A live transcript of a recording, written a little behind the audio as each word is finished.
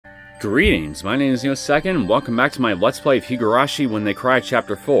Greetings, my name is Neosekken, and welcome back to my Let's Play of Higurashi When They Cry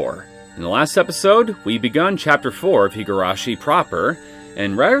Chapter 4. In the last episode, we begun Chapter 4 of Higurashi proper,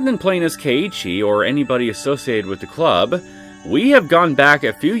 and rather than playing as Keiichi or anybody associated with the club, we have gone back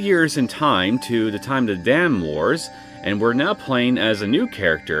a few years in time to the time of the Dam Wars, and we're now playing as a new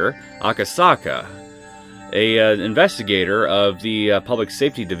character, Akasaka, an investigator of the Public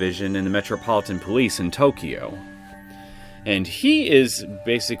Safety Division in the Metropolitan Police in Tokyo. And he is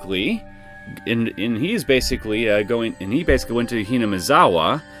basically, he basically went to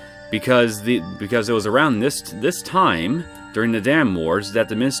Hinamizawa because it was around this time during the Dam Wars that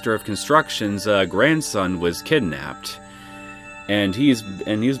the Minister of Construction's grandson was kidnapped, and he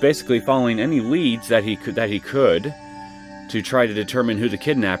was basically following any leads that he could to try to determine who the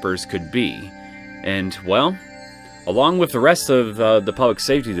kidnappers could be. And well, along with the rest of the Public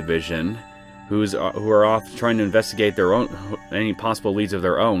Safety Division, who are off trying to investigate their own any possible leads of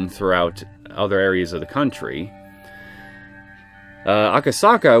their own throughout other areas of the country,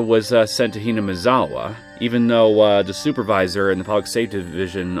 Akasaka was sent to Hinamizawa, even though the supervisor in the Public Safety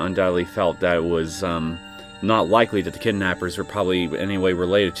Division undoubtedly felt that it was not likely that the kidnappers were probably in any way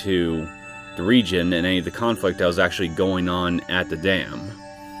related to the region and any of the conflict that was actually going on at the dam.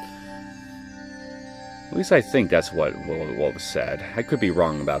 At least I think that's what was said. I could be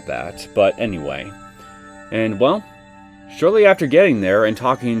wrong about that, but anyway. And well, shortly after getting there and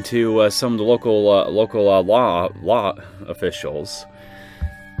talking to some of the local law officials,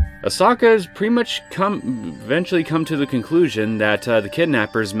 Asaka has pretty much eventually come to the conclusion that the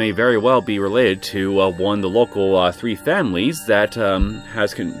kidnappers may very well be related to one of the local three families that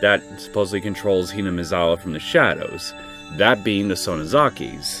that supposedly controls Hinamizawa from the shadows, that being the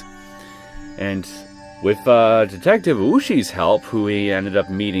Sonozakis. And with Detective Ooshi's help, who he ended up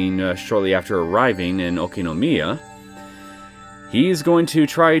meeting shortly after arriving in Okinomiya, he's going to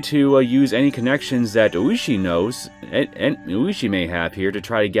try to use any connections that Ooshi knows, and Ooshi may have here, to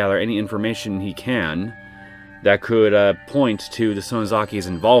try to gather any information he can that could point to the Sonozaki's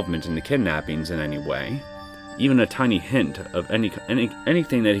involvement in the kidnappings in any way. Even a tiny hint of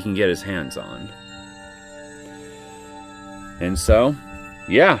anything that he can get his hands on. And so,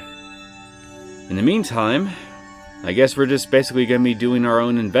 yeah. In the meantime, I guess we're just basically going to be doing our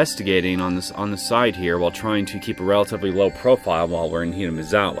own investigating on the side here while trying to keep a relatively low profile while we're in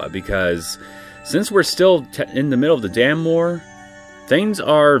Hinamizawa, because since we're still in the middle of the Dam War, things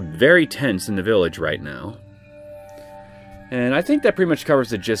are very tense in the village right now. And I think that pretty much covers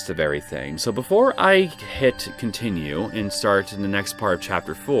the gist of everything. So before I hit continue and start in the next part of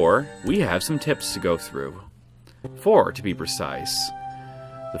Chapter 4, we have some tips to go through. 4 to be precise.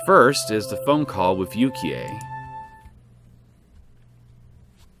 The first is the phone call with Yukie.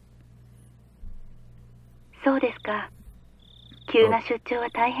 Oh,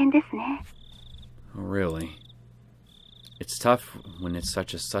 really? It's tough when it's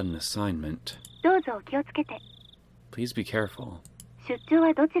such a sudden assignment. Please be careful.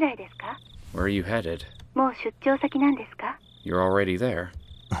 Where are you headed? You're already there.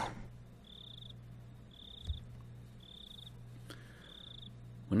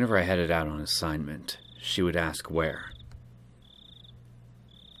 Whenever I headed out on assignment, she would ask where.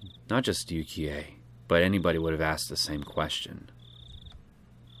 Not just Yukie, but anybody would have asked the same question.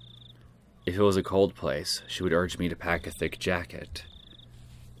 If it was a cold place, she would urge me to pack a thick jacket.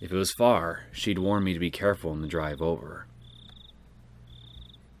 If it was far, she'd warn me to be careful on the drive over.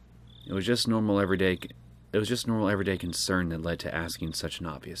 It was just normal everyday concern that led to asking such an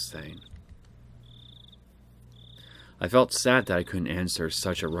obvious thing. I felt sad that I couldn't answer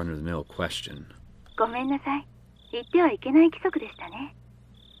such a run-of-the-mill question.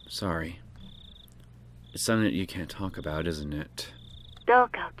 Sorry. It's something that you can't talk about, isn't it?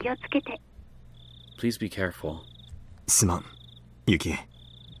 Please be careful. Yukie.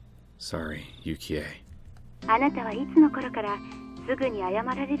 Sorry, Yukie.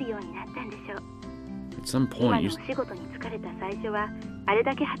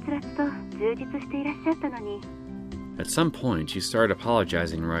 At some point, you started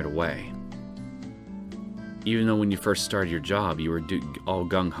apologizing right away. Even though when you first started your job, you were all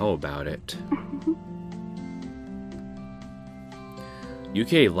gung-ho about it.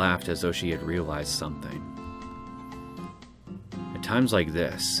 Yukie laughed as though she had realized something. At times like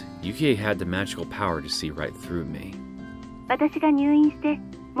this, Yukie had the magical power to see right through me.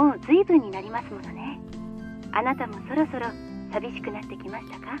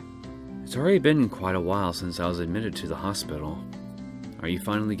 It's already been quite a while since I was admitted to the hospital. Are you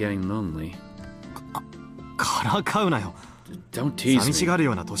finally getting lonely? Don't tease me.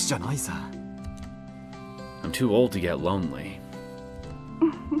 I'm too old to get lonely.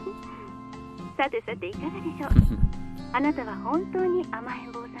 さてさていかがでしょう。あなたは本当に甘え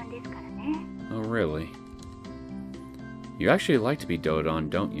ん坊さんですからね。Oh, really? You actually like to be doted on,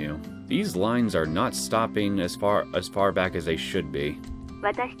 don't you? These lines are not stopping as far back as they should be.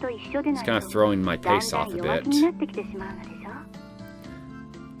 私と一緒でないと It's kind of throwing my だん pace だ off ん a 弱気に bit. なってきてしまうのでしょ。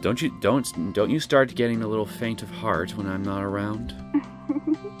Don't you start getting a little faint of heart when I'm not around?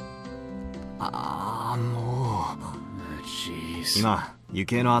 もう Jeez. 今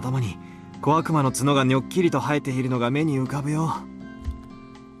雪絵の頭に小悪魔の角がにょっきりと生えているのが目に浮かぶよ。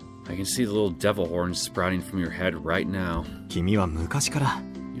 I can see the little devil horns sprouting from your head right now. 君は昔から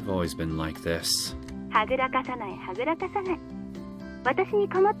You've always been like this. はぐらかさないはぐらかさない。私に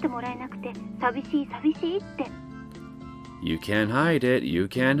構ってもらえなくて寂しい寂しいって。You can't hide it. You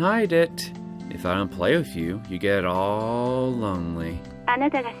can't hide it. If I don't play with you, you get all lonely. あ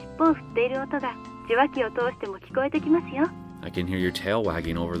なたが尻尾を振っている音が受話器を通しても聞こえてきますよ。I can hear your tail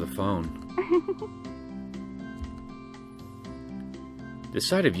wagging over the phone. The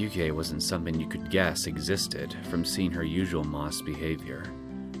sight of Yukie wasn't something you could guess existed from seeing her usual moss behavior,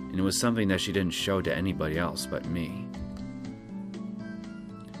 and it was something that she didn't show to anybody else but me.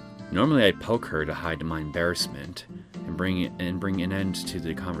 Normally I'd poke her to hide my embarrassment and bring an end to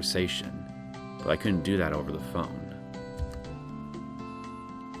the conversation, but I couldn't do that over the phone.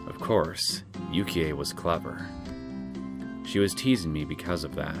 Of course, Yukie was clever. She was teasing me because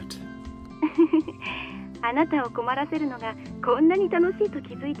of that. あなたを困らせるのがこんなに楽しいと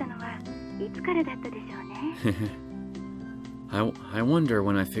気づいたのはいつからだったでしょうね。I wonder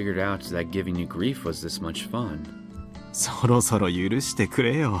when I figured out that giving you grief was this much fun. そろそろ許してく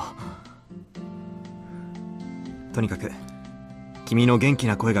れよ。とにかく君の元気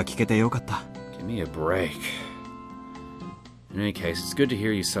な声が聞けてよかった。 Give me a break. In any case, it's good to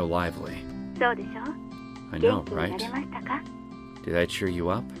hear you so lively. そうでしょ。 I know, 元気に right? なれましたか？ Did I cheer you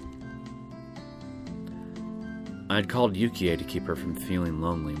up? I'd called Yukie to keep her from feeling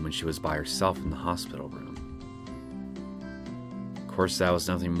lonely when she was by herself in the hospital room. Of course, that was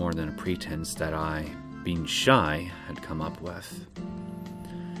nothing more than a pretense that I, being shy, had come up with.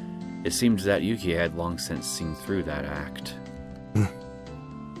 It seemed that Yukie had long since seen through that act.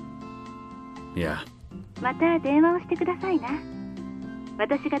 Yeah. また電話をしてくださいな。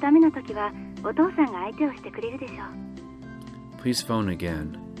私がダメな時はお父さんが相手をしてくれるでしょう。 Please phone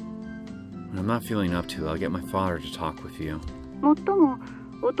again. When I'm not feeling up to it, I'll get my father to talk with you. もっとも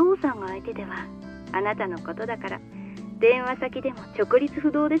お父さんが相手ではあなたのことだから電話先でも直立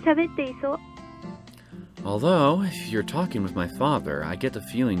不動で喋っていそう。 Although, if you're talking with my father, I get the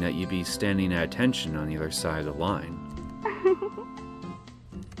feeling that you'd be standing at attention on the other side of the line.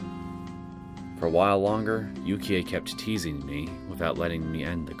 For a while longer, Yukie kept teasing me without letting me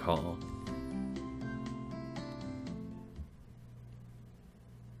end the call.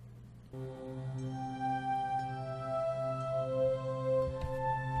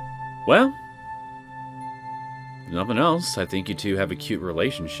 Well, if nothing else, I think you two have a cute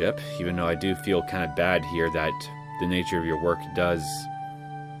relationship, even though I do feel kind of bad here that the nature of your work does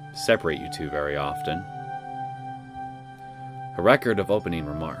separate you two very often. A record of opening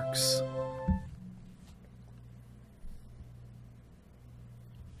remarks.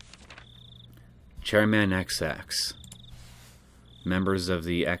 Chairman XX. Members of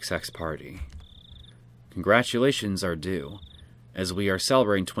the XX Party. Congratulations are due, as we are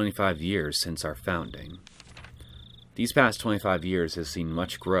celebrating 25 years since our founding. These past 25 years has seen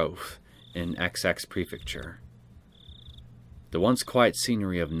much growth in XX Prefecture. The once quiet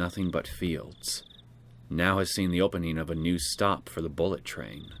scenery of nothing but fields now has seen the opening of a new stop for the bullet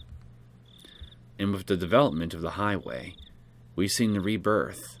train. And with the development of the highway, we've seen the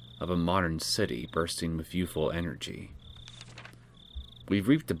rebirth of a modern city bursting with youthful energy. We've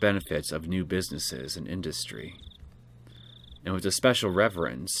reaped the benefits of new businesses and industry. And with the special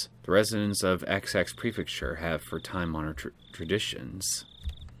reverence the residents of XX Prefecture have for time-honored traditions.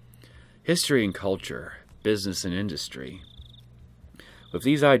 History and culture, business and industry. With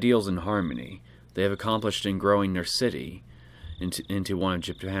these ideals in harmony, they have accomplished in growing their city into one of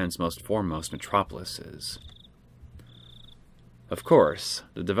Japan's most foremost metropolises. Of course,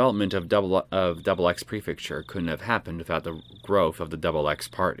 the development of Double X Prefecture couldn't have happened without the growth of the Double X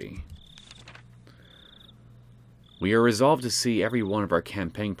Party. We are resolved to see every one of our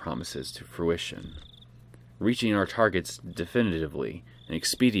campaign promises to fruition, reaching our targets definitively and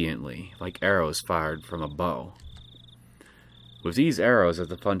expediently like arrows fired from a bow. With these arrows as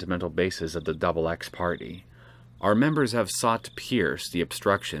the fundamental basis of the Double X Party, our members have sought to pierce the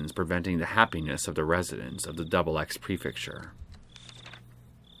obstructions preventing the happiness of the residents of the Double X Prefecture.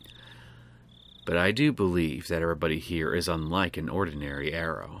 But I do believe that everybody here is unlike an ordinary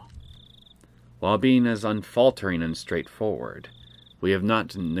arrow. While being as unfaltering and straightforward, we have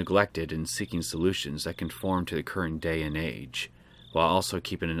not neglected in seeking solutions that conform to the current day and age, while also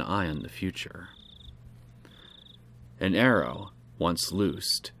keeping an eye on the future. An arrow, once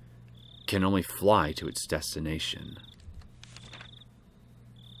loosed, can only fly to its destination.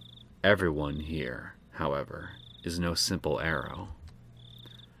 Everyone here, however, is no simple arrow.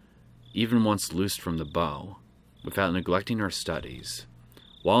 Even once loosed from the bow, without neglecting our studies,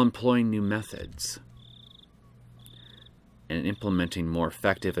 while employing new methods, and implementing more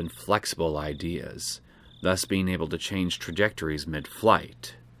effective and flexible ideas, thus being able to change trajectories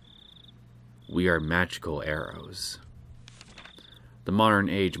mid-flight, we are magical arrows. The modern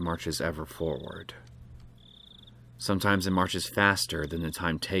age marches ever forward. Sometimes it marches faster than the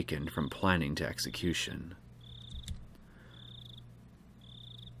time taken from planning to execution.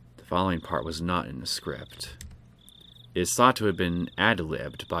 The following part was not in the script. It is thought to have been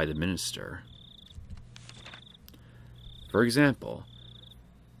ad-libbed by the minister. For example,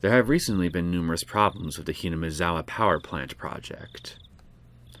 there have recently been numerous problems with the Hinamizawa power plant project.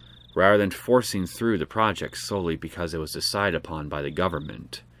 Rather than forcing through the project solely because it was decided upon by the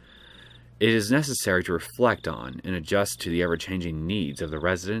government, it is necessary to reflect on and adjust to the ever-changing needs of the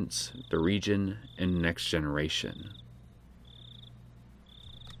residents, the region, and the next generation.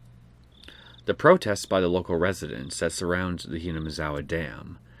 The protests by the local residents that surround the Hinamizawa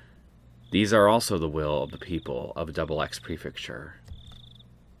Dam, these are also the will of the people of XX Prefecture.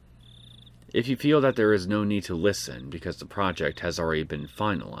 If you feel that there is no need to listen because the project has already been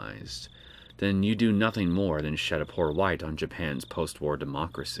finalized, then you do nothing more than shed a poor light on Japan's post-war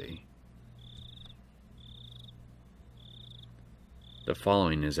democracy. The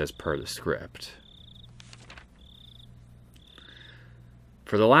following is as per the script.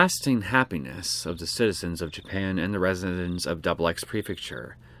 For the lasting happiness of the citizens of Japan and the residents of XX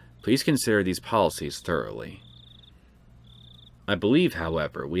Prefecture, please consider these policies thoroughly. I believe,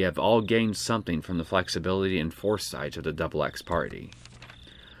 however, we have all gained something from the flexibility and foresight of the XX Party.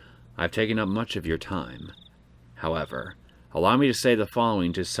 I have taken up much of your time. However, allow me to say the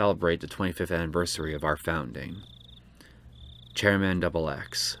following to celebrate the 25th anniversary of our founding. Chairman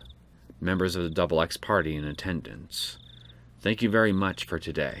XX, members of the XX Party in attendance, thank you very much for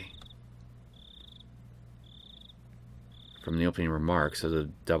today. From the opening remarks of the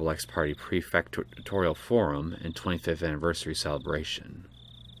XX Party Prefectorial Forum and 25th Anniversary Celebration.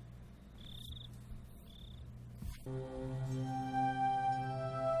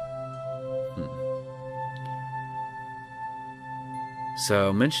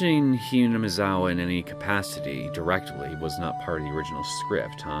 So, mentioning Hinamizawa in any capacity directly was not part of the original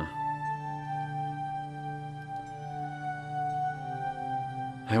script, huh?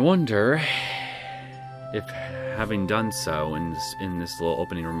 I wonder if having done so in this little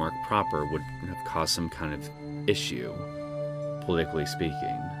opening remark proper would have caused some kind of issue, politically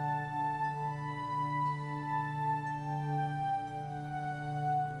speaking.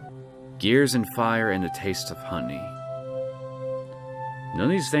 Gears and fire and the taste of honey. None of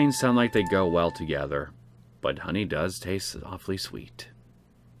these things sound like they go well together, but honey does taste awfully sweet.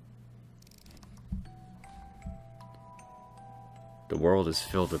 The world is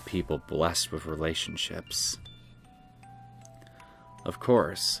filled with people blessed with relationships. Of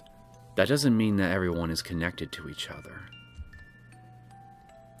course, that doesn't mean that everyone is connected to each other.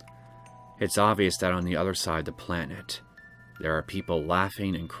 It's obvious that on the other side of the planet, there are people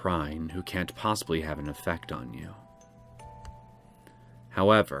laughing and crying who can't possibly have an effect on you.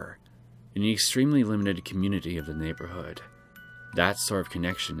 However, in the extremely limited community of the neighborhood, that sort of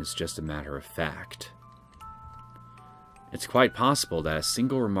connection is just a matter of fact. It's quite possible that a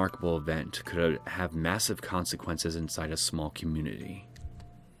single remarkable event could have massive consequences inside a small community.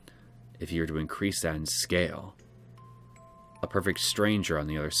 If you were to increase that in scale, a perfect stranger on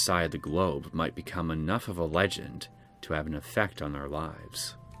the other side of the globe might become enough of a legend to have an effect on our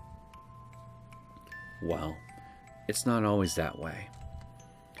lives. Well, it's not always that way.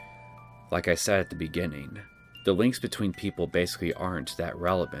 Like I said at the beginning, the links between people basically aren't that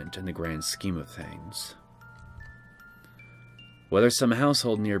relevant in the grand scheme of things. Whether some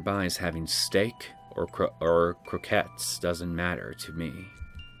household nearby is having steak or croquettes doesn't matter to me.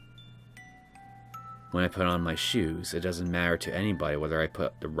 When I put on my shoes, it doesn't matter to anybody whether I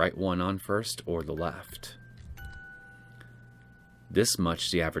put the right one on first or the left. This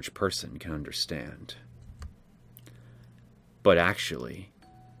much the average person can understand. But actually,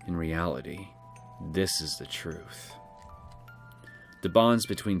 in reality, this is the truth. The bonds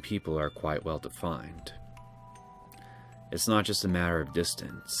between people are quite well defined. It's not just a matter of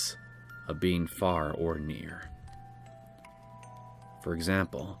distance, of being far or near. For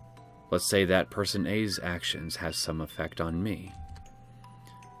example, Let's say that person A's actions have some effect on me.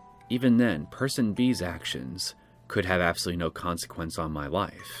 Even then, person B's actions could have absolutely no consequence on my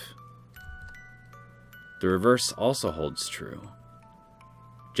life. The reverse also holds true.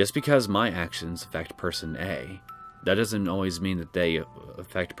 Just because my actions affect person A, that doesn't always mean that they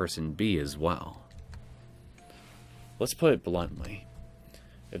affect person B as well. Let's put it bluntly.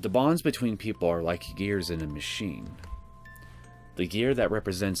 If the bonds between people are like gears in a machine, the gear that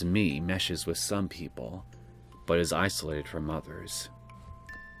represents me meshes with some people, but is isolated from others.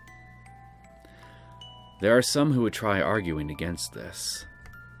 There are some who would try arguing against this.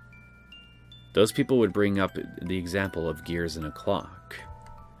 Those people would bring up the example of gears in a clock.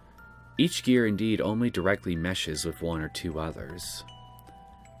 Each gear indeed only directly meshes with one or two others.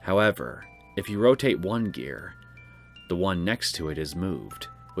 However, if you rotate one gear, the one next to it is moved,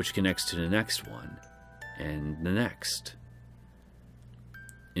 which connects to the next one, and the next.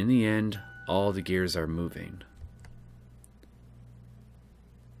 In the end, all the gears are moving.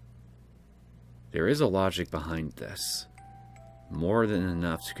 There is a logic behind this, more than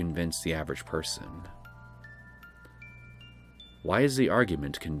enough to convince the average person. Why is the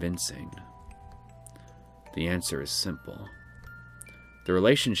argument convincing? The answer is simple. The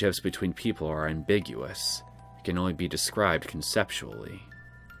relationships between people are ambiguous. It can only be described conceptually.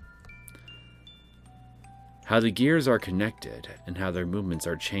 How the gears are connected and how their movements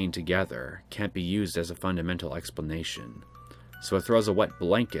are chained together can't be used as a fundamental explanation, so it throws a wet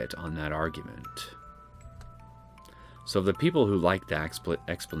blanket on that argument. So of the people who like that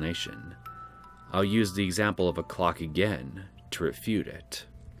explanation, I'll use the example of a clock again to refute it.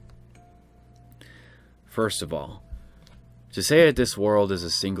 First of all, to say that this world is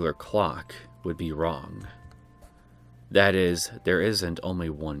a singular clock would be wrong. That is, there isn't only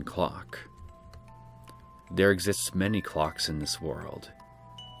one clock. There exists many clocks in this world,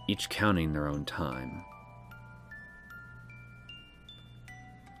 each counting their own time.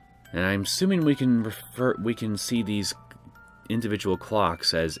 And I'm assuming we can see these individual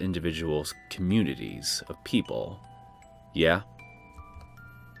clocks as individual communities of people. Yeah?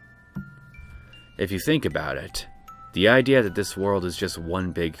 If you think about it, the idea that this world is just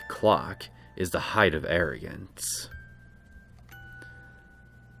one big clock is the height of arrogance.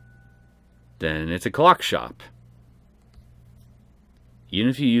 Then it's a clock shop. Even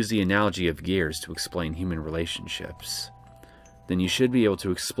if you use the analogy of gears to explain human relationships, then you should be able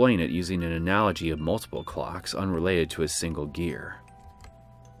to explain it using an analogy of multiple clocks unrelated to a single gear.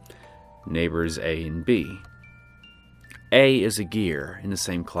 Neighbors A and B. A is a gear in the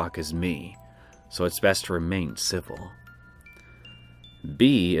same clock as me, so it's best to remain civil.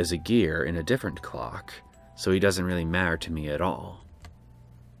 B is a gear in a different clock, so he doesn't really matter to me at all.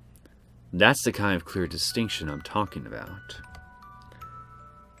 That's the kind of clear distinction I'm talking about.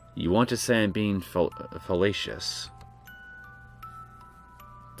 You want to say I'm being fallacious?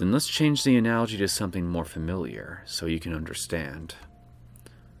 Then let's change the analogy to something more familiar, so you can understand.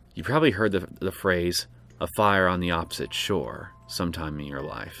 You probably heard the phrase, a fire on the opposite shore, sometime in your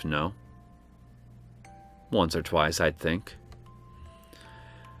life, no? Once or twice, I'd think.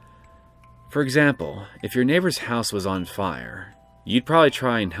 For example, if your neighbor's house was on fire, you'd probably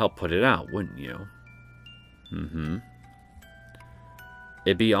try and help put it out, wouldn't you?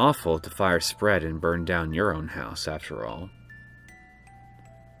 It'd be awful if the fire spread and burned down your own house, after all.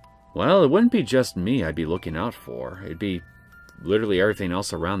 Well, it wouldn't be just me I'd be looking out for. It'd be literally everything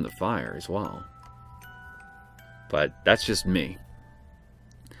else around the fire as well. But that's just me.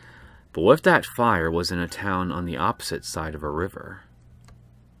 But what if that fire was in a town on the opposite side of a river?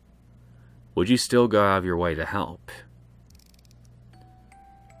 Would you still go out of your way to help?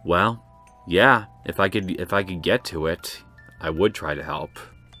 Well, yeah, if I could get to it, I would try to help.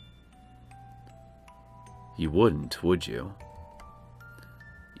 You wouldn't, would you?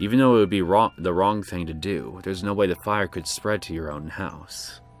 Even though it would be the wrong thing to do, there's no way the fire could spread to your own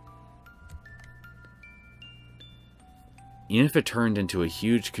house. Even if it turned into a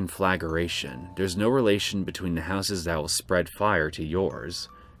huge conflagration, there's no relation between the houses that will spread fire to yours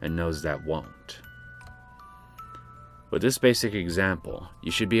and those that won't. With this basic example,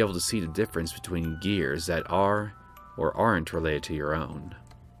 you should be able to see the difference between gears that are or aren't related to your own.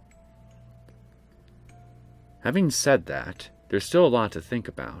 Having said that, there's still a lot to think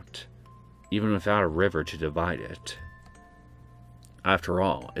about, even without a river to divide it. After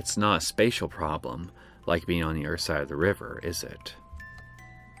all, it's not a spatial problem like being on the other side of the river, is it?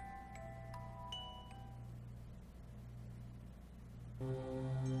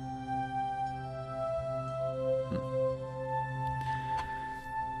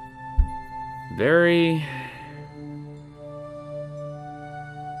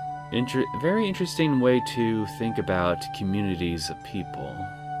 Very interesting way to think about communities of people.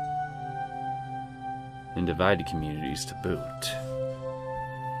 And divided communities to boot.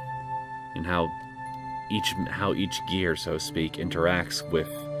 And how each gear, so to speak, interacts with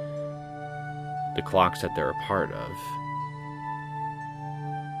the clocks that they're a part of.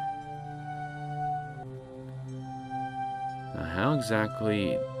 Now, how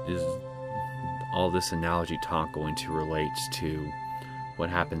exactly is all this analogy talk going to relate to what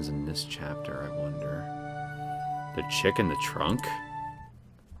happens in this chapter, I wonder? The chick in the trunk?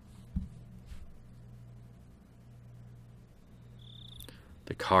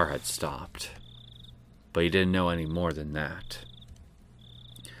 The car had stopped, but he didn't know any more than that.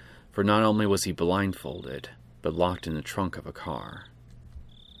 For not only was he blindfolded, but locked in the trunk of a car.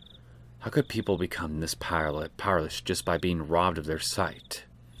 How could people become this powerless just by being robbed of their sight?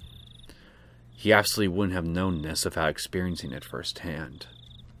 He absolutely wouldn't have known this without experiencing it firsthand.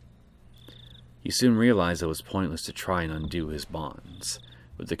 He soon realized it was pointless to try and undo his bonds,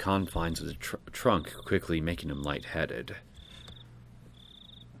 with the confines of the trunk quickly making him lightheaded.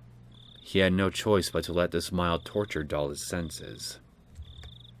 He had no choice but to let this mild torture dull his senses.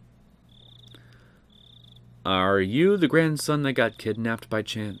 Are you the grandson that got kidnapped by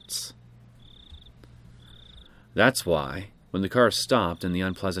chance? That's why, when the car stopped and the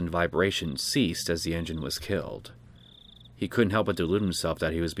unpleasant vibration ceased as the engine was killed, he couldn't help but delude himself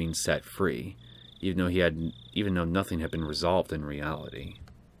that he was being set free, even though nothing had been resolved in reality.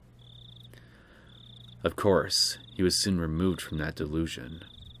 Of course, he was soon removed from that delusion.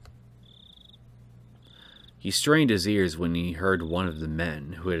 He strained his ears when he heard one of the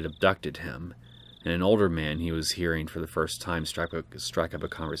men who had abducted him, and an older man he was hearing for the first time strike up a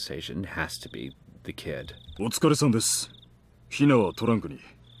conversation. It has to be the kid.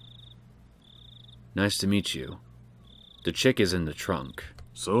 Nice to meet you. The chick is in the trunk.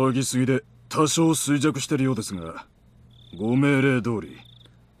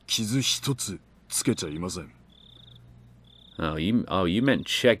 Oh, you meant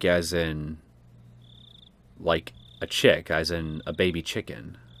chick as in... like a chick, as in a baby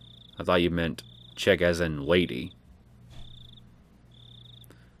chicken. I thought you meant chick as in lady.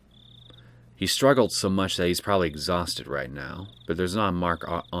 He struggled so much that he's probably exhausted right now, but there's not a mark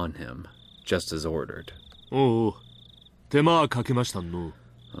on him, just as ordered.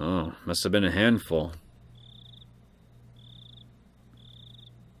 Oh, must have been a handful.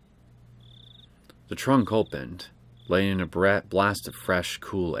 The trunk opened, letting in a blast of fresh,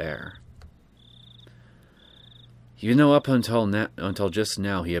 cool air. Even though up until just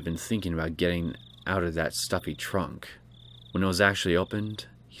now he had been thinking about getting out of that stuffy trunk, when it was actually opened,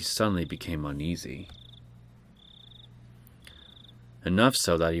 he suddenly became uneasy. Enough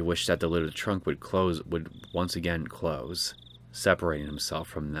so that he wished that the lid of the trunk would once again close, separating himself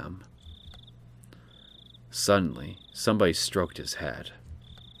from them. Suddenly, somebody stroked his head.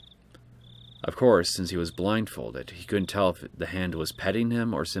 Of course, since he was blindfolded, he couldn't tell if the hand was petting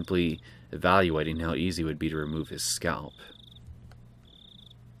him or simply evaluating how easy it would be to remove his scalp.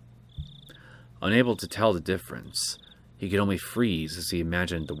 Unable to tell the difference, he could only freeze as he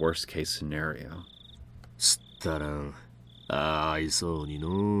imagined the worst-case scenario.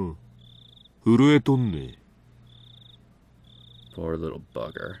 Poor little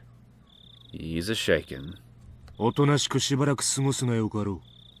bugger. He's a shaken.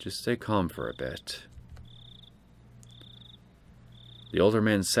 Just stay calm for a bit. The older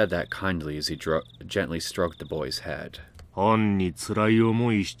man said that kindly as he gently stroked the boy's head.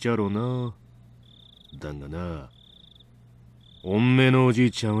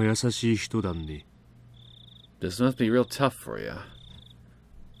 This must be real tough for you.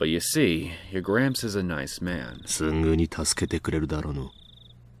 But you see, your Gramps is a nice man.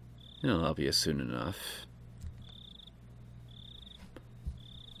 He'll help you soon enough.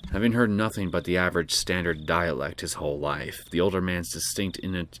 Having heard nothing but the average standard dialect his whole life, the older man's distinct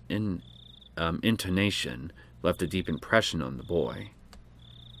intonation left a deep impression on the boy.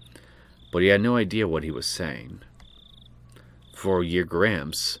 But he had no idea what he was saying. For your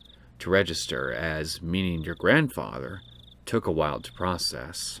Gramps to register as meaning your grandfather took a while to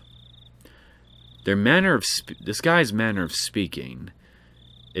process. This guy's manner of speaking,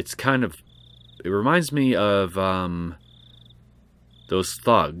 it reminds me of those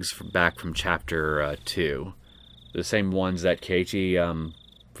thugs back from chapter 2. The same ones that Keiichi,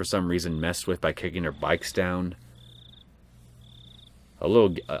 for some reason, messed with by kicking their bikes down.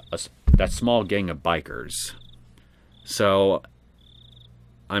 That small gang of bikers. So,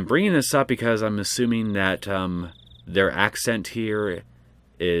 I'm bringing this up because I'm assuming that their accent here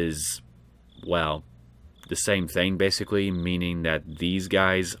is, well, the same thing, basically, meaning that these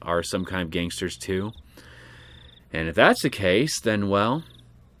guys are some kind of gangsters too. And if that's the case, then, well,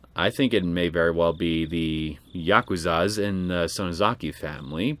 I think it may very well be the Yakuzas in the Sonozaki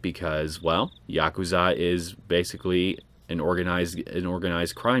family, because, well, Yakuza is basically an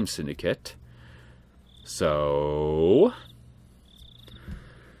organized crime syndicate. So,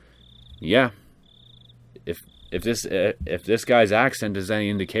 yeah, if this guy's accent is any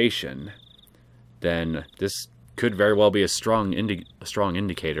indication, then this could very well be a strong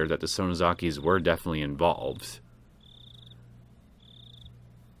indicator that the Sonozakis were definitely involved.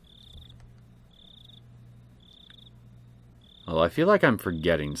 Although I feel like I'm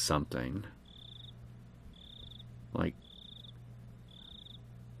forgetting something. Like,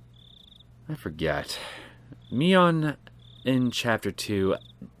 I forget. Mion in Chapter 2,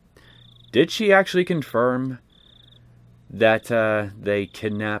 did she actually confirm that they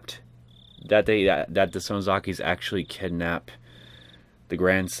kidnapped, that the Sonozakis actually kidnapped the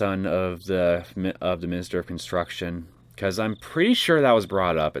grandson of the Minister of Construction? Because I'm pretty sure that was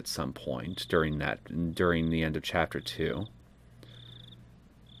brought up at some point during the end of Chapter 2.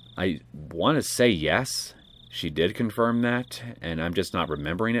 I want to say yes, she did confirm that, and I'm just not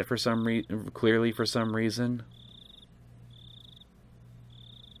remembering it clearly for some reason.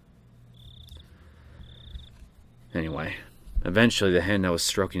 Anyway, eventually the hand that was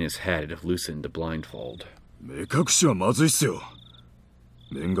stroking his head loosened the blindfold.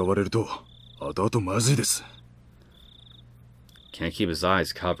 Can't keep his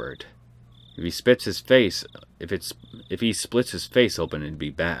eyes covered. If he splits his face, if he splits his face open, it'd be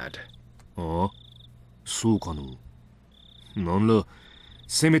bad. Ah, so kanu. Nanra,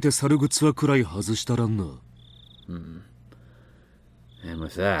 semete sarugutsu wa kurai hazushita ranna. And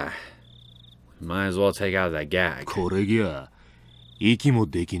with that, we might as well take out that gag. Kore gya, iki mo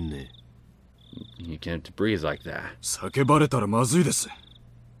dekinne. You can't breathe like that. Sakebaretara mazui desu.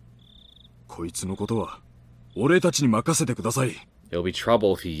 Koitsu no koto wa ore tachi ni makasete kudasai. It'll be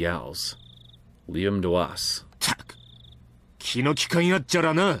trouble if he yells. Leave him to us. Tak. Ki no kikai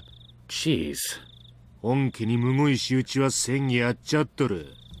yachara na. Jeez. Honki ni mugoi shiuchi wa sengi yachatoru.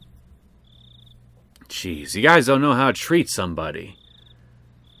 Jeez, you guys don't know how to treat somebody.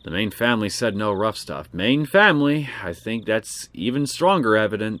 The main family said no rough stuff. Main family, I think that's even stronger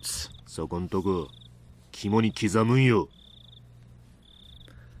evidence. Sokon toko, kimo ni kizamun yo.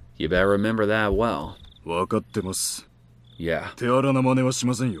 You better remember that well. Wakattemasu. Yeah. Teara na mane wa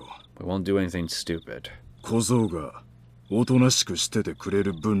shimasen yo. We won't do anything stupid. Kozou ga otonashiku shitete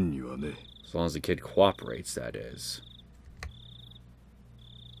kureru bun ni wa ne. As long as the kid cooperates, that is.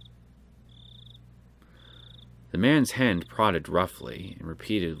 The man's hand prodded roughly and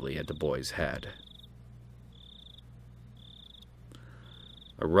repeatedly at the boy's head.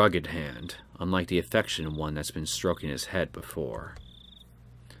 A rugged hand, unlike the affectionate one that's been stroking his head before.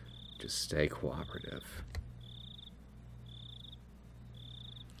 Just stay cooperative.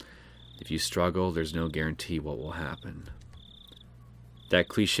 If you struggle, there's no guarantee what will happen. That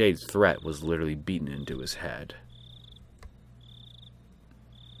cliched threat was literally beaten into his head.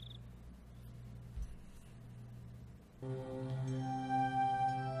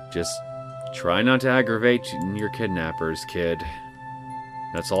 Just try not to aggravate your kidnappers, kid.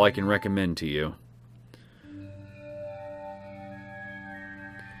 That's all I can recommend to you.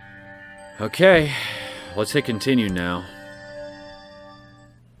 Okay, let's hit continue now.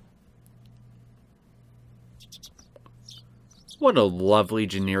 What a lovely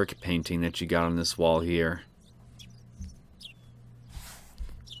generic painting that you got on this wall here.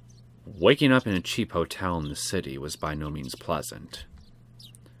 Waking up in a cheap hotel in the city was by no means pleasant.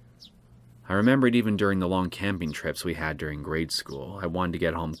 I remembered even during the long camping trips we had during grade school, I wanted to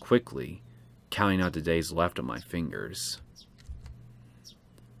get home quickly, counting out the days left on my fingers.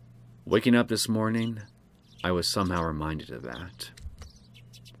 Waking up this morning, I was somehow reminded of that.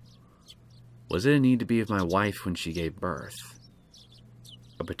 Was it a need to be with my wife when she gave birth?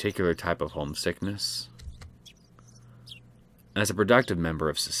 A particular type of homesickness? As a productive member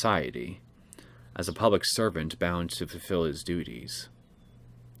of society, as a public servant bound to fulfill his duties,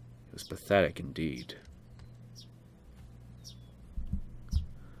 it was pathetic indeed.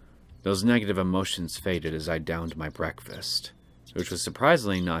 Those negative emotions faded as I downed my breakfast, which was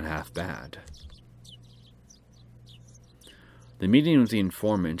surprisingly not half bad. The meeting with the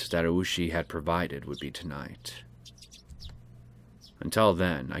informant that Ooshi had provided would be tonight. Until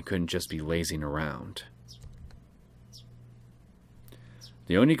then, I couldn't just be lazing around.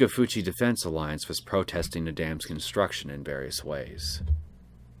 The Onigafuchi Defense Alliance was protesting the dam's construction in various ways.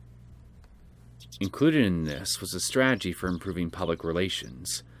 Included in this was a strategy for improving public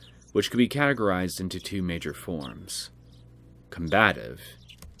relations which could be categorized into two major forms: combative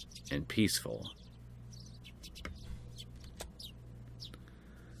and peaceful.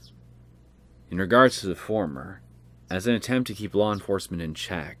 In regards to the former, as an attempt to keep law enforcement in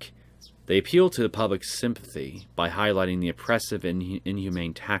check, they appeal to the public's sympathy by highlighting the oppressive and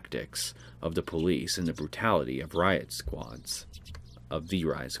inhumane tactics of the police and the brutality of the riot squads.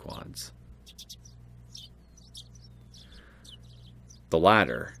 The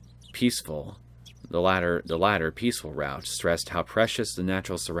latter, peaceful route stressed how precious the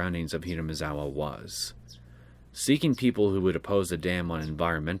natural surroundings of Hinamizawa was, seeking people who would oppose the dam on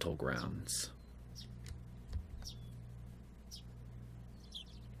environmental grounds.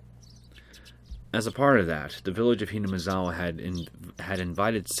 As a part of that, the village of Hinamizawa had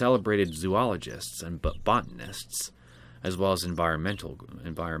invited celebrated zoologists and botanists, as well as environmental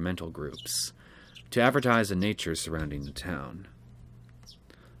groups, to advertise the nature surrounding the town.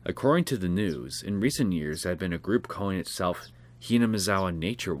 According to the news, in recent years there had been a group calling itself Hinamizawa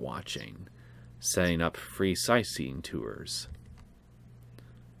Nature Watching, setting up free sightseeing tours.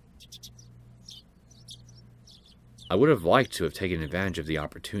 I would have liked to have taken advantage of the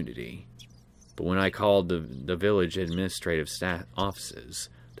opportunity, but when I called the village administrative staff offices,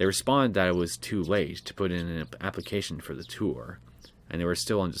 they responded that it was too late to put in an application for the tour, and they were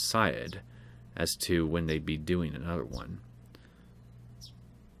still undecided as to when they'd be doing another one.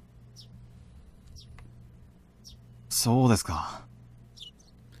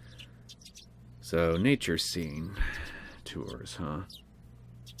 So, nature scene tours, huh?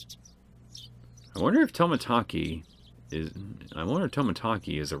 I wonder if Tomitaki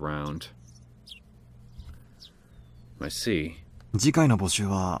is around. I see.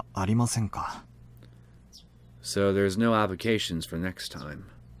 So there's no applications for next time.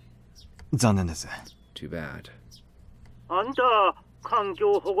 Too bad.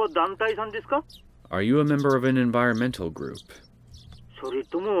 Are you a member of an environmental group?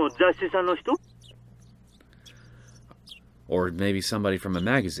 Or maybe somebody from a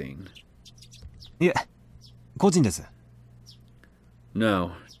magazine?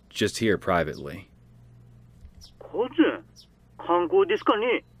 No, just here privately.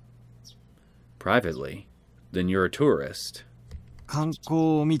 Privately? Then you're a tourist.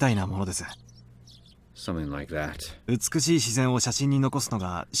 Something like that.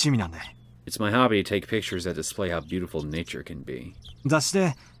 It's my hobby to take pictures that display how beautiful nature can be.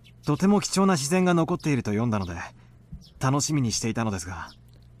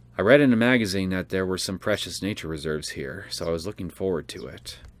 I read in a magazine that there were some precious nature reserves here, so I was looking forward to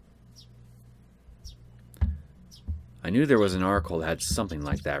it. I knew there was an article that had something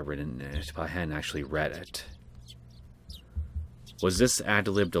like that written in it, but I hadn't actually read it. Was this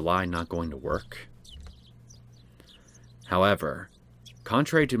ad-libbed lie not going to work? However,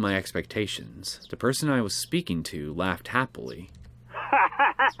 contrary to my expectations, the person I was speaking to laughed happily.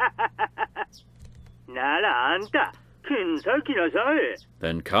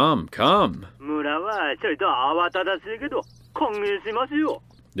 Then come.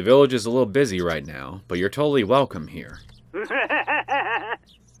 The village is a little busy right now, but you're totally welcome here.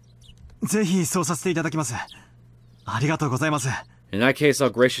 In that case, I'll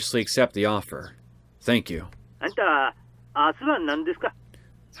graciously accept the offer. Thank you.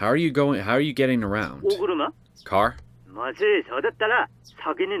 How are you getting around? Car?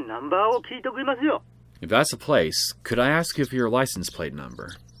 If that's the place, could I ask you for your license plate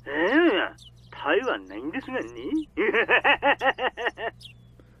number?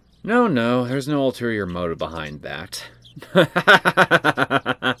 No, there's no ulterior motive behind that.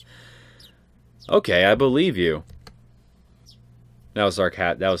 Okay, I believe you. That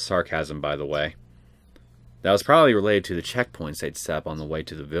was sarcasm, by the way. That was probably related to the checkpoints they'd set up on the way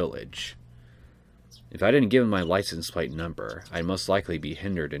to the village. If I didn't give them my license plate number, I'd most likely be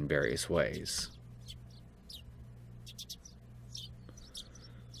hindered in various ways.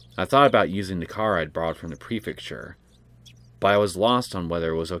 I thought about using the car I'd borrowed from the prefecture, but I was lost on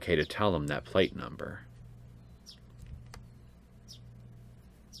whether it was okay to tell them that plate number.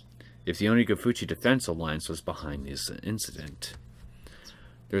 If the Onigafuchi Defense Alliance was behind this incident,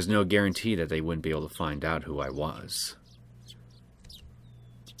 there's no guarantee that they wouldn't be able to find out who I was.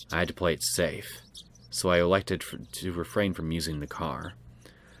 I had to play it safe, so I elected to refrain from using the car.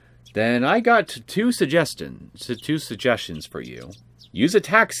 Then I got two suggestions for you. Use a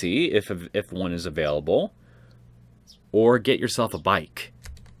taxi if one is available, or get yourself a bike.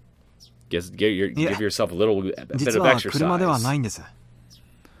 Give yourself a bit of exercise.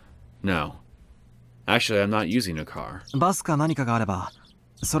 No. Actually, I'm not using a car.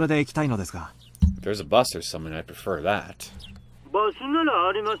 If there's a bus or something, I'd prefer that. バスなら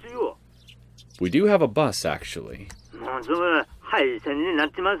ありますよ。 We do have a bus, actually. もうそれ廃線にな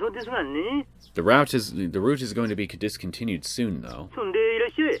ってますですがね。 The route is going to be discontinued soon, though. そんでいらっ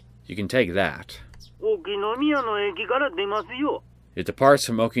しゃい。 You can take that. 沖宮の駅から出ますよ。 It departs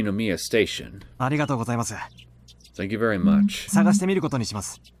from Okinomiya Station. ありがとうございます。 Thank you very much. 探してみることにしま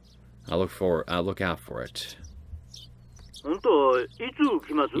す。 I'll look out for it. 本当いつ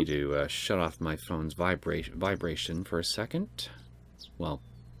来ます？ Need to shut off my phone's vibration for a second. Well,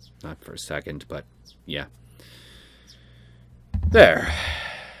 not for a second, but yeah. There.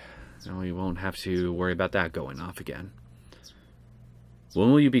 Now we won't have to worry about that going off again.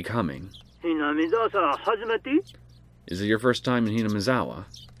 When will you be coming? Hinamizawaさん初めて？ Is it your first time in Hinamizawa?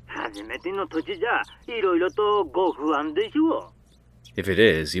 初めての土地じゃいろいろとご不安でしょう。 If it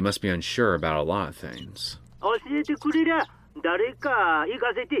is, you must be unsure about a lot of things. 教えてくれりゃ誰か行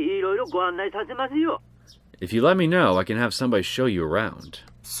かせていろいろご案内させますよ。 If you let me know, I can have somebody show you around.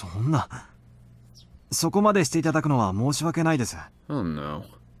 そんな。そこまでしていただくのは申し訳ないです。Oh no.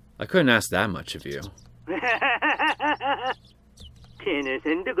 I couldn't ask that much of you. 気に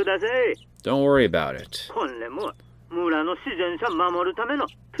せんでください。 Don't worry about it. これも村の自然さ守るための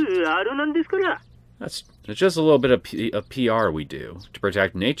PR なんですから。 That's just a little bit of PR we do to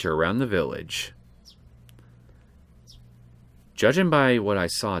protect nature around the village. Judging by what I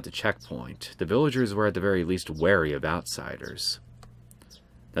saw at the checkpoint, the villagers were at the very least wary of outsiders.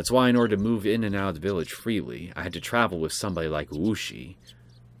 That's why in order to move in and out of the village freely, I had to travel with somebody like Ooshi,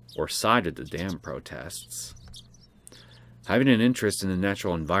 or side of the dam protests. Having an interest in the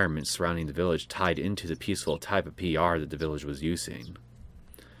natural environment surrounding the village tied into the peaceful type of PR that the village was using.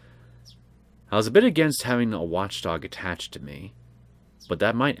 I was a bit against having a watchdog attached to me, but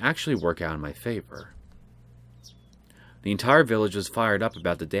that might actually work out in my favor. The entire village was fired up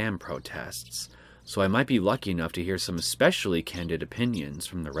about the dam protests, so I might be lucky enough to hear some especially candid opinions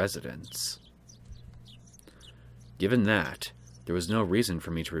from the residents. Given that, there was no reason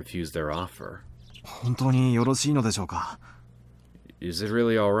for me to refuse their offer. 本当によろしいのでしょうか。 Is it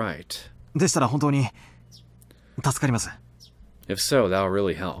really alright? でしたら本当に助かります。 If so, that'll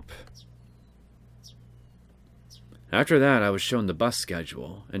really help. After that, I was shown the bus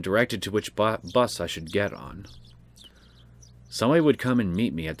schedule and directed to which bus I should get on. Somebody would come and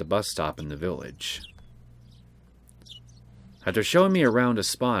meet me at the bus stop in the village. After showing me around a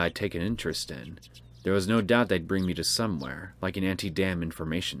spot I'd taken interest in, there was no doubt they'd bring me to somewhere, like an anti-dam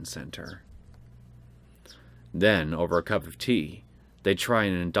information center. Then, over a cup of tea, they'd try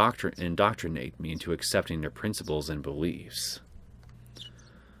and indoctrinate me into accepting their principles and beliefs.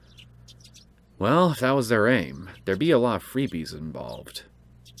 Well, if that was their aim, there'd be a lot of freebies involved.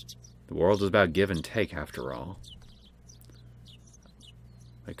 The world is about give and take, after all.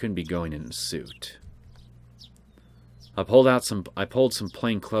 I couldn't be going in a suit. I pulled some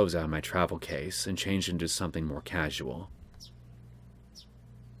plain clothes out of my travel case and changed into something more casual.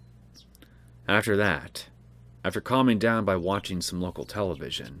 After that, after calming down by watching some local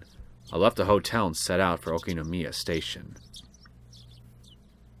television, I left the hotel and set out for Okinomiya Station.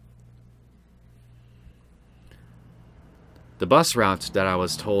 The bus route that I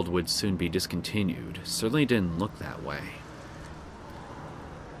was told would soon be discontinued certainly didn't look that way.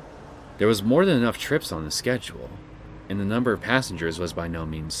 There was more than enough trips on the schedule, and the number of passengers was by no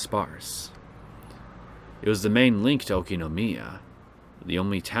means sparse. It was the main link to Okinomiya, the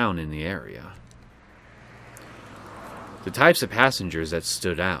only town in the area. The types of passengers that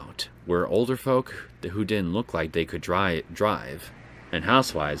stood out were older folk who didn't look like they could drive, and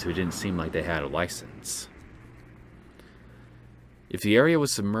housewives who didn't seem like they had a license. If the area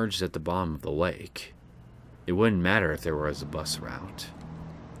was submerged at the bottom of the lake, it wouldn't matter if there was a bus route.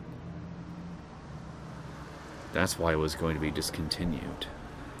 That's why it was going to be discontinued,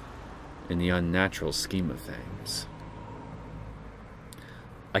 in the unnatural scheme of things.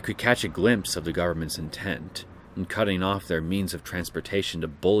 I could catch a glimpse of the government's intent in cutting off their means of transportation to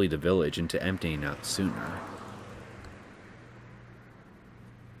bully the village into emptying out sooner.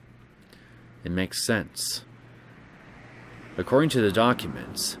 It makes sense. According to the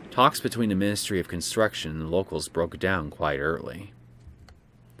documents, talks between the Ministry of Construction and the locals broke down quite early.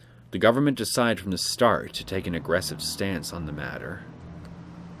 The government decided from the start to take an aggressive stance on the matter.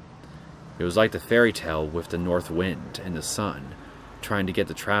 It was like the fairy tale with the north wind and the sun trying to get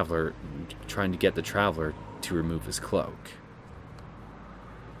the traveler to remove his cloak.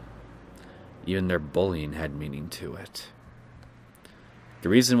 Even their bullying had meaning to it. The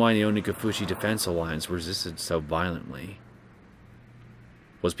reason why the Onigafuchi Defense Alliance resisted so violently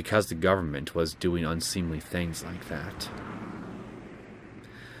was because the government was doing unseemly things like that.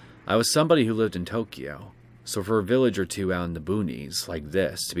 I was somebody who lived in Tokyo, So for a village or two out in the boonies like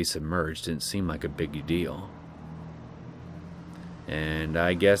this to be submerged didn't seem like a big deal. And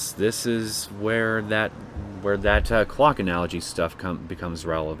I guess this is where that clock analogy stuff becomes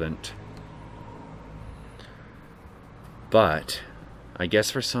relevant. But I guess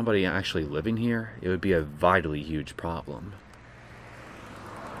for somebody actually living here, it would be a vitally huge problem.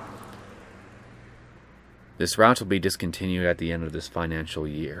 This route will be discontinued at the end of this financial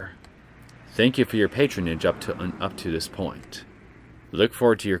year. Thank you for your patronage up to this point. Look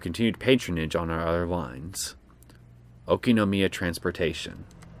forward to your continued patronage on our other lines. Okinomiya Transportation.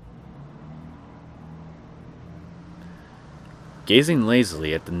 Gazing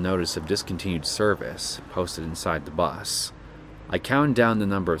lazily at the notice of discontinued service posted inside the bus, I counted down the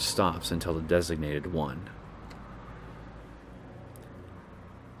number of stops until the designated one.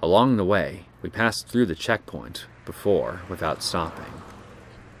 Along the way, we passed through the checkpoint before without stopping.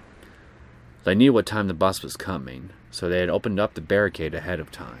 They knew what time the bus was coming, so they had opened up the barricade ahead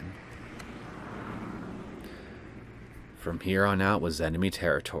of time. From here on out was enemy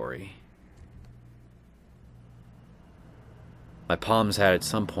territory. My palms had at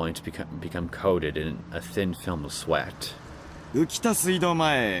some point become coated in a thin film of sweat. 浮田水道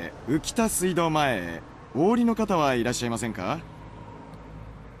前へ、浮田水道前へ。お降りの方はいらっしゃいませんか?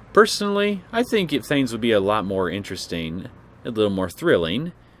 Personally, I think things would be a lot more interesting, a little more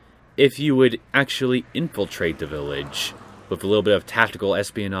thrilling, if you would actually infiltrate the village with a little bit of tactical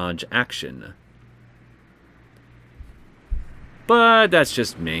espionage action. But that's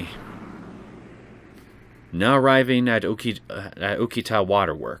just me. Now arriving at Ukita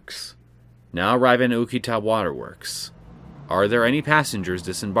Waterworks. Are there any passengers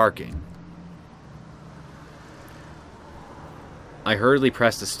disembarking? I hurriedly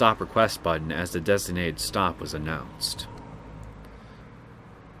pressed the stop request button as the designated stop was announced.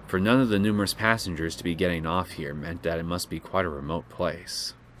 For none of the numerous passengers to be getting off here meant that it must be quite a remote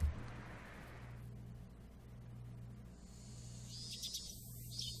place.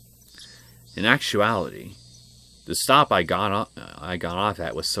 In actuality, the stop I got off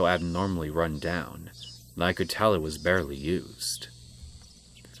at was so abnormally run down that I could tell it was barely used.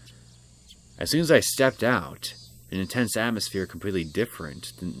 As soon as I stepped out, an intense atmosphere completely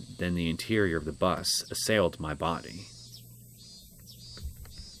different than the interior of the bus assailed my body.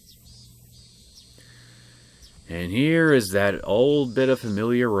 And here is that old bit of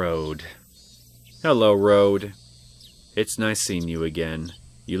familiar road. Hello, road. It's nice seeing you again.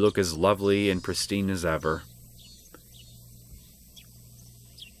 You look as lovely and pristine as ever.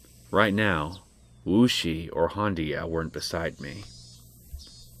 Right now, Ooshi or Hondia weren't beside me.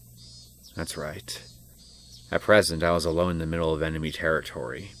 That's right. At present, I was alone in the middle of enemy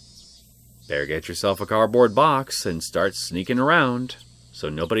territory. Better get yourself a cardboard box and start sneaking around, so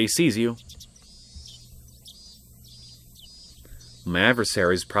nobody sees you. My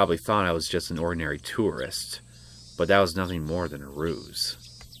adversaries probably thought I was just an ordinary tourist, but that was nothing more than a ruse.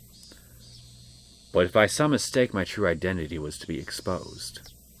 But if by some mistake my true identity was to be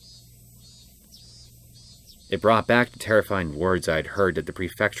exposed, it brought back the terrifying words I had heard at the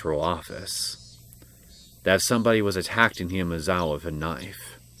prefectural office. That if somebody was attacked in Hinamizawa with a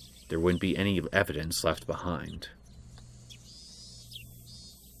knife, there wouldn't be any evidence left behind.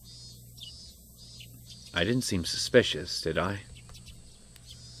 I didn't seem suspicious, did I?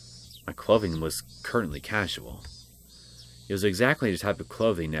 My clothing was currently casual. It was exactly the type of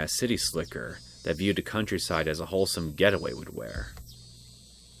clothing that a city slicker that viewed the countryside as a wholesome getaway would wear.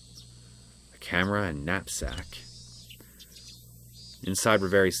 A camera and knapsack. Inside were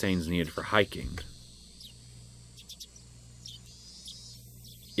various things needed for hiking.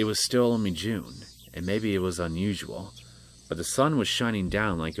 It was still only June, and maybe it was unusual, but the sun was shining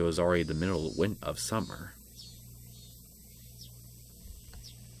down like it was already the middle of summer.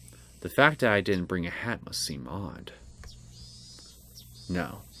 The fact that I didn't bring a hat must seem odd.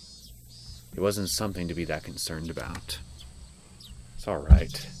 No, it wasn't something to be that concerned about. It's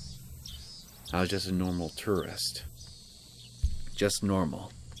alright. I was just a normal tourist. Just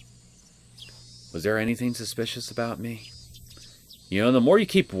normal. Was there anything suspicious about me? You know, the more you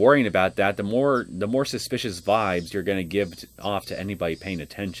keep worrying about that, the more suspicious vibes you're going to give off to anybody paying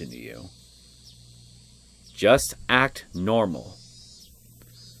attention to you. Just act normal.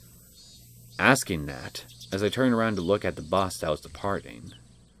 Asking that, as I turned around to look at the bus that was departing.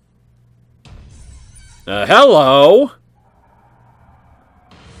 Hello!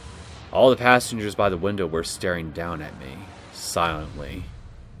 All the passengers by the window were staring down at me, silently.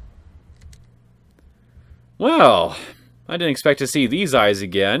 Well, I didn't expect to see these eyes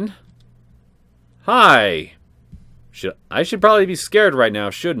again. Hi! I should probably be scared right now,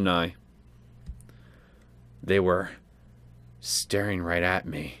 shouldn't I? They were staring right at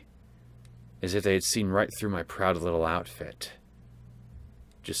me, as if they had seen right through my proud little outfit.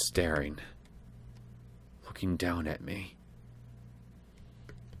 Just staring, looking down at me.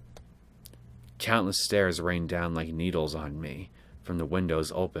 Countless stares rained down like needles on me from the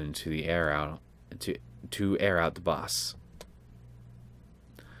windows open to the air out to air out the bus.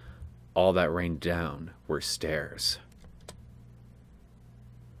 All that rained down were stares.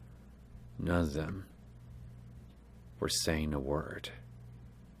 None of them were saying a word.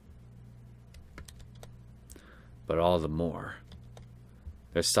 But all the more,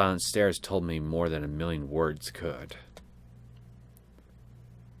 their silent stares told me more than a million words could.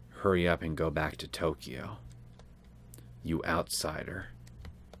 Hurry up and go back to Tokyo, you outsider.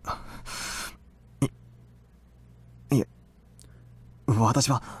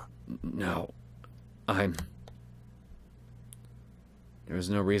 No, there was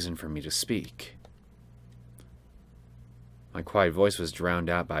no reason for me to speak. My quiet voice was drowned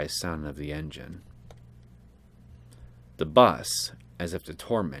out by the sound of the engine. The bus, as if to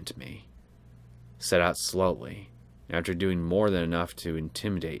torment me, set out slowly, and after doing more than enough to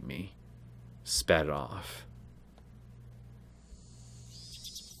intimidate me, sped off.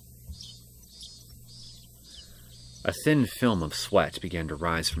 A thin film of sweat began to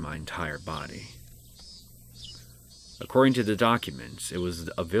rise from my entire body. According to the documents, it was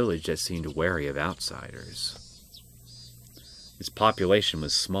a village that seemed wary of outsiders. Its population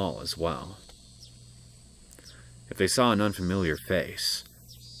was small as well. If they saw an unfamiliar face,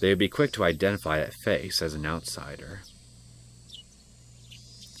 they would be quick to identify that face as an outsider.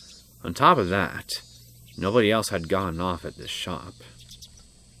 On top of that, nobody else had gone off at this shop.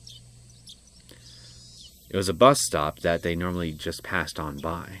 It was a bus stop that they normally just passed on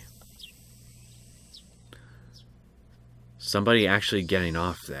by. Somebody actually getting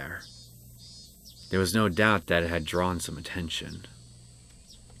off there. There was no doubt that it had drawn some attention.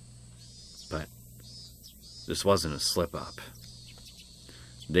 But this wasn't a slip-up.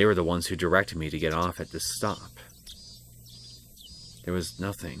 They were the ones who directed me to get off at this stop. There was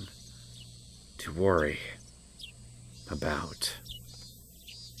nothing to worry about.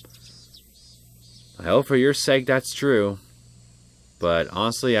 I hope for your sake that's true, but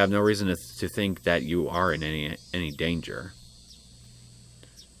honestly I have no reason to think that you are in any danger.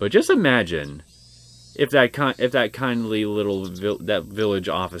 But just imagine if that kindly little village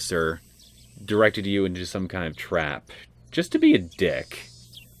officer directed you into some kind of trap, just to be a dick.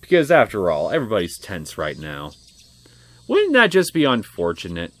 Because after all, everybody's tense right now. Wouldn't that just be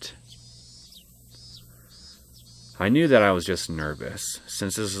unfortunate? I knew that I was just nervous,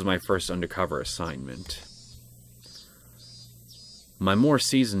 since this was my first undercover assignment. My more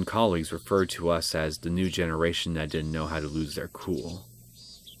seasoned colleagues referred to us as the new generation that didn't know how to lose their cool.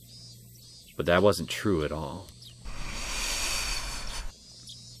 But that wasn't true at all.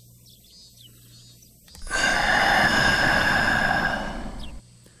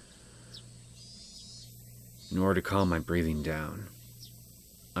 In order to calm my breathing down,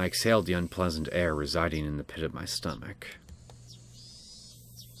 I exhaled the unpleasant air residing in the pit of my stomach.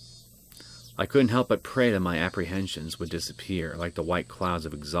 I couldn't help but pray that my apprehensions would disappear like the white clouds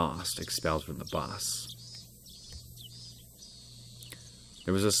of exhaust expelled from the bus.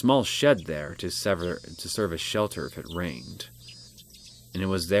 There was a small shed there to serve as shelter if it rained, and it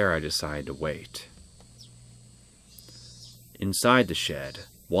was there I decided to wait. Inside the shed,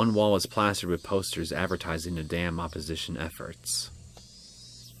 one wall was plastered with posters advertising the dam opposition efforts.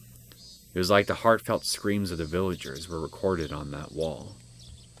 It was like the heartfelt screams of the villagers were recorded on that wall.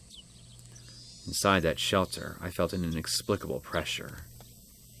 Inside that shelter, I felt an inexplicable pressure.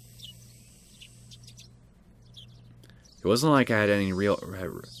 It wasn't like I had any real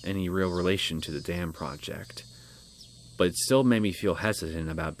relation to the dam project, but it still made me feel hesitant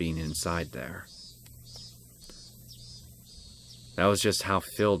about being inside there. That was just how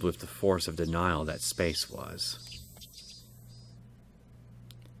filled with the force of denial that space was.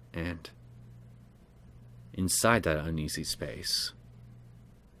 And inside that uneasy space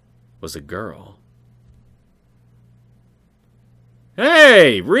was a girl.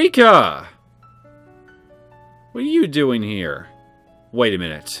 Hey, Rika! What are you doing here? Wait a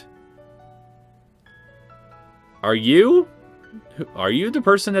minute. Are you the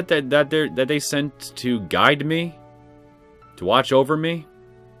person that they sent to guide me? To watch over me?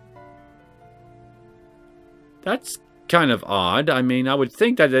 That's kind of odd. I mean, I would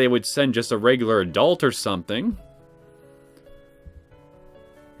think that they would send just a regular adult or something.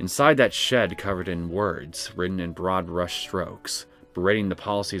 Inside that shed covered in words, written in broad brush strokes, berating the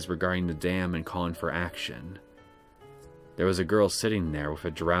policies regarding the dam and calling for action, there was a girl sitting there with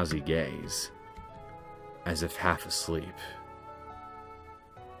a drowsy gaze. as if half asleep.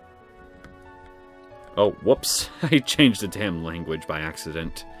 Oh, whoops. I changed the damn language by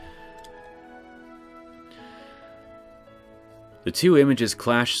accident. The two images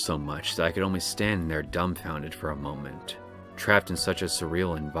clashed so much that I could only stand there dumbfounded for a moment, trapped in such a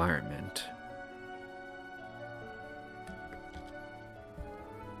surreal environment.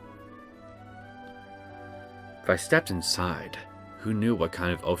 If I stepped inside, who knew what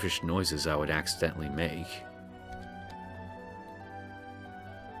kind of oafish noises I would accidentally make?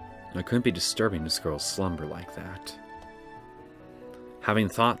 I couldn't be disturbing this girl's slumber like that. Having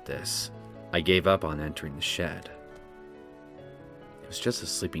thought this, I gave up on entering the shed. It was just a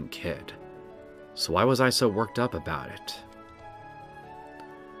sleeping kid, so why was I so worked up about it?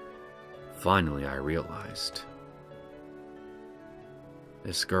 Finally, I realized.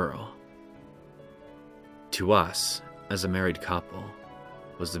 This girl, to us, as a married couple,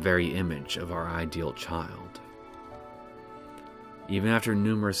 was the very image of our ideal child. Even after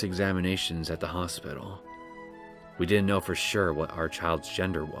numerous examinations at the hospital, we didn't know for sure what our child's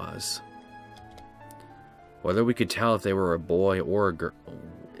gender was. Whether we could tell if they were a boy or a girl,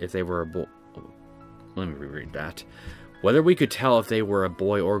 let me reread that. Whether we could tell if they were a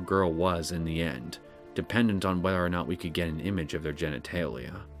boy or girl was, in the end, dependent on whether or not we could get an image of their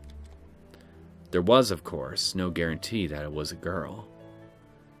genitalia. There was, of course, no guarantee that it was a girl.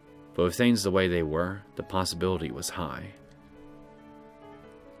 But with things the way they were, the possibility was high.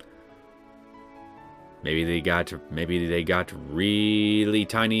 Maybe they got really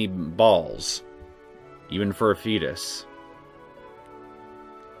tiny balls, even for a fetus.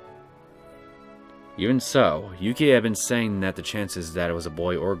 Even so, Yuki had been saying that the chances that it was a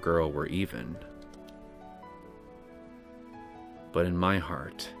boy or girl were even. But in my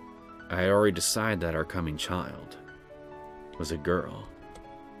heart, I had already decided that our coming child was a girl.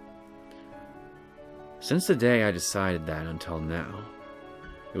 Since the day I decided that until now,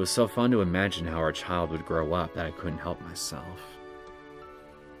 it was so fun to imagine how our child would grow up that I couldn't help myself.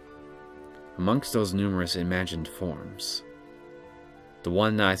 Amongst those numerous imagined forms, the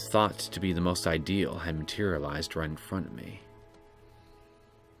one that I thought to be the most ideal had materialized right in front of me.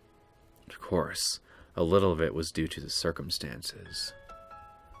 Of course, a little of it was due to the circumstances.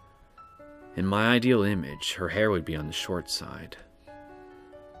 In my ideal image, her hair would be on the short side.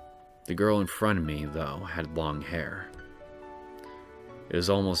 The girl in front of me, though, had long hair. It was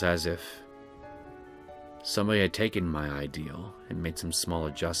almost as if somebody had taken my ideal and made some small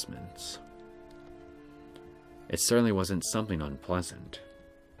adjustments. It certainly wasn't something unpleasant.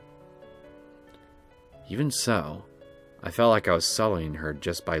 Even so, I felt like I was sullying her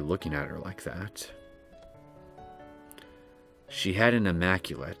just by looking at her like that. She had an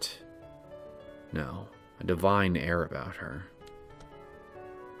immaculate, no, a divine air about her.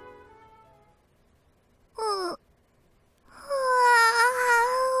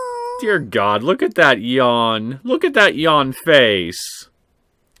 Dear God, look at that yawn. Look at that yawn face.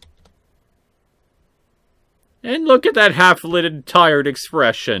 And look at that half-lidded, tired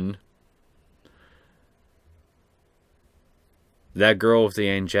expression. That girl with the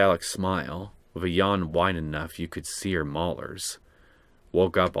angelic smile, with a yawn wide enough you could see her molars,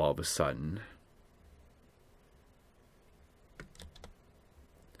 woke up all of a sudden.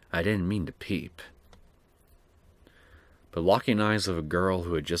 I didn't mean to peep. But locking eyes with a girl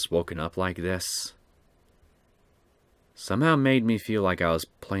who had just woken up like this somehow made me feel like I was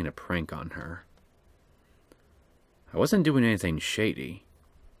playing a prank on her. I wasn't doing anything shady,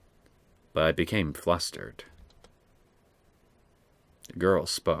 but I became flustered. The girl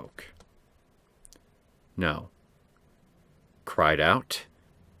spoke. No. Cried out?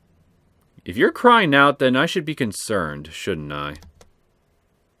 If you're crying out, then I should be concerned, shouldn't I?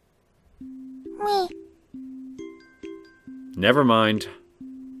 Me. Never mind.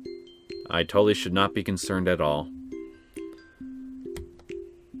 I totally should not be concerned at all.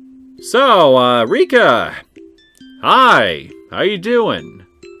 So, Rika! Hi! How you doing?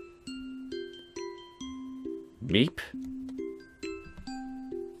 Meep?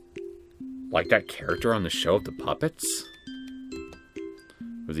 Like that character on the show of the puppets?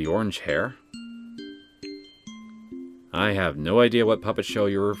 With the orange hair? I have no idea what puppet show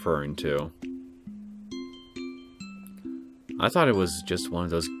you're referring to. I thought it was just one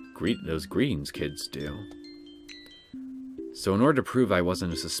of those greetings kids do. So in order to prove I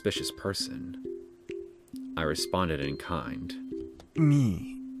wasn't a suspicious person, I responded in kind.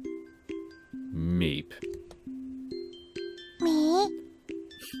 Me. Meep. Me.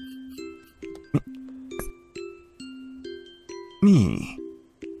 Me.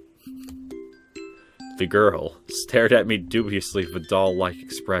 The girl stared at me dubiously with a doll-like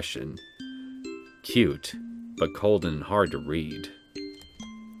expression. cute, but cold and hard to read.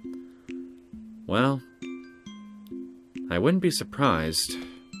 Well, I wouldn't be surprised.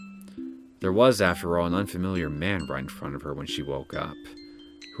 There was, after all, an unfamiliar man right in front of her when she woke up,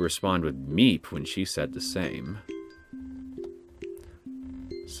 who responded with meep when she said the same.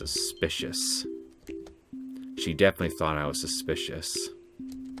 Suspicious. She definitely thought I was suspicious.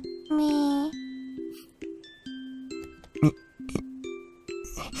 Me.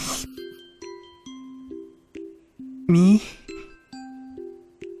 Me?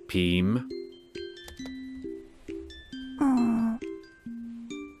 Peem.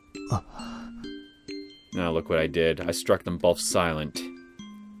 Now look what I did. I struck them both silent.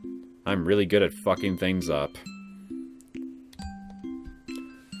 I'm really good at fucking things up.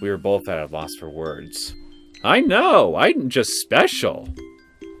 We were both at a loss for words. I know! I'm just special!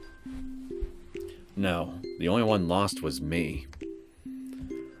 No, the only one lost was me.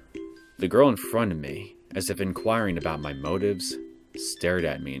 The girl in front of me, as if inquiring about my motives, stared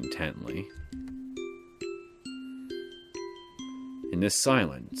at me intently. In this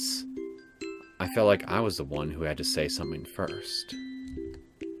silence, I felt like I was the one who had to say something first.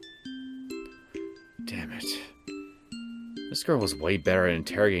 Damn it. This girl was way better at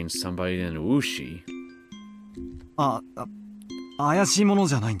interrogating somebody than Ooshi. 怪しいもの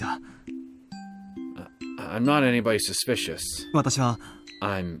じゃないんだ。I'm not anybody suspicious. 私は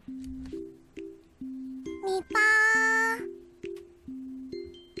I'm...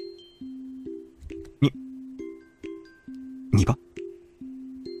 Nipah?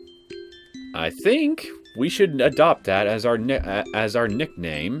 I think we should adopt that as our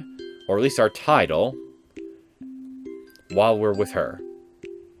nickname, or at least our title, while we're with her.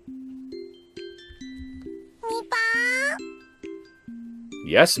 Nipah?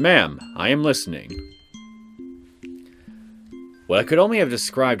 Yes, ma'am. I am listening. What I could only have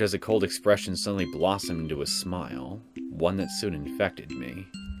described as a cold expression suddenly blossomed into a smile, one that soon infected me.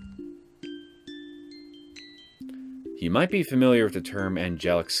 You might be familiar with the term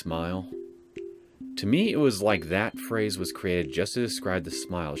angelic smile. To me, it was like that phrase was created just to describe the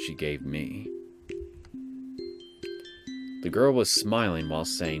smile she gave me. The girl was smiling while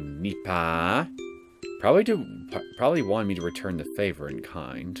saying Nipah, probably wanted me to return the favor in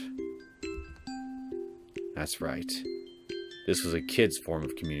kind. That's right. This was a kid's form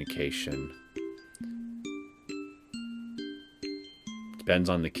of communication. Depends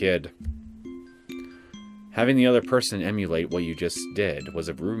on the kid. Having the other person emulate what you just did was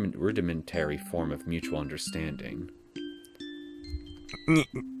a rudimentary form of mutual understanding.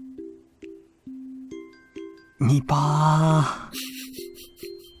 Nipah.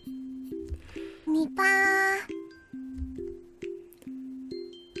 Nipah.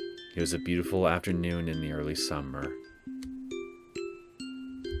 It was a beautiful afternoon in the early summer.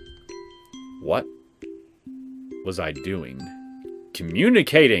 What was I doing?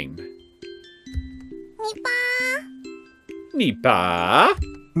 Communicating! Nipah!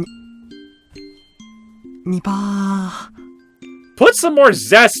 Nipah. Put some more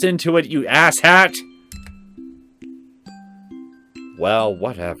zest into it, you asshat! Well,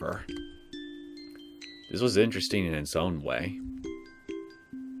 whatever. This was interesting in its own way.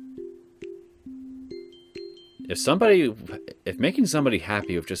 If making somebody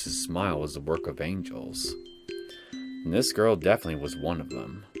happy with just a smile was the work of angels, then this girl definitely was one of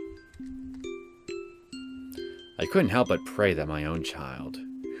them. I couldn't help but pray that my own child,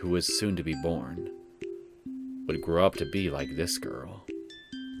 who was soon to be born, would grow up to be like this girl.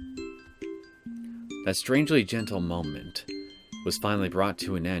 That strangely gentle moment was finally brought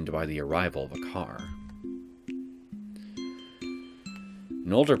to an end by the arrival of a car.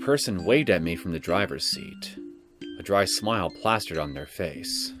 An older person waved at me from the driver's seat, a dry smile plastered on their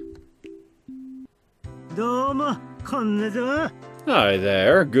face. Hi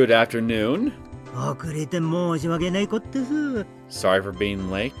there, good afternoon. Sorry for being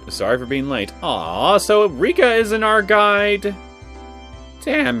late. Aw, so Rika isn't our guide.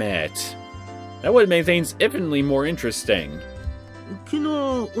 Damn it. That would have made things infinitely more interesting.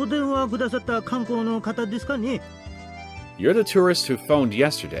 You're the tourist who phoned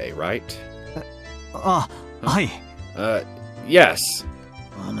yesterday, right? Yes.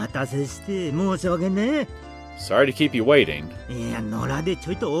 Sorry to keep you waiting.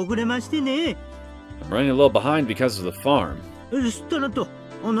 I'm running a little behind because of the farm.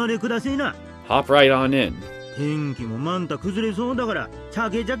 Hop right on in.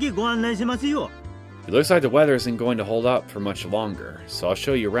 It looks like the weather isn't going to hold up for much longer, so I'll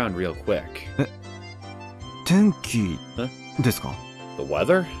show you around real quick. 天気ですか? The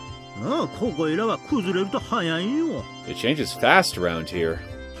weather? It changes fast around here.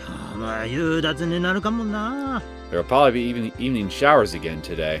 まあ、夕立になるかもな。 There will probably be evening showers again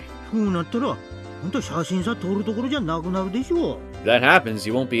today. そうなったら、ほんと写真さ撮るところじゃなくなるでしょ。 If that happens,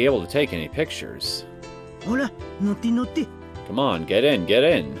 you won't be able to take any pictures. ほら、乗って乗って。 Come on, get in, get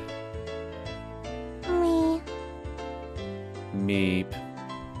in. み Meep.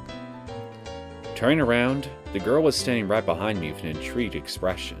 Turning around, the girl was standing right behind me with an intrigued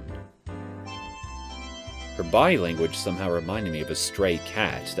expression. Her body language somehow reminded me of a stray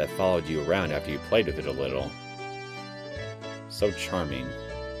cat that followed you around after you played with it a little. So charming.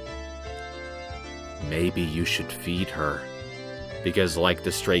 Maybe you should feed her. Because like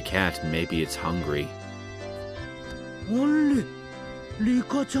the stray cat, maybe it's hungry. あれ、リ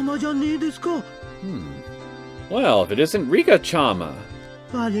カちゃまじゃねえですか。 Well, if it isn't Rika-chama.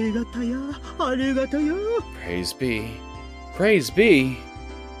 ありがたや、ありがたや。 Praise be. Praise be. ニ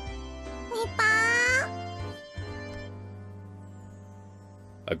パ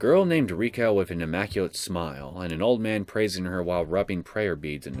A girl named Rika with an immaculate smile, and an old man praising her while rubbing prayer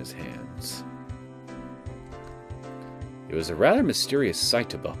beads in his hands. It was a rather mysterious sight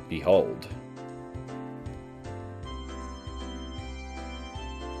to behold.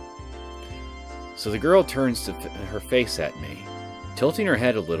 So the girl turns her face at me, tilting her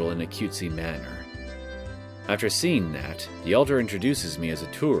head a little in a cutesy manner. After seeing that, the elder introduces me as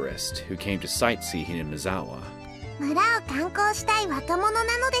a tourist who came to sightsee Hinamizawa. 村を観光したい若者な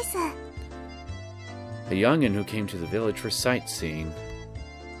のです。 A youngin who came to the village for sightseeing.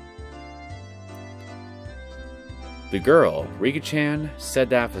 The girl, Rika-chan, said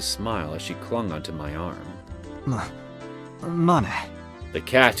that with a smile as she clung onto my arm. まあね。 The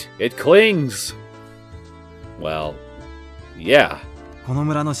cat, it clings! Well, yeah. この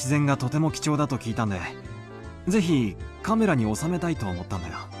村の自然がとても貴重だと聞いたんで、ぜひカメラに収めたいと思ったんだ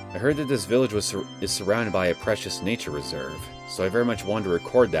よ。 I heard that this village is surrounded by a precious nature reserve, so I very much wanted to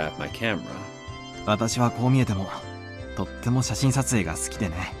record that with my camera. 私はこう見えても、とっても写真撮影が好きで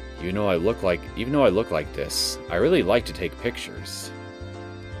ね。 Even though I look like this, I really like to take pictures.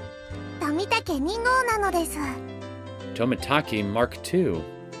 富岳2号なのです。 Tomitaki Mark II.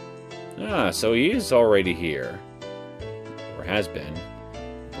 Ah, so he is already here. Or has been.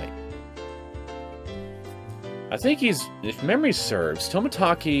 Wait. I think he's, if memory serves,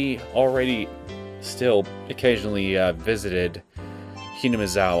 Tomitaki already still occasionally visited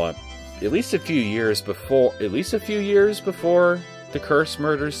Hinamizawa at least a few years before the curse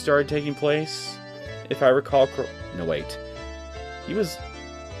murders started taking place, if I recall correctly. No, wait. He was...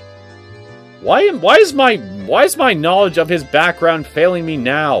 Why is my knowledge of his background failing me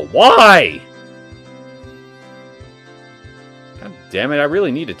now? Why? God damn it, I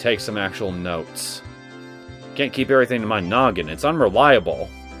really need to take some actual notes. Can't keep everything in my noggin, it's unreliable.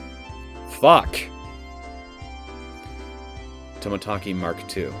 Fuck. Tomitaki Mark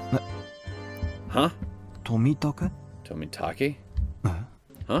II. Huh? Tomitaki?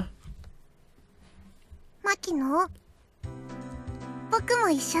 Huh? 牧野、僕も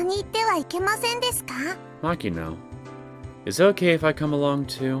一緒に行ってはいけませんですか？ Makino. Is it okay if I come along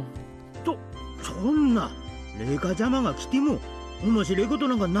too? そんな、レカちゃまが来ても面白いこと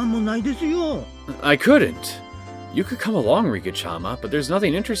なんかなんもないですよ。 I couldn't. You could come along, Rika-chama, but there's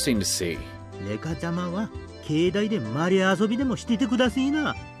nothing interesting to see. レカちゃまは境内でマリア遊びでもしててください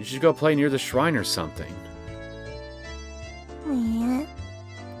な。 You should go play near the shrine or something. ねえ。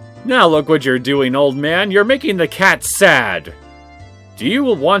 Now look what you're doing, old man. You're making the cat sad. Do you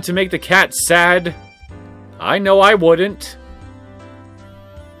want to make the cat sad? I know I wouldn't.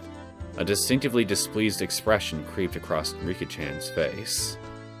 A distinctively displeased expression creeped across Rika-chan's face.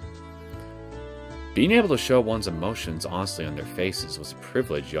 Being able to show one's emotions honestly on their faces was a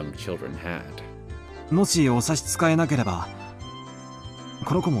privilege young children had. もしお差し支えなければ、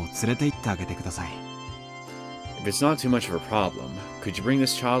この子も連れて行ってあげてください。 If it's not too much of a problem, could you bring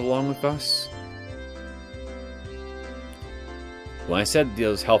this child along with us? When I said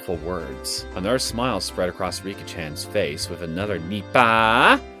those helpful words, another smile spread across Rika-chan's face with another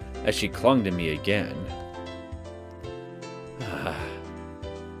Nipah as she clung to me again. Not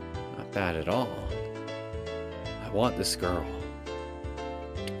bad at all. I want this girl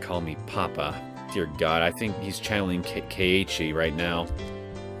to call me Papa. Dear God, I think he's channeling Keiichi right now.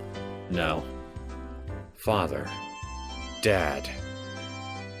 No. Father. Dad.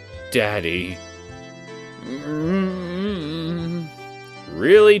 Daddy.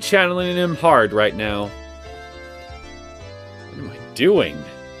 Really channeling him hard right now. What am I doing?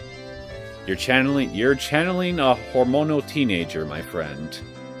 You're channeling a hormonal teenager, my friend.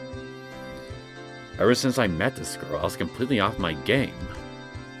 Ever since I met this girl, I was completely off my game.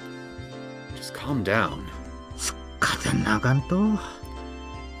 Just calm down.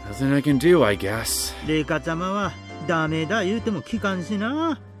 Nothing I can do, I guess. レカ様はダメだ言うても聞かんし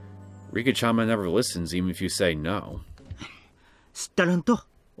な。Rika-chama never listens even if you say no. 知ったらんと、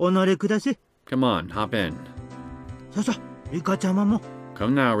己くだせ。Come on, hop in. ささ、リカちゃまも。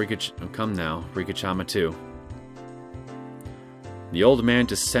Come now, Rika-chama too. The old man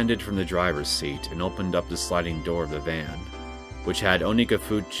descended from the driver's seat and opened up the sliding door of the van, which had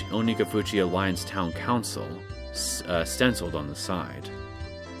Onigafuchi Alliance Town Council stenciled on the side.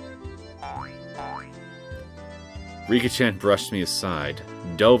 Rika-chan brushed me aside,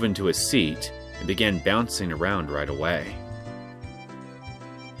 dove into a seat, and began bouncing around right away.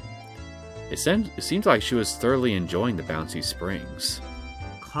 It seemed like she was thoroughly enjoying the bouncy springs.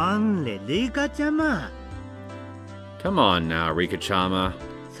 かんれ、リカちゃま。Come on now, Rika-chama.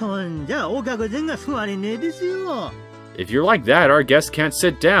 そんじゃお客人が座れねえですよ。If you're like that, our guests can't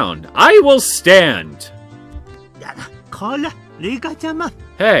sit down. I will stand! やだ、こら、リカちゃま。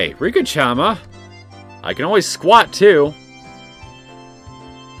Hey, Rika-chama. I can always squat too.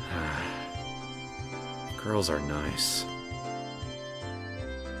 Girls are nice.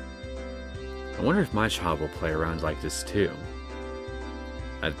 I wonder if my child will play around like this too.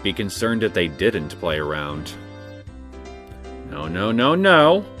 I'd be concerned if they didn't play around. No, no, no,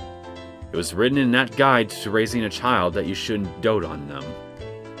 no! It was written in that guide to raising a child that you shouldn't dote on them.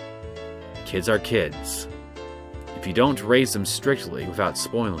 Kids are kids. If you don't raise them strictly without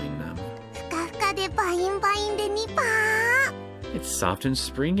spoiling them. ふかふかでバインバインでニパー。 It's soft and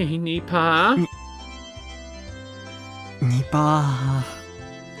springy, Nipah. Nipah.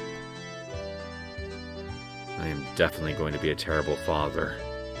 I am definitely going to be a terrible father.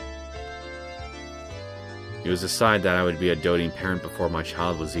 It was decided that I would be a doting parent before my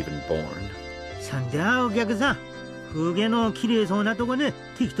child was even born. そんじゃお客さん、風景の綺麗そうなとこね、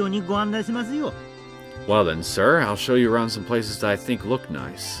適当にご案内しますよ。Well then, sir, I'll show you around some places that I think look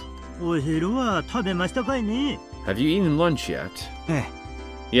nice. お昼は食べましたかいね。 Have you eaten lunch yet? え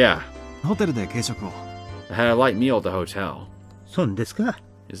Yeah, え、ホテルで軽食を。I had a light meal at the hotel. そんですか。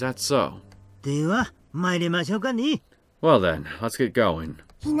 Is that so? では、参りましょうかね。Well then, let's get going.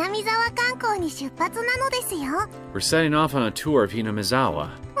 ひなみざわ観光に出発なのですよ。わ We're setting off on a tour of Hinamizawa.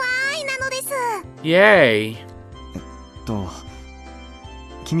 ーいなのです。 Yay!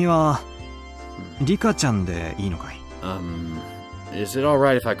 君はリカちゃんでいいのかい？ Is it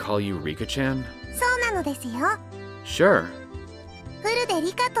alright if I call you Rika-chan? そうなのですよ。 Sure. フルで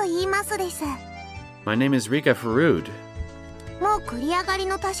リカと言いますです。 My name is Rika Furude. もう繰り上がり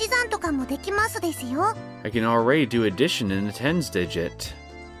の足し算とかもできますですよ。 I can already do addition in the tens digit.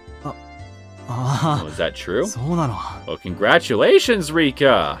 あ Oh, is that true? あ、そうなの。 Well, congratulations,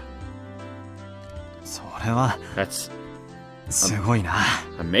 Rika! それは That's すごいな。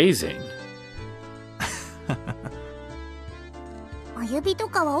amazing. お指と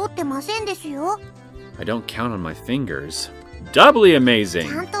かは折ってませんですよ。 I don't count on my fingers. Doubly ちゃ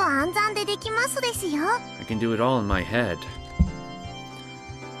amazing! んと暗算でできますですよ。 I can do it all in my head.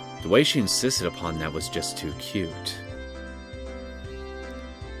 The way she insisted upon that was just too cute.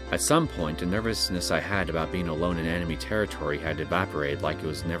 At some point, the nervousness I had about being alone in enemy territory had evaporated like it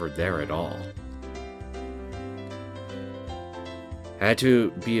was never there at all. I had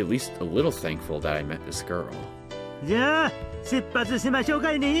to be at least a little thankful that I met this girl. じゃあ、出発しましょう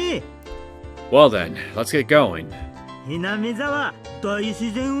かいね。 Well then, let's get going. ひなみざわ大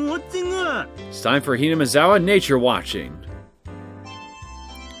自然ウォッチング。 It's time for Hinamizawa nature watching.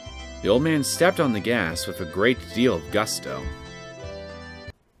 The old man stepped on the gas with a great deal of gusto.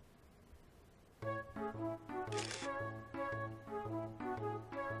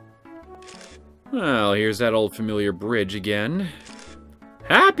 Well, here's that old familiar bridge again.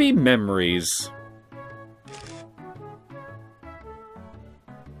 Happy memories!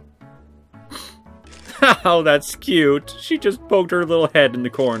 Oh, that's cute. She just poked her little head in the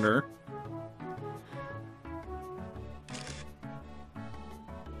corner.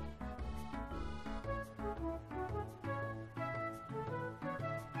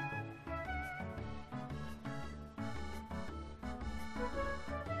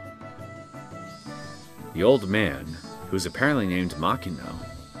 The old man, who's apparently named Makino.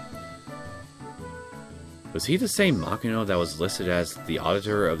 Was he the same Makino that was listed as the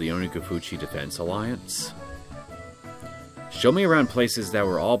auditor of the Onigafuchi Defense Alliance? Showed me around places that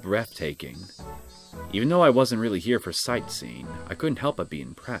were all breathtaking. Even though I wasn't really here for sightseeing, I couldn't help but be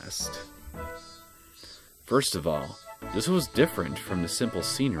impressed. First of all, this was different from the simple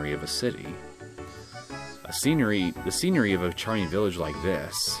scenery of a city. The scenery of a charming village like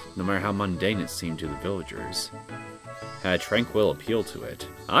this, no matter how mundane it seemed to the villagers, had a tranquil appeal to it.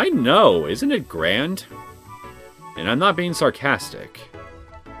 I know, isn't it grand? And I'm not being sarcastic.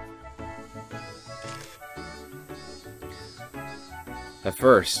 At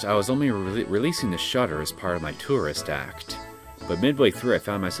first, I was only releasing the shutter as part of my tourist act, but midway through I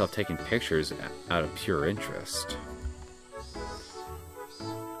found myself taking pictures out of pure interest.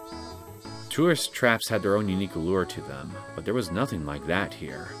 Tourist traps had their own unique allure to them, but there was nothing like that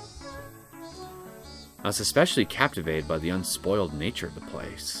here. I was especially captivated by the unspoiled nature of the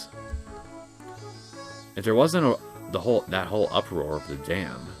place. If there wasn't that whole uproar of the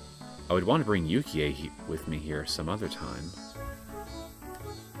dam, I would want to bring Yukie with me here some other time.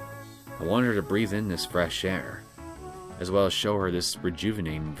 I wanted her to breathe in this fresh air, as well as show her this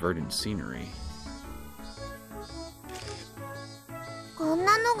rejuvenating verdant scenery.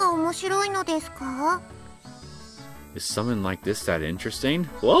 Is something like this that interesting?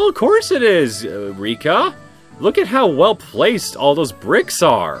 Well, of course it is, Rika! Look at how well placed all those bricks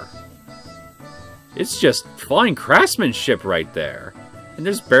are! It's just fine craftsmanship right there. And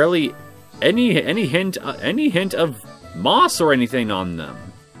there's barely any hint of moss or anything on them.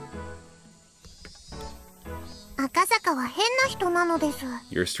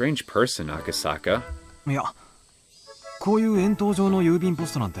 You're a strange person, Akasaka. いや、こういう円筒状の郵便ポ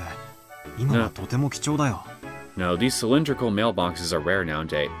ストなんて今はとても貴重だよ。No, these cylindrical mailboxes are rare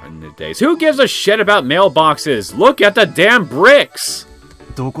nowadays. Who gives a shit about mailboxes? Look at the damn bricks!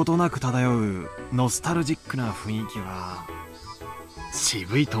 どことなく漂うノスタルジックな雰囲気は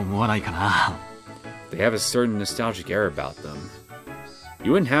渋いと思わないかな。They have a certain nostalgic air about them.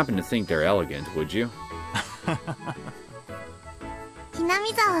 You wouldn't happen to think they're elegant, would you? ひな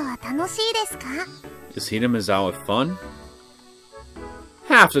みざわは楽しいですか? Is Hinamizawa fun?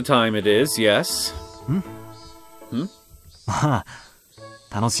 Half the time it is, yes. Hmm? まあ、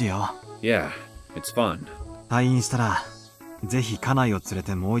楽しいよ。Yeah, it's fun. 退院したらぜひ家内を連れ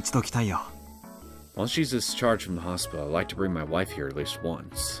てもう一度来たいよ。Once she's discharged from the hospital, I'd like to bring my wife here at least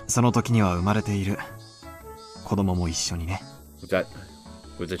once. その時には生まれている子供も一緒にね。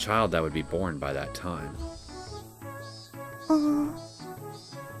With the child that would be born by that time.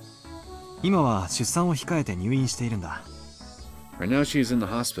 今は出産を控えて入院しているんだ。Right now she's in the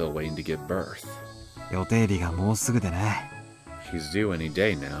hospital waiting to give birth. 予定日がもうすぐでね。She's due any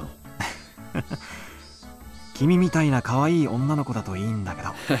day now. 君みたいな可愛い女の子だといいんだけど。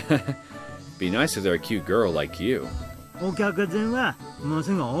Be nice if they're a cute girl like you. お客さんはもう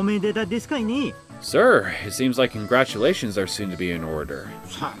すぐおめでたですかいね。Sir, it seems like congratulations are soon to be in order.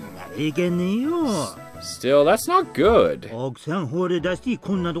 そんなでいけねえよ。Still, that's not good. 奥さん放り出して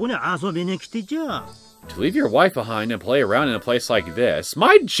こんなとこに遊びに来てちゃ。To leave your wife behind and play around in a place like this,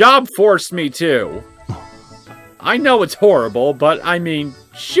 my job forced me to. I know it's horrible, but I mean,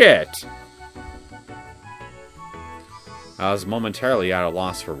 shit. I was momentarily at a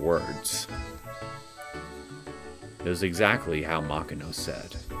loss for words. It was exactly how Makino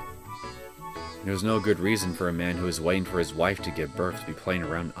said. There was no good reason for a man who was waiting for his wife to give birth to be playing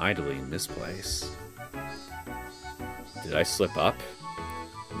around idly in this place. Did I slip up?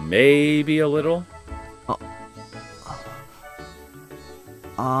 Maybe a little?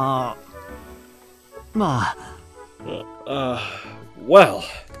 まあ。Well.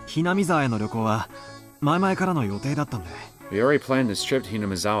 ひなみざわへの旅行は前々からの予定だったんで。We already planned this trip to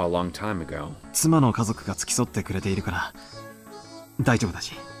Hinamizawa a long time ago. 妻の家族が付き添ってくれているから大丈夫だ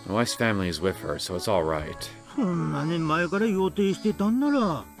し。My wife's family is with her, so it's all right. そんな年前から予定してたんな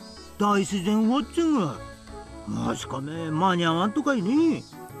ら大自然ウォッチングもしかめ間に合わんとかいね。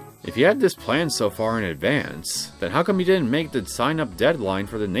If you had this planned so far in advance, then how come you didn't make the sign-up deadline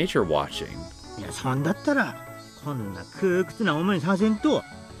for the nature watching? いや、そんだったらこんな窮屈な思いさせんと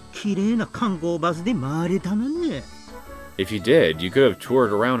綺麗な観光バスで回れたのね。If you did, you could have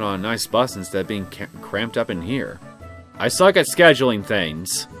toured around on a nice bus instead of being cramped up in here. I suck at scheduling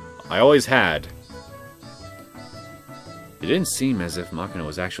things. I always had. It didn't seem as if Makino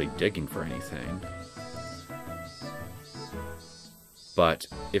was actually digging for anything. But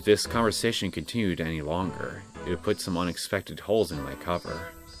if this conversation continued any longer, it would put some unexpected holes in my cover.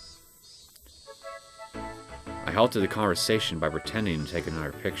 I halted the conversation by pretending to take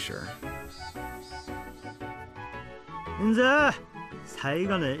another picture. んざ最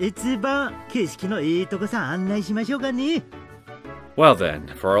後の一番景色のいいとこさ案内しましょうかね。Well then,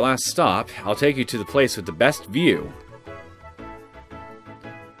 for our last stop, I'll take you to the place with the best view.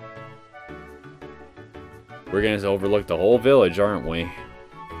 We're going to overlook the whole village, aren't we?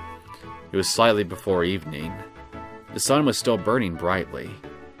 It was slightly before evening. The sun was still burning brightly,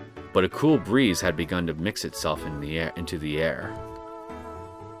 but a cool breeze had begun to mix itself into the air.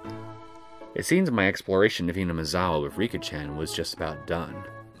 It seems my exploration of Hinamizawa with Rika-chan was just about done.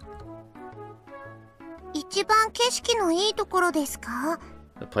 一番景色のいいところですか?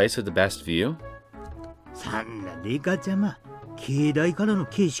 The place with the best view? そんなリカちゃま、境内からの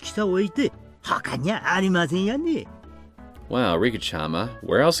景色さを置いて他にありませんやね。 Wow, Rika-chama,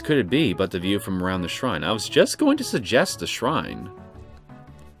 where else could it be but the view from around the shrine? I was just going to suggest the shrine.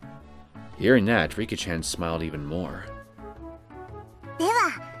 Hearing that, Rika-chan smiled even more. で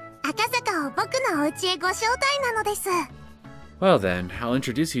は赤坂を僕のお家へご招待なのです。 Well then, I'll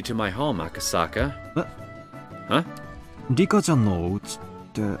introduce you to my home, Akasaka. Huh? リカちゃんのお家っ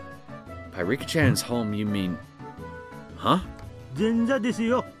て。 By Rika-chan's home, you mean... Huh? 神社です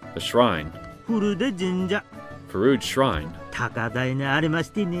よ。 The shrine. フルデ神社。 Furude Shrine. 高台にありま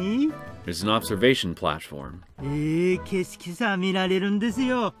してね。 There's an observation platform. 景色さ見られるんです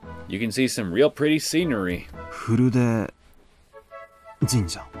よ。 You can see some real pretty scenery. フルデ神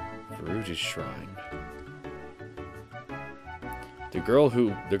社。 Furude Shrine. The girl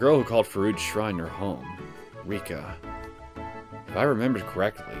who called Furude Shrine her home, Rika. If I remembered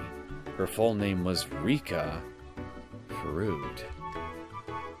correctly, her full name was Rika Furude.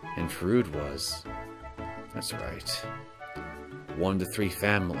 And Furude was... That's right. One of the three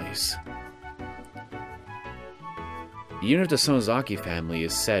families. Even if the Sonozaki family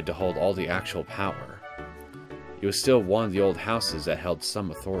is said to hold all the actual power, it was still one of the old houses that held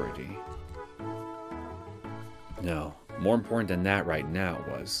some authority. No, more important than that right now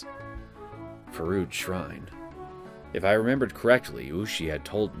was Furude Shrine. If I remembered correctly, Ooshi had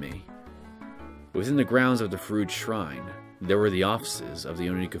told me. Within the grounds of the Furude Shrine, there were the offices of the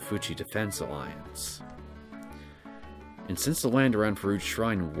Onigafuchi Defense Alliance. And since the land around Furude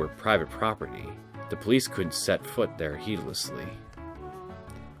Shrine were private property, the police couldn't set foot there heedlessly.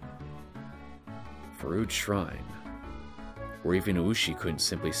 Furude Shrine, where even Ooshi couldn't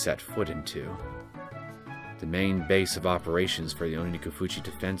simply set foot into. The main base of operations for the Onigafuchi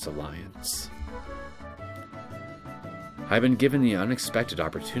Defense Alliance. I've been given the unexpected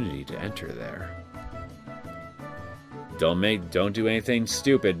opportunity to enter there. Don't do anything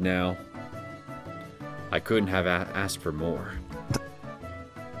stupid now. I couldn't have asked for more.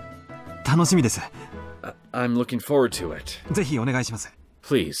 楽しみです。 I'm looking forward to it. ぜひお願いします。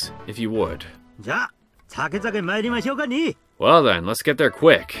 Please, if you would. じゃあ酒々参りましょうかね。 Well then, let's get there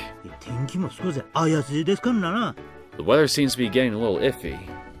quick. 天気も少し怪しいですからな。 The weather seems to be getting a little iffy.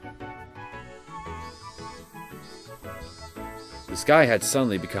 The sky had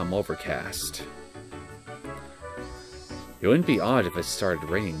suddenly become overcast. It wouldn't be odd if it started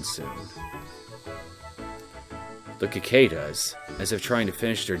raining soon. The cicadas, as if trying to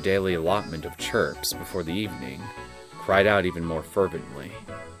finish their daily allotment of chirps before the evening, cried out even more fervently.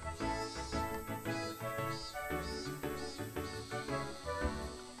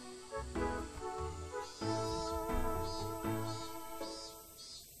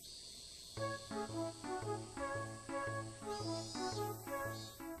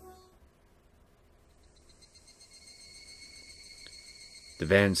 The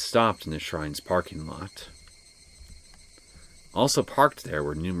van stopped in the shrine's parking lot. Also parked there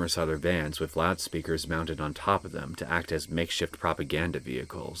were numerous other vans with loudspeakers mounted on top of them to act as makeshift propaganda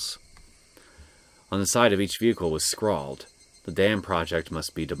vehicles. On the side of each vehicle was scrawled, "The dam project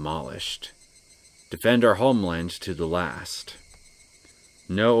must be demolished. Defend our homeland to the last.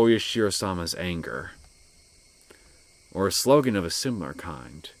 No Oyashiro-sama's anger." Or a slogan of a similar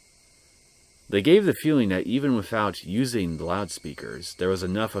kind. They gave the feeling that even without using the loudspeakers, there was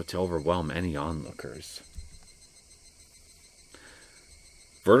enough to overwhelm any onlookers.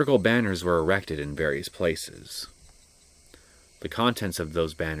 Vertical banners were erected in various places. The contents of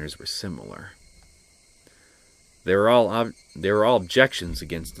those banners were similar. They were all objections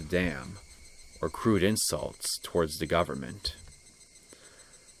against the dam, or crude insults towards the government.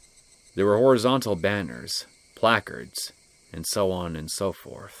 There were horizontal banners, placards, and so on and so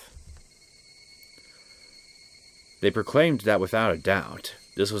forth. They proclaimed that without a doubt,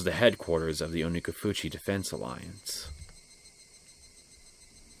 this was the headquarters of the Onigafuchi Defense Alliance.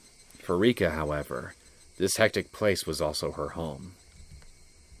 For Rika, however, this hectic place was also her home.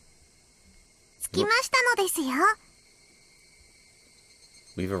 着きましたのですよ。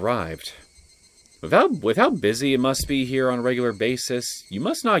 We've arrived. With how busy it must be here on a regular basis, you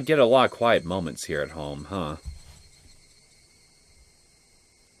must not get a lot of quiet moments here at home, huh?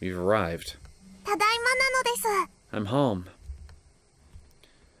 We've arrived. ただいまなのです。 I'm home.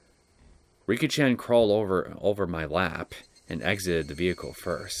 Rika-chan crawled over my lap and exited the vehicle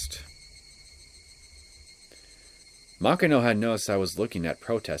first. Makino had noticed I was looking at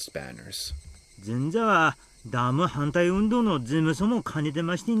protest banners. 神社はダム反対運動の事務所も兼ねて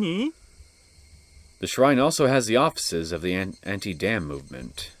ましてね。 The shrine also has the offices of the anti-dam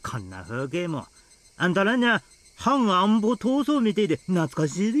movement. こんな風景もあんたらには反安保闘争みてえで懐か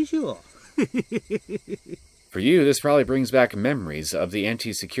しいでしょ。For you, this probably brings back memories of the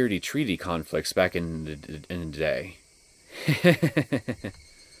anti-security treaty conflicts back in the day.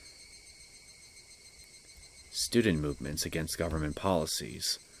 Student movements against government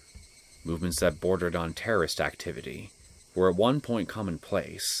policies. Movements that bordered on terrorist activity were at one point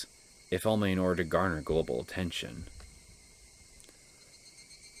commonplace, if only in order to garner global attention.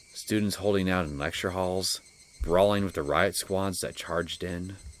 Students holding out in lecture halls, brawling with the riot squads that charged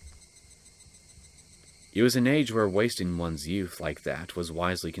in. It was an age where wasting one's youth like that was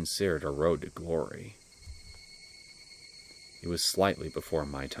wisely considered a road to glory. It was slightly before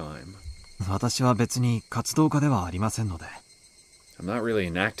my time. 私は別に活動家ではありませんので。I'm not really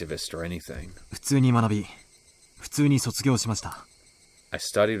an activist or anything. 普通に学び、普通に卒業しました。I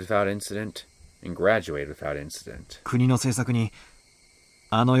studied without incident and graduated without incident. 国の政策に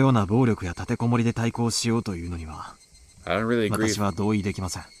あのような暴力や立てこもりで対抗しようというのには、私は同意できま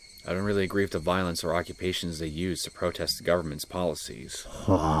せん。I don't really agree with the violence or occupations they use to protest the government's policies.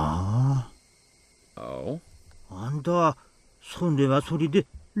 はあ Oh? あんた、それはそれで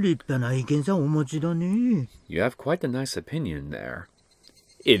立派な意見さお持ちだね。You have quite a nice opinion there.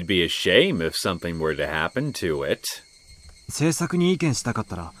 It'd be a shame if something were to happen to it. 政策に意見したかっ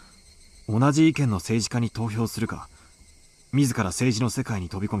たら、同じ意見の政治家に投票するか、自ら政治の世界に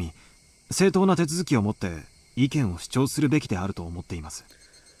飛び込み、正当な手続きを持って意見を主張するべきであると思っています。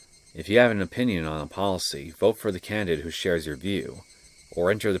If you have an opinion on a policy, vote for the candidate who shares your view,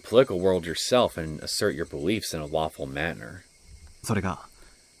 or enter the political world yourself and assert your beliefs in a lawful manner. それが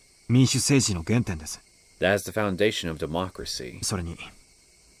民主政治の原点です。That is the foundation of democracy. それに、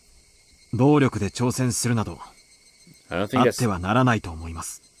暴力で挑戦するなど、あってはならないと思いま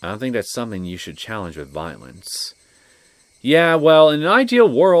す。I don't think that's something you should challenge with violence. Yeah, well, in an ideal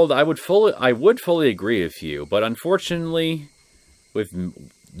world, I would fully agree with you, but unfortunately,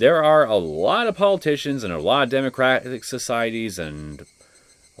 there are a lot of politicians and a lot of democratic societies and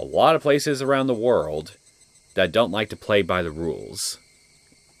a lot of places around the world that don't like to play by the rules.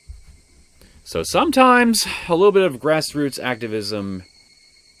 So sometimes a little bit of grassroots activism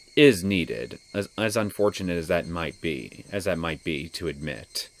is needed, as unfortunate as that might be to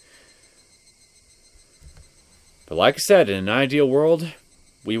admit. But like I said, in an ideal world,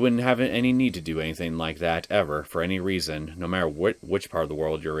 we wouldn't have any need to do anything like that ever, for any reason, no matter which part of the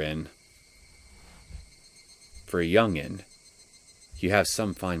world you're in. For a youngin', you have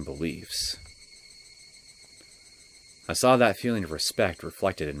some fine beliefs. I saw that feeling of respect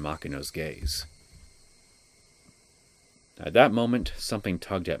reflected in Makino's gaze. At that moment, something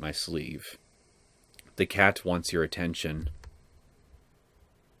tugged at my sleeve. The cat wants your attention.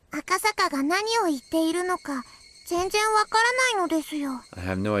 Akasaka が何を言っているのか全然わからないのですよ。I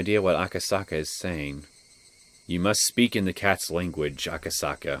have no idea what Akasaka is saying. You must speak in the cat's language,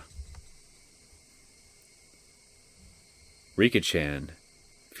 Akasaka. Rika-chan,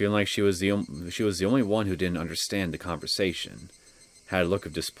 feeling like she was the only one who didn't understand the conversation, had a look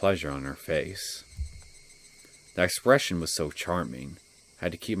of displeasure on her face. The expression was so charming, I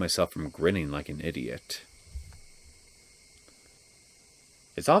had to keep myself from grinning like an idiot.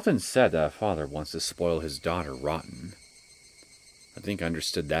 It's often said that a father wants to spoil his daughter rotten. I think I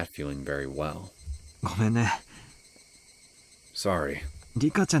understood that feeling very well. ごめんね。Sorry.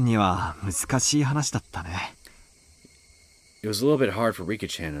 リカちゃんには難しい話だったね。It was a little bit hard for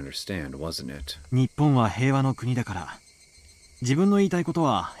Rika-chan to understand, wasn't it? 日本は平和の国だから、自分の言いたいこと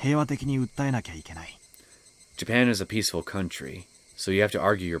は平和的に訴えなきゃいけない。Japan is a peaceful country, so you have to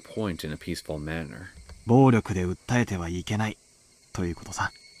argue your point in a peaceful manner. 暴力で訴えてはいけない。ということ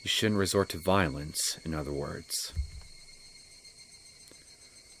さ。You shouldn't resort to violence, in other words.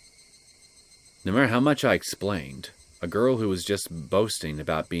 No matter how much I explained, a girl who was just boasting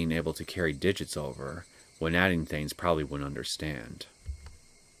about being able to carry digits over when adding things probably wouldn't understand.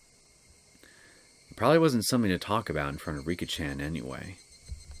 It probably wasn't something to talk about in front of Rika-chan anyway.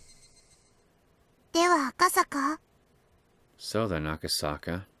 ではAkasaka? So then,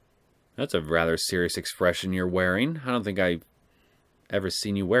 Akasaka. That's a rather serious expression you're wearing. I don't think I've ever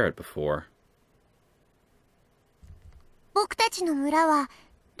seen you wear it before. 僕たちの村は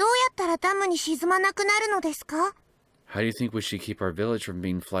どうやったらダムに沈まなくなるのですか? How do you think we should keep our village from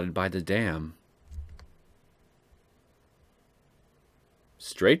being flooded by the dam?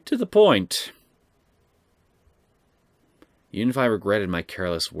 Straight to the point. Even if I regretted my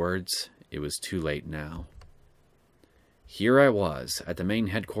careless words, it was too late now. Here I was, at the main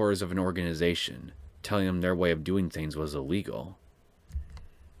headquarters of an organization, telling them their way of doing things was illegal.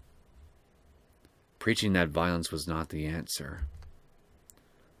 Preaching that violence was not the answer.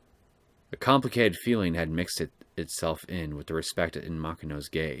 A complicated feeling had mixed itself in with the respect in Makino's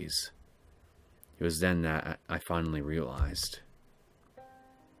gaze. It was then that I finally realized.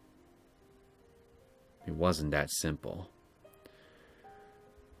 It wasn't that simple.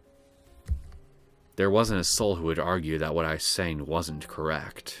 There wasn't a soul who would argue that what I was saying wasn't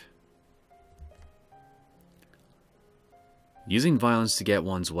correct. Using violence to get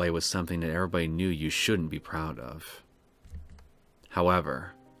one's way was something that everybody knew you shouldn't be proud of.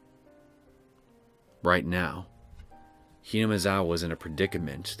 However, right now, Hinamizawa was in a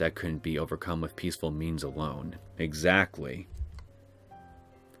predicament that couldn't be overcome with peaceful means alone. Exactly.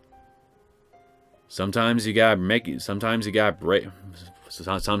 Sometimes to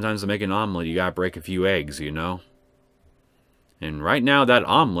make an omelet, you gotta break a few eggs, you know? And right now, that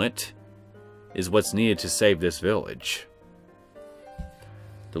omelet is what's needed to save this village.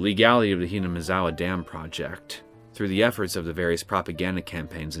 The legality of the Hinamizawa Dam project, through the efforts of the various propaganda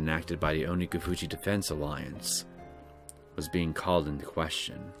campaigns enacted by the Onigafuchi Defense Alliance, was being called into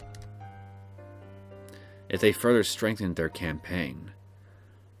question. If they further strengthened their campaign,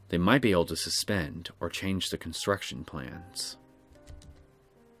 they might be able to suspend or change the construction plans.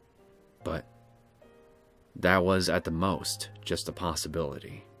 But that was, at the most, just a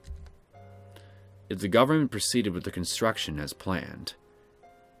possibility. If the government proceeded with the construction as planned,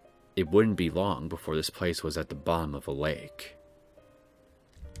 it wouldn't be long before this place was at the bottom of a lake.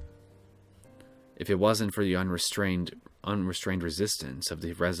 If it wasn't for the unrestrained resistance of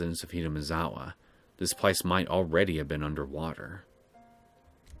the residents of Hinamizawa, this place might already have been underwater.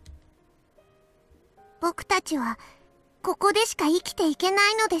 僕たちはここでしか生きていけな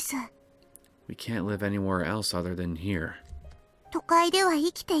いのです。 We can't live anywhere else other than here. 都会では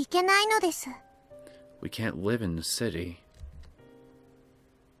生きていけないのです。 We can't live in the city.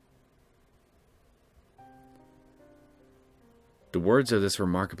 The words of this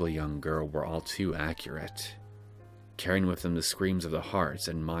remarkably young girl were all too accurate, carrying with them the screams of the hearts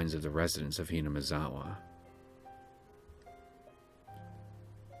and minds of the residents of Hinamizawa.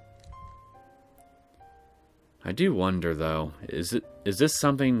 I do wonder, though, is this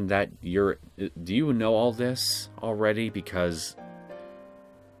something that do you know all this already? Because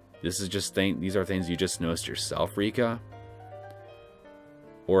these are things you just noticed yourself, Rika?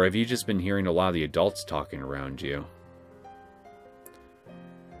 Or have you just been hearing a lot of the adults talking around you?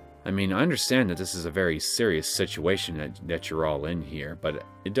 I mean, I understand that this is a very serious situation that you're all in here, but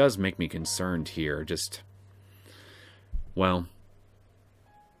it does make me concerned here, well,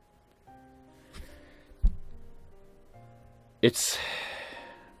 it's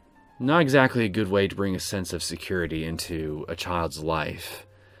not exactly a good way to bring a sense of security into a child's life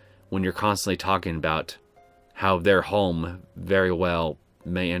when you're constantly talking about how their home very well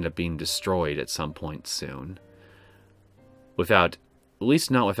may end up being destroyed at some point soon. At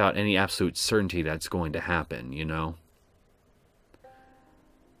least not without any absolute certainty that's going to happen, you know?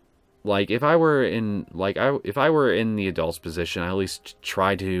 Like, if I were in the adult's position, I at least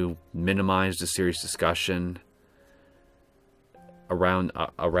try to minimize the serious discussion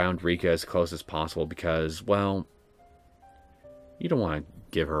around Rika as close as possible, because, well, you don't want to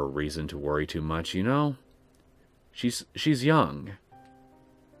give her a reason to worry too much, you know? She's young.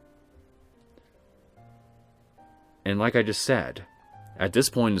 And like I just said, at this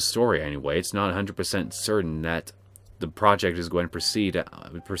point in the story anyway, it's not 100% certain that the project is going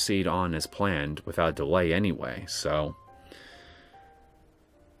to proceed on as planned without delay anyway, so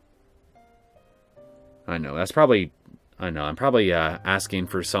I'm probably asking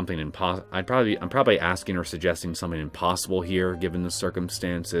for something impossible. I'm probably asking or suggesting something impossible here, given the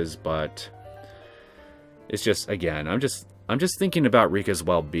circumstances. But it's just, again, I'm just thinking about Rika's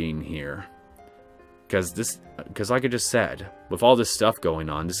well-being here, because like I just said, with all this stuff going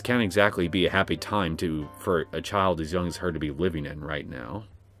on, this can't exactly be a happy time for a child as young as her to be living in right now.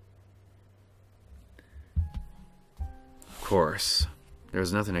 Of course,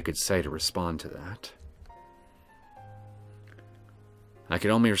 there's nothing I could say to respond to that. I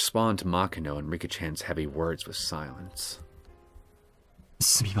could only respond to Makino and Rika-chan's heavy words with silence.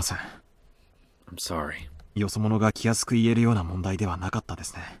 すみません。 I'm sorry. よそ者が気安く言えるような問題ではなかったで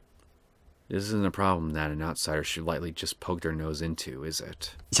すね。 This isn't a problem that an outsider should lightly just poke their nose into, is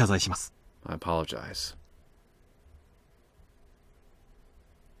it? 謝罪します。 I apologize.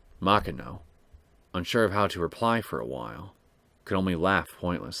 Makino, unsure of how to reply for a while, could only laugh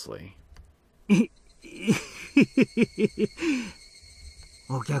pointlessly.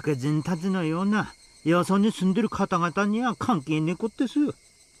 お客人たちのようなよそに住んでる方々には関係ねえことです。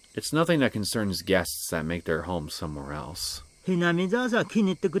 It's nothing that concerns guests that make their home somewhere else. ひなみざわさん気に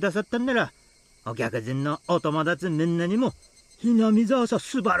入ってくださったんなら、お客人のお友達みんなにもひなみざわさん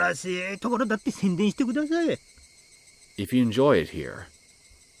素晴らしいところだって宣伝してください。 If you enjoy it here,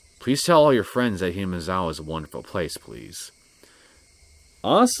 Please tell all your friends that Hinamizawa is a wonderful place, please.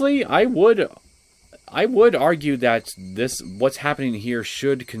 Honestly, I would argue that what's happening here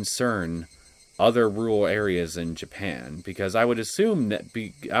should concern other rural areas in Japan, because I would assume,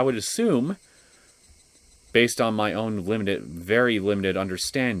 based on my own very limited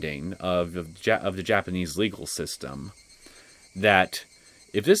understanding of the Japanese legal system, that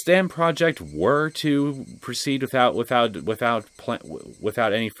if this dam project were to proceed without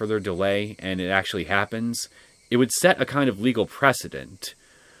any further delay, and it actually happens, it would set a kind of legal precedent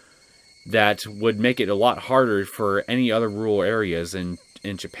that would make it a lot harder for any other rural areas in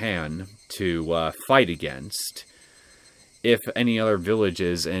Japan to fight against, if any other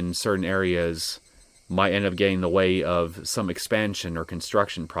villages in certain areas might end up getting in the way of some expansion or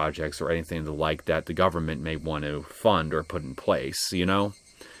construction projects or anything like that the government may want to fund or put in place, you know?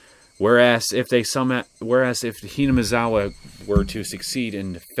 Whereas if Hinamizawa were to succeed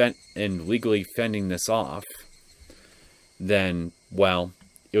in legally fending this off, then, well,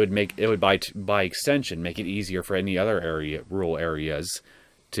 it would by extension make it easier for any other rural areas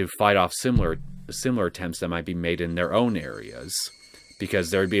to fight off similar attempts that might be made in their own areas, because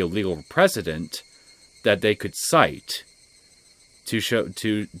there would be a legal precedent that they could cite to show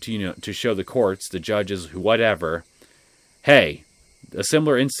the courts, the judges, whatever, hey, a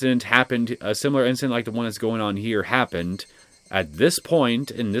similar incident like the one that's going on here happened at this point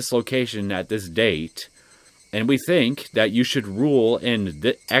in this location at this date, and we think that you should rule in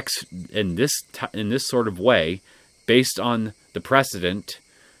this sort of way based on the precedent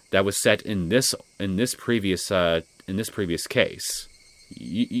that was set in this previous case.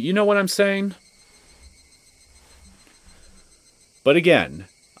 You know what I'm saying? But again,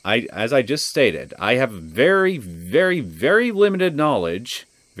 as I just stated, I have very, very, very limited knowledge,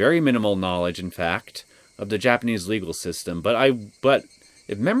 very minimal knowledge, in fact, of the Japanese legal system. But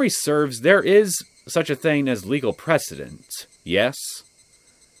if memory serves, there is such a thing as legal precedent. Yes.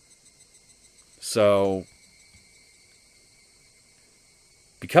 So,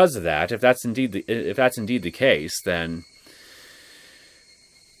 because of that, if that's indeed the case, then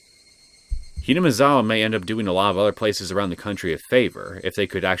Hinamizawa may end up doing a lot of other places around the country a favor if they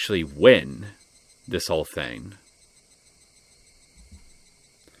could actually win this whole thing.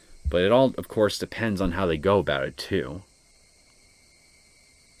 But it all, of course, depends on how they go about it, too.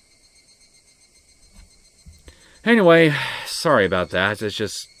 Anyway, sorry about that. It's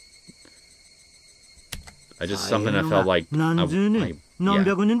just something I felt like... yeah. 何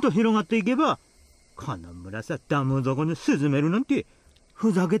百年と広がっていけば、この村さダム底に沈めるなんて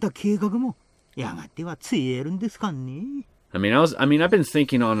ふざけた計画もやがてはついえるんですかね。I've been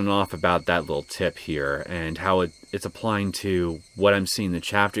thinking on and off about that little tip here and how it's applying to what I'm seeing in the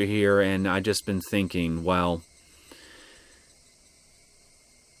chapter here, and I've just been thinking, well,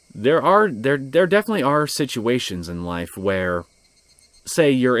 there definitely are situations in life where, say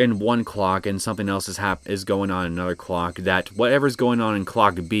you're in one clock and something else is going on in another clock, that whatever's going on in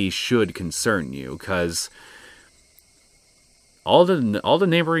clock B should concern you, because all the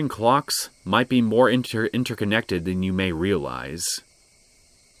neighboring clocks might be more interconnected than you may realize.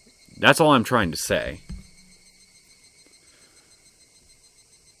 That's all I'm trying to say.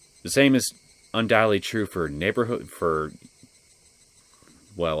 The same is undoubtedly true for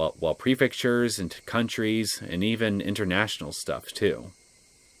prefectures and countries and even international stuff too.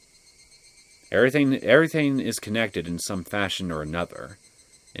 Everything is connected in some fashion or another.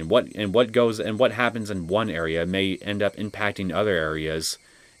 And what happens in one area may end up impacting other areas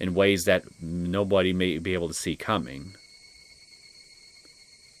in ways that nobody may be able to see coming.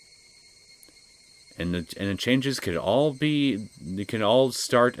 And the changes could all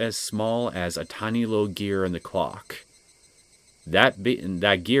start as small as a tiny little gear in the clock. That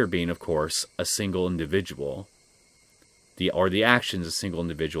gear being, of course, a single individual. The actions a single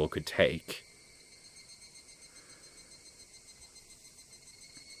individual could take.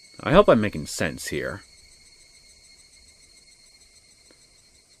 I hope I'm making sense here.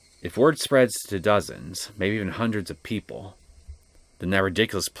 If word spreads to dozens, maybe even hundreds of people, then that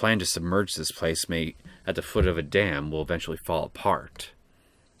ridiculous plan to submerge this place at the foot of a dam will eventually fall apart.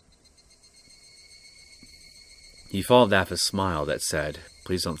 He followed that with a smile that said,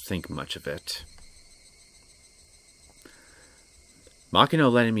 "Please don't think much of it."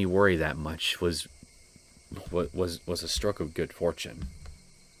 Makino letting me worry that much was a stroke of good fortune.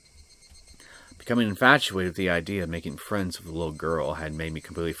 Becoming infatuated with the idea of making friends with a little girl had made me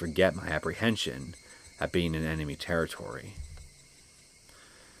completely forget my apprehension at being in enemy territory.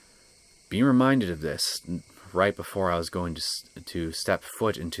 Being reminded of this right before I was going to step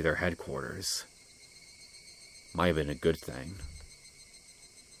foot into their headquarters might have been a good thing.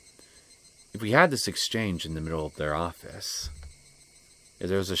 If we had this exchange in the middle of their office, if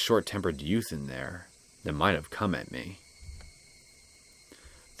there was a short-tempered youth in there that might have come at me,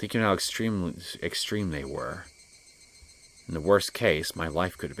 thinking how extreme they were, in the worst case, my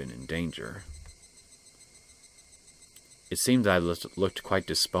life could have been in danger. It seemed that I looked quite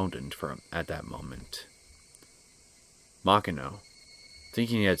despondent at that moment. Makino,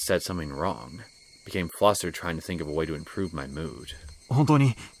 thinking he had said something wrong, became flustered trying to think of a way to improve my mood. 本当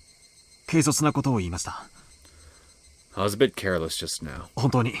に軽率なことを言いました。 I was a bit careless just now.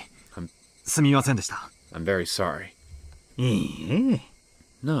 本当にすみませんでした。 I'm very sorry. いいえ。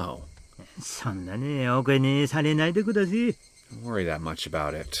 No. そんなね、お気にされないでください。 Don't worry that much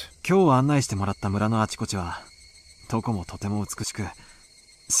about it. 今日案内してもらった村のあちこちは、どこもとても美しく、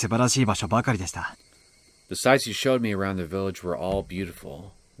素晴らしい場所ばかりでした。 The sights you showed me around the village were all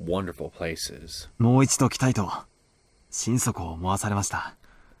beautiful, wonderful places. もう一度来たいと、心底思わされました。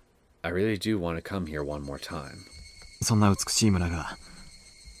 I really do want to come here one more time. そんな美しい村が、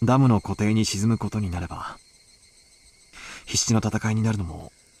ダムの湖底に沈むことになれば、必死の戦いになるの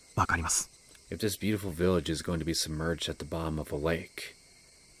もわかります。 If this beautiful village is going to be submerged at the bottom of a lake,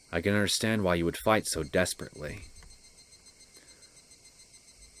 I can understand why you would fight so desperately.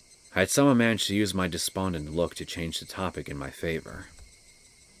 I had somehow managed to use my despondent look to change the topic in my favor.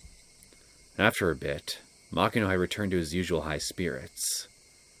 After a bit, Makino had returned to his usual high spirits.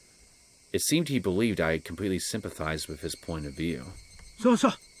 It seemed he believed I had completely sympathized with his point of view. そうそ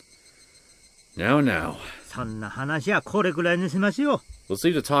う。 Now. そんな話はこれくらいにしましょう。 Let's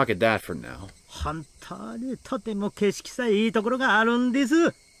leave the talk at that for now. 本当にとても景色さえいいところがあるんです。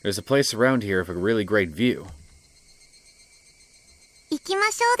 There's a place around here with a really great view. 行き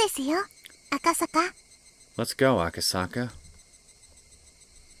ましょうですよ、赤坂。 Let's go, Akasaka.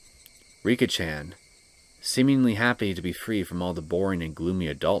 Rika-chan, seemingly happy to be free from all the boring and gloomy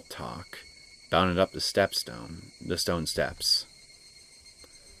adult talk, bounded up the stone steps.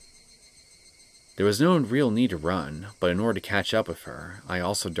 There was no real need to run, but in order to catch up with her, I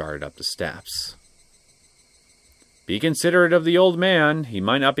also darted up the steps. Be considerate of the old man. He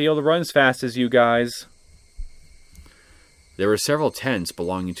might not be able to run as fast as you guys. There were several tents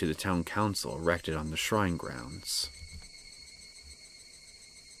belonging to the town council erected on the shrine grounds.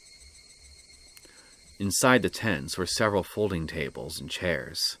 Inside the tents were several folding tables and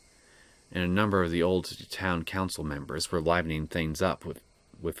chairs, and a number of the old town council members were livening things up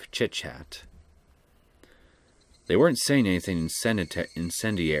with chit-chat. They weren't saying anything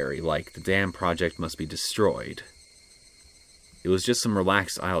incendiary like the dam project must be destroyed. It was just some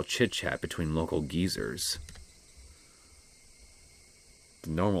relaxed idle chit-chat between local geezers. The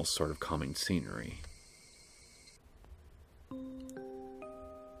normal sort of calming scenery.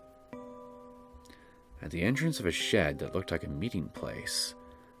 At the entrance of a shed that looked like a meeting place,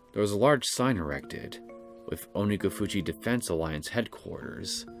 there was a large sign erected, with Onigafuchi Defense Alliance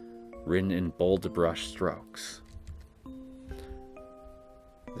headquarters, written in bold brush strokes.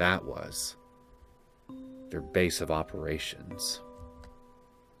 That was their base of operations.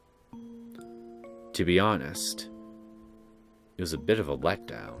 To be honest, it was a bit of a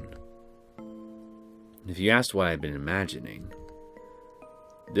letdown. If you asked what I had been imagining,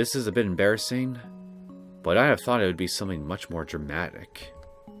 this is a bit embarrassing, but I'd have thought it would be something much more dramatic,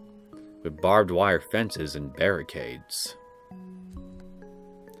 with barbed wire fences and barricades.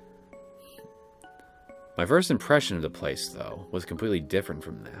 My first impression of the place, though, was completely different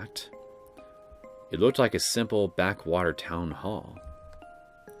from that. It looked like a simple backwater town hall.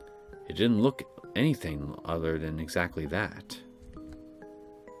 It didn't look anything other than exactly that.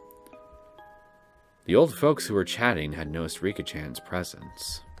 The old folks who were chatting had noticed Rika-chan's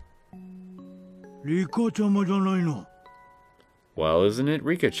presence. Rika-chama じゃないの。 Well, isn't it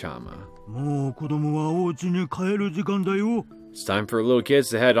Rika-chama? もう子供はお家に帰る時間だよ。 It's time for little kids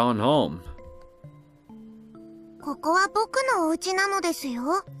to head on home. ここは僕のお家なのですよ。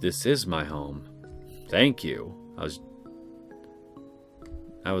 This is my home. Thank you.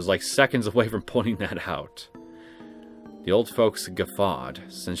 I was like seconds away from pointing that out. The old folks guffawed,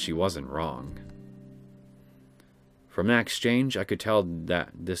 since she wasn't wrong. From that exchange, I could tell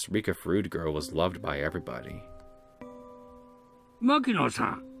that this Rika Furude girl was loved by everybody.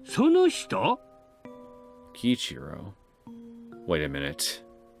 Makino-san, その人? Kiichiro. Wait a minute.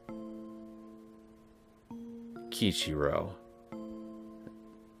 Kiichiro.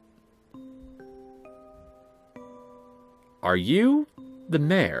 Are you the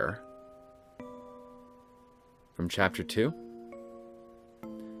mayor? From chapter 2?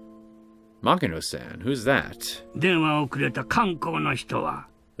 Makino-san, who's that? 電話をくれた観光の人は?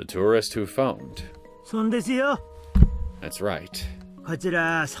 The tourist who phoned. そんですよ。 That's right. こち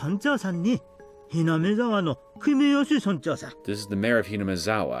ら村長さんにHinamizawaのKimiyoshi村長さん。 This is the mayor of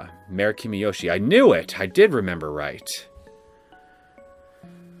Hinamizawa, Mayor Kimiyoshi. I knew it! I did remember right.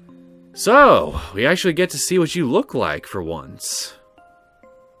 So, we actually get to see what you look like for once.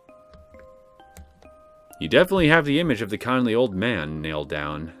 You definitely have the image of the kindly old man nailed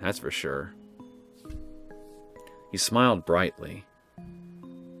down, that's for sure. He smiled brightly,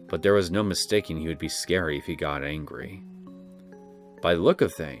 but there was no mistaking he would be scary if he got angry. By the looks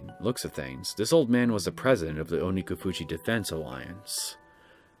of things, this old man was the president of the Onigafuchi Alliance.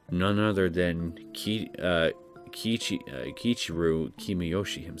 None other than Kiichiro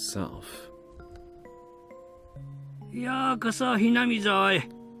Kimiyoshi himself. ようこそHinamizawaへ。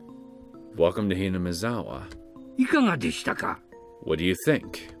 Welcome to Hinamizawa. いかがでしたか？ What do you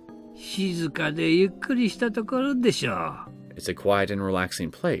think? 静かでゆっくりしたところでしょう。 It's a quiet and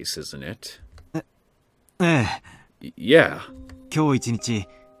relaxing place, isn't it? ええ。 Yeah. 今日一日、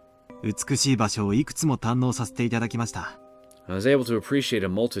美しい場所をいくつも堪能させていただきました。 I was able to appreciate a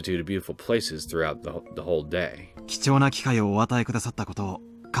multitude of beautiful places throughout the whole day. 貴重な機会をお与えくださったことを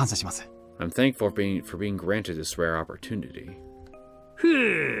感謝します。 I'm thankful for being granted this rare opportunity. へ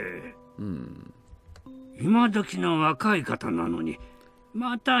え。今時の若い方なのに、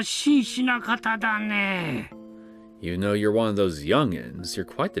また真摯な方だね。 Even though you're one of those youngins, you're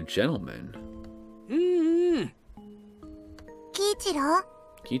quite the gentleman. Kiichiro、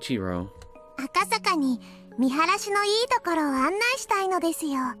 Kiichiro, 赤坂に見晴らしのいいところを案内したいのです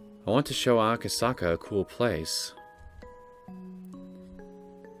よ。 I want to show Akasaka a cool place.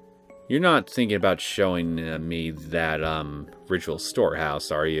 You're not thinking about showing me that, ritual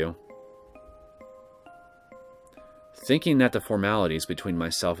storehouse, are you? Thinking that the formalities between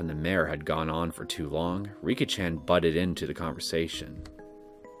myself and the mayor had gone on for too long, Rika-chan butted into the conversation.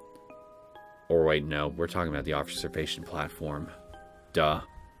 Or wait, no, we're talking about the observation platform. Duh.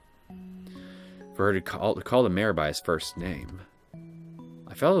 For her to call the mayor by his first name.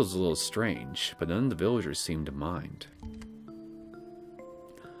 I felt it was a little strange, but none of the villagers seemed to mind.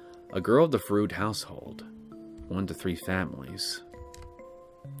 A girl of the Furude household, 1 to 3 families.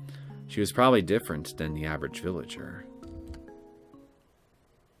 She was probably different than the average villager.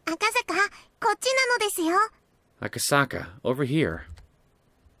 赤坂、こっちなのですよ。 Akasaka, over here.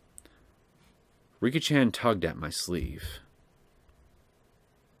 Rika-chan tugged at my sleeve.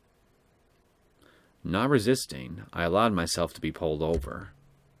 Not resisting, I allowed myself to be pulled over.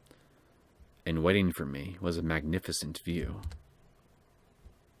 And waiting for me was a magnificent view.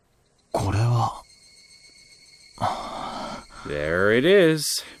 これは There it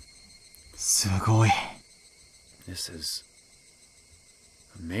is. すごい。 This is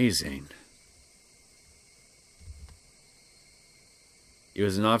amazing. It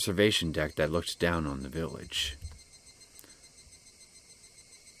was an observation deck that looked down on the village.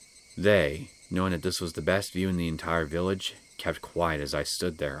 They, knowing that this was the best view in the entire village, kept quiet as I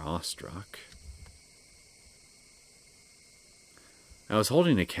stood there awestruck. I was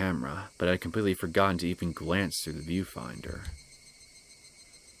holding a camera, but I had completely forgotten to even glance through the viewfinder.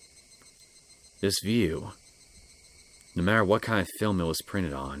 This view, no matter what kind of film it was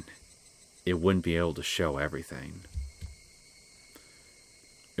printed on, it wouldn't be able to show everything.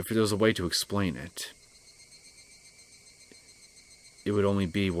 If there was a way to explain it, it would only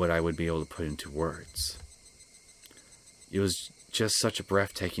be what I would be able to put into words. It was just such a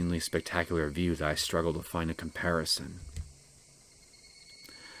breathtakingly spectacular view that I struggled to find a comparison.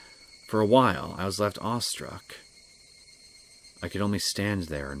 For a while, I was left awestruck. I could only stand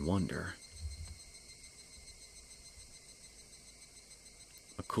there and wonder.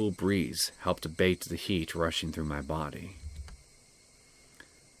 A cool breeze helped abate the heat rushing through my body.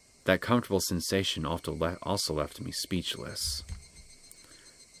 That comfortable sensation also left me speechless.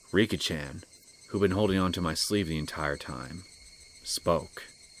 Rika-chan, who'd been holding onto my sleeve the entire time, spoke.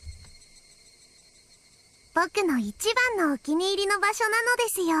 僕の一番のお気に入りの場所なので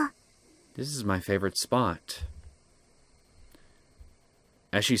すよ。 This is my favorite spot.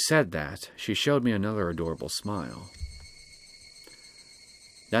 As she said that, she showed me another adorable smile.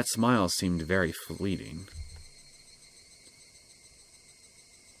 That smile seemed very fleeting.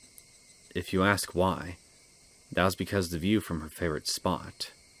 If you ask why, that was because the view from her favorite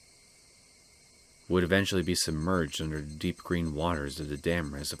spot would eventually be submerged under the deep green waters of the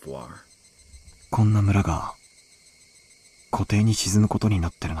dam reservoir. こんな村が湖底に沈むことにな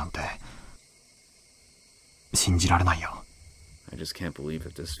ってるなんて信じられないよ。 I just can't believe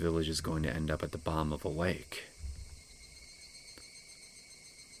that this village is going to end up at the bottom of a lake.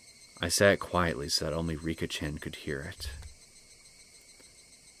 I said it quietly so that only Rika-chan could hear it.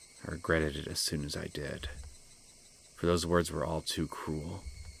 I regretted it as soon as I did. for those words were all too cruel.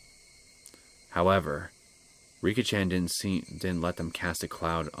 However, Rika-chan didn't let them cast a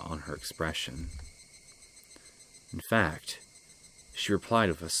cloud on her expression. In fact, she replied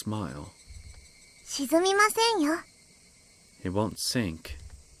with a smile. 沈みませんよ。 It won't sink.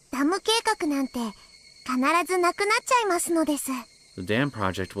 ダム計画なんて必ずなくなっちゃいますのです。 The dam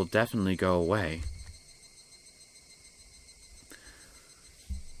project will definitely go away.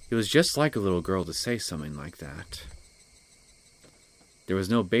 It was just like a little girl to say something like that. There was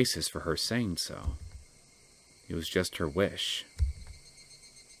no basis for her saying so. It was just her wish.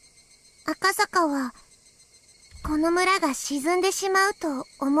 赤坂はこの村が沈んでしまうと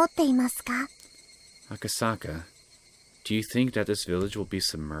思っていますか？ Akasaka, do you think that this village will be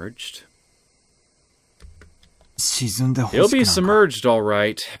submerged? 沈んでほしく It'll なんか be submerged, all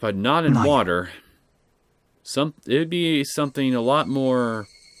right, but not in Not yet. water. It'd be something a lot more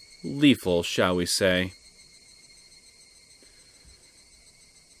lethal, shall we say.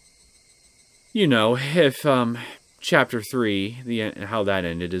 You know, if Chapter 3, how that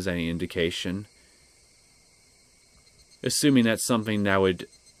ended is any indication. Assuming that's something that would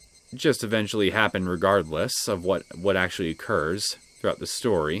just eventually happen regardless of what actually occurs throughout the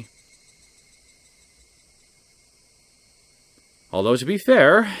story. Although, to be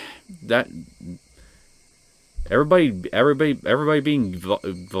fair, that everybody being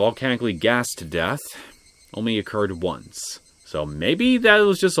volcanically gassed to death only occurred once. So maybe that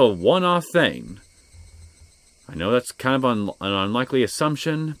was just a one-off thing. I know that's kind of an unlikely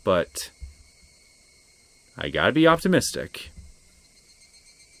assumption, but I gotta be optimistic.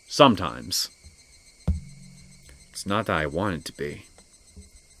 Sometimes. It's not that I want it to be.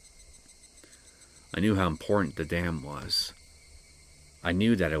 I knew how important the dam was. I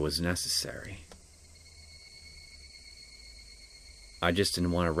knew that it was necessary. I just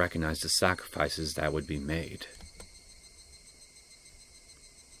didn't want to recognize the sacrifices that would be made.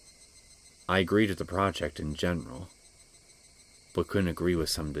 I agreed with the project in general, but couldn't agree with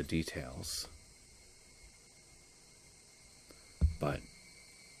some of the details. But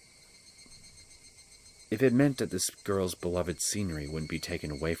if it meant that this girl's beloved scenery wouldn't be taken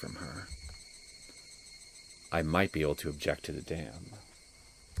away from her, I might be able to object to the dam.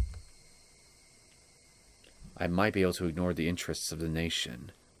 I might be able to ignore the interests of the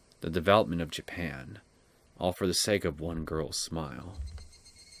nation, the development of Japan, all for the sake of one girl's smile.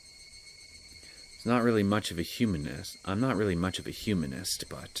 It's not really much of a humanist. I'm not really much of a humanist,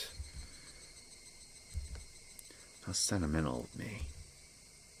 but how sentimental of me.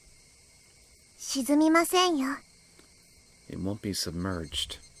 沈みませんよ。 It won't be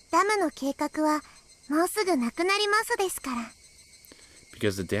submerged. ダムの計画はもうすぐなくなりますですから。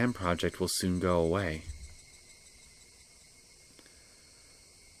 Because the dam project will soon go away.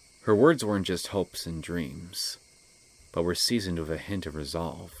 Her words weren't just hopes and dreams, but were seasoned with a hint of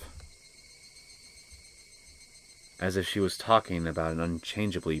resolve. As if she was talking about an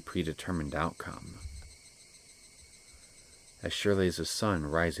unchangeably predetermined outcome. As surely as the sun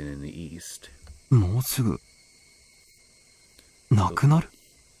rising in the east. もうすぐなくなる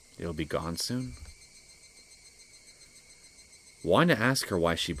It'll be gone soon? Wanting to ask her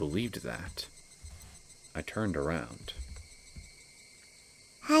why she believed that, I turned around.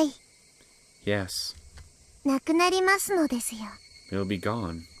 はい。 Yes, なくなりますのですよ。 it'll be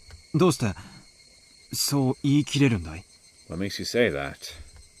gone. どうしてそう言い切れるんだい What makes you say that?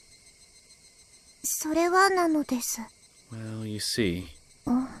 それはなのです。 Well, you see.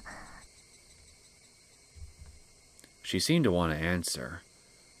 うん She seemed to want to answer,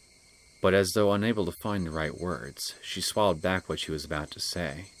 but as though unable to find the right words, she swallowed back what she was about to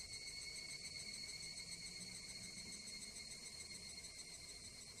say.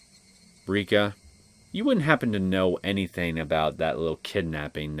 Rika, you wouldn't happen to know anything about that little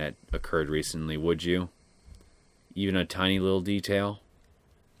kidnapping that occurred recently, would you? Even a tiny little detail?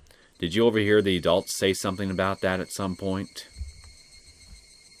 Did you overhear the adults say something about that at some point?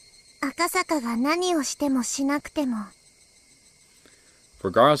 赤坂が何をしてもしなくても、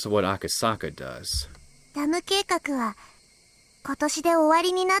 Regardless of what Akasaka does, ダム計画は今年で終わ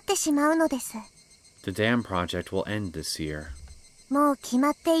りになってしまうのです。 the dam project will end this year. もう決ま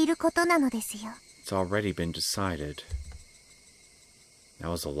っていることなのですよ。 It's already been decided. That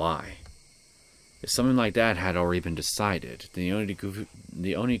was a lie. If something like that had already been decided, the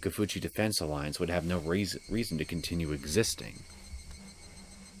Onigafuchi Defense Alliance would have no reason to continue existing.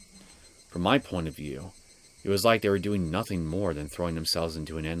 From my point of view, it was like they were doing nothing more than throwing themselves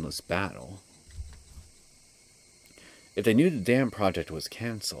into an endless battle. If they knew the dam project was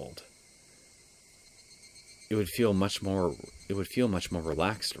cancelled, it would feel much more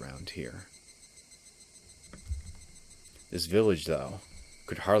relaxed around here. This village, though,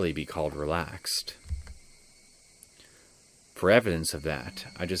 could hardly be called relaxed. For evidence of that,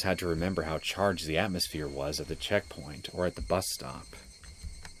 I just had to remember how charged the atmosphere was at the checkpoint or at the bus stop.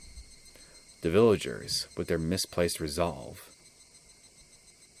 The villagers, with their misplaced resolve,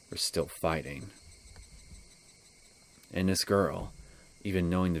 were still fighting. And this girl, even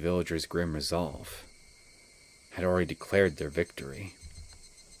knowing the villagers' grim resolve, had already declared their victory.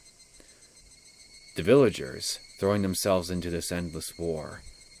 The villagers throwing themselves into this endless war,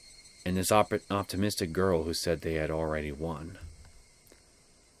 and this optimistic girl who said they had already won.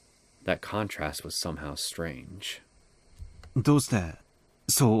 That contrast was somehow strange. どうして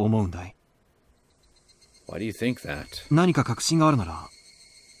そう思うんだい? Why do you think that? 何か確信があるなら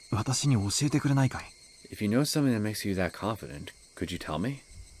私に教えてくれないかい? If you know something that makes you that confident, could you tell me?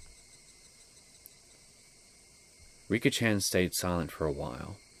 Rika-chan stayed silent for a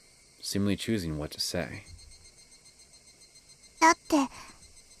while, seemingly choosing what to say. だって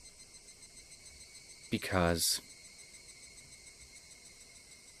Because...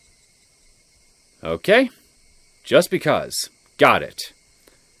 Okay. Just because. Got it.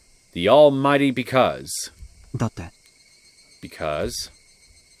 The almighty because. だって Because...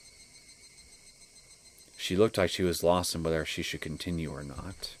 She looked like she was lost in whether she should continue or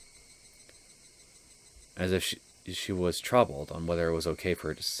not. As if she was troubled on whether it was okay for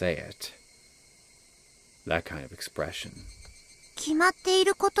her to say it. That kind of expression. 決まってい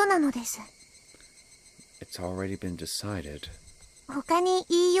ることなのです。 It's already been decided. 他に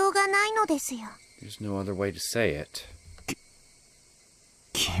言いようがないのですよ。 There's no other way to say it.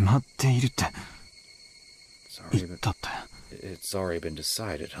 決まっているって It's 言ったって It's already been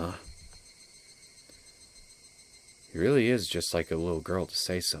decided, huh? It really is just like a little girl to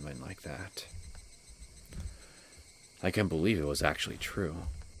say something like that. I can't believe it was actually true.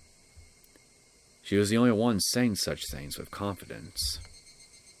 She was the only one saying such things with confidence.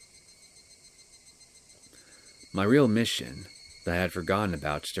 My real mission, that I had forgotten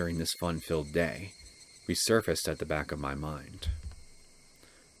about during this fun-filled day, resurfaced at the back of my mind.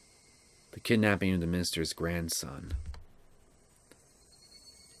 The kidnapping of the minister's grandson.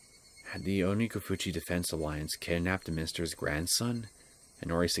 Had the Onigafuchi Defense Alliance kidnapped the minister's grandson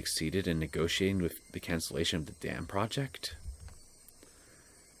and already succeeded in negotiating with the cancellation of the dam project?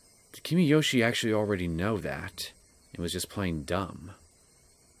 Did Kimiyoshi actually already know that and was just playing dumb?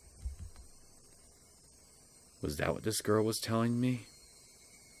 Was that what this girl was telling me?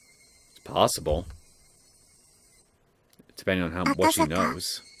 It's possible. Depending on what she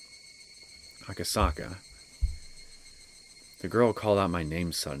knows. Akasaka. The girl called out my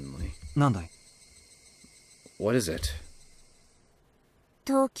name suddenly. なんだい? What is it?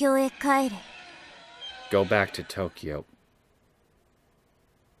 東京へ帰れ。 Go back to Tokyo.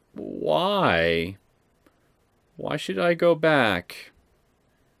 Why? Why should I go back?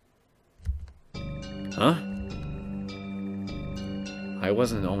 Huh? I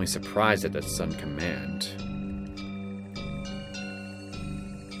wasn't only surprised at that sudden command.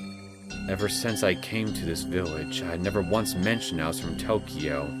 Ever since I came to this village, I had never once mentioned I was from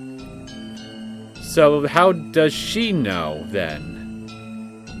Tokyo. So how does she know, then?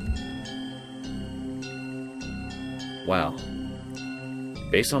 Well,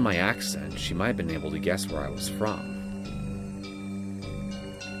 based on my accent, she might have been able to guess where I was from.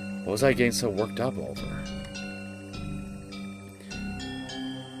 What was I getting so worked up over?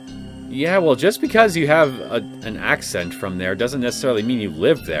 Yeah, well, just because you have an accent from there doesn't necessarily mean you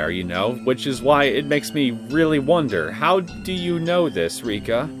live there, you know? Which is why it makes me really wonder, how do you know this,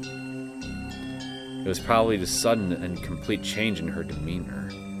 Rika? It was probably the sudden and complete change in her demeanor.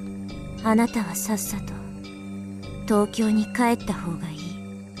 あなたはさっさと東京に帰った方がいい。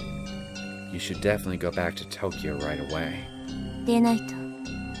 You should definitely go back to Tokyo right away. でないと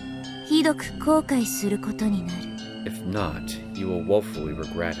ひどく後悔することになる。 If not, you will woefully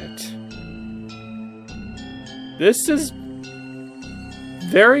regret it. This is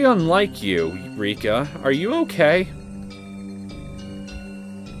very unlike you, Rika. Are you okay?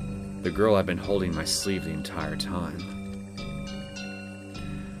 The girl had been holding my sleeve the entire time.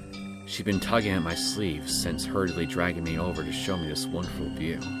 She'd been tugging at my sleeve since hurriedly dragging me over to show me this wonderful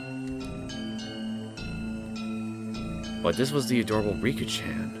view. But this was the adorable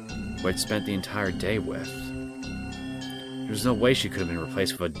Rika-chan, who I'd spent the entire day with. There was no way she could have been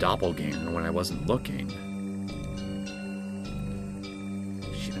replaced with a doppelganger when I wasn't looking.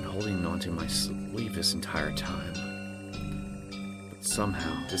 She'd been holding onto my sleeve this entire time. But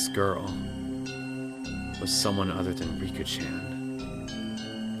somehow, this girl was someone other than Rika-chan.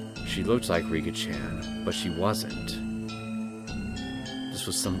 She looked like Rika-chan, but she wasn't. This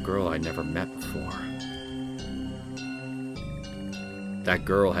was some girl I'd never met before. that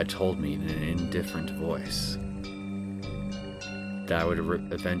girl had told me in an indifferent voice that I would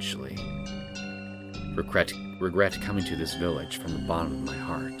eventually regret coming to this village from the bottom of my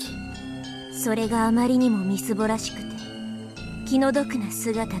heart. それがあまりにもみすぼらしくて気の毒な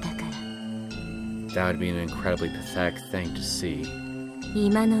姿だから。 That would be an incredibly pathetic thing to see.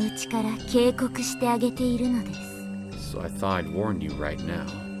 今のうちから警告してあげているのです。 So I thought I'd warn you right now.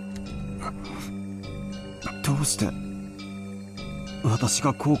 どうして私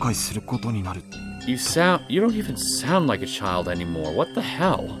が後悔することになる？ You don't even sound like a child anymore. What the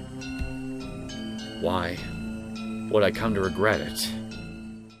hell? Why would I come to regret it?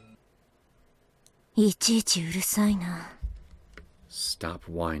 いちいちうるさいな。 Stop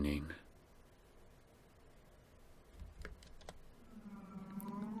whining.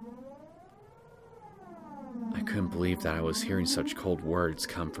 I couldn't believe that I was hearing such cold words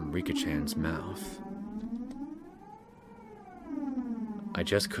come from Rika-chan's mouth. I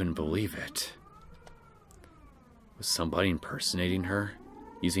just couldn't believe it. Was somebody impersonating her?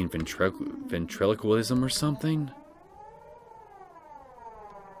 Using ventriloquism or something?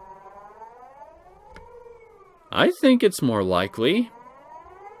 I think it's more likely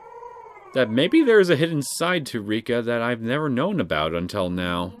that maybe there's a hidden side to Rika that I've never known about until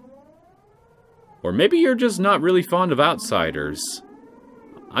now. Or maybe you're just not really fond of outsiders.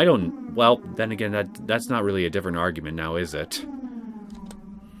 I don't... Well, then again, that's not really a different argument now, is it?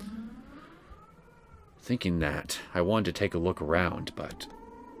 Thinking that, I wanted to take a look around, but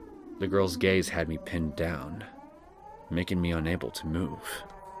the girl's gaze had me pinned down, making me unable to move.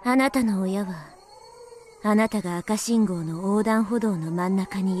 あなたの親は、あなたが赤信号の横断歩道の真ん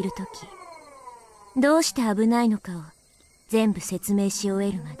中にいるとき、どうして危ないのかを全部説明し終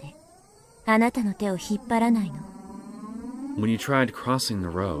えるまで、あなたの手を引っ張らないの。 When you tried crossing the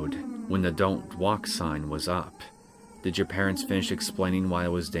road, when the don't walk sign was up, did your parents finish explaining why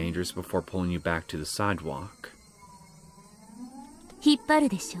it was dangerous before pulling you back to the sidewalk? 引っ張る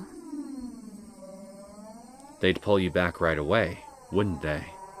でしょ。 They'd pull you back right away, wouldn't they?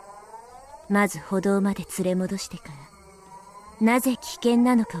 まず歩道まで連れ戻してから、なぜ危険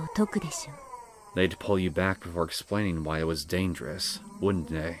なのかを解くでしょ。 They'd pull you back before explaining why it was dangerous, wouldn't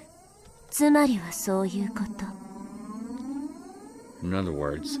they? つまりはそういうこと。 In other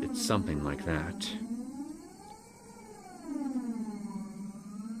words, it's something like that.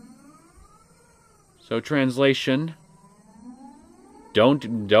 So translation, don't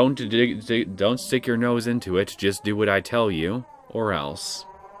stick your nose into it, just do what I tell you, or else.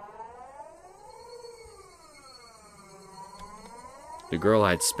 The girl I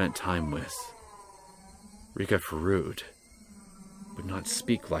had spent time with, Rika Furude, would not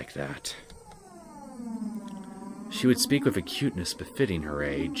speak like that. She would speak with a cuteness befitting her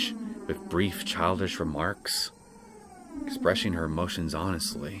age, with brief childish remarks, expressing her emotions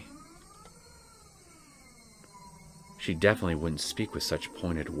honestly. She definitely wouldn't speak with such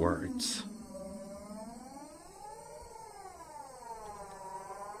pointed words.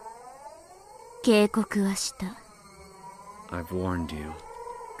 I've warned you.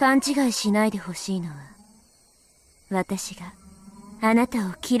 勘違いしないでほしいのは、私があなた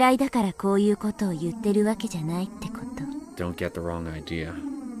を嫌いだからこういうことを言ってるわけじゃないってこと。 Don't get the wrong idea.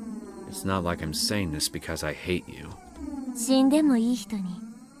 It's not like I'm saying this because I hate you. 死んでもいい人に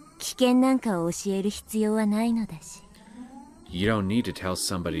危険なんかを教える必要はないのだし。 You don't need to tell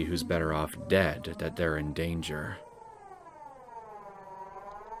somebody who's better off dead that they're in danger.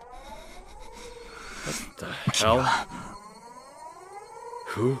 What the hell?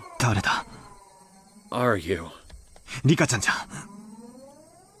 Who 誰だ？ are you? リカちゃんじゃ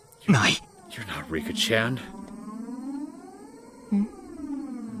ない。 You're not Rika-chan.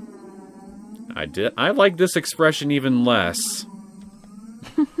 I like this expression even less.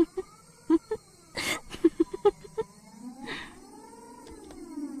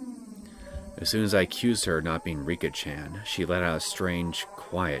 As soon as I accused her of not being Rika-chan, she let out a strange,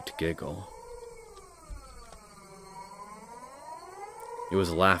 quiet giggle. It was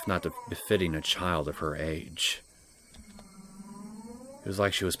a laugh not befitting a child of her age. It was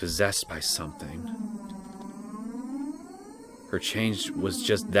like she was possessed by something. Her change was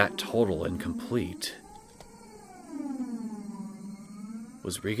just that total and complete.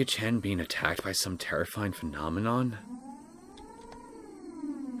 Was Rika-chan being attacked by some terrifying phenomenon?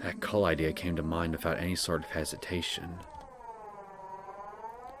 That cult idea came to mind without any sort of hesitation.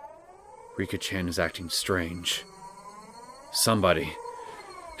 Rika-chan is acting strange. Somebody,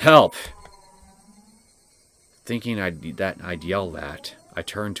 help! Thinking I'd yell that, I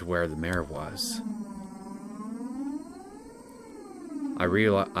turned to where the mayor was. I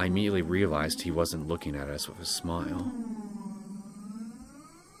immediately realized he wasn't looking at us with a smile.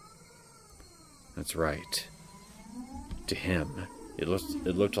 That's right. To him, it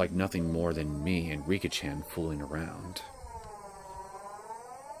looked like nothing more than me and Rika-chan fooling around.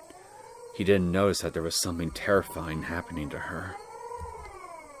 He didn't notice that there was something terrifying happening to her.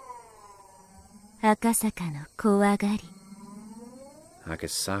 Akasaka no kowagari.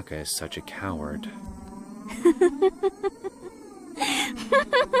 Akasaka is such a coward.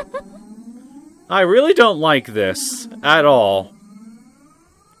 I really don't like this at all.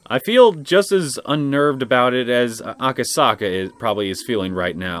 I feel just as unnerved about it as Akasaka probably is feeling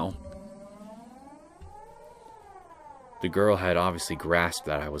right now. The girl had obviously grasped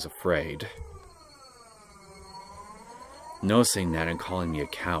that I was afraid. Noticing that and calling me a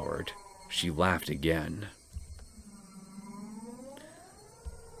coward, she laughed again.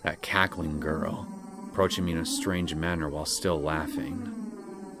 That cackling girl, approaching me in a strange manner while still laughing,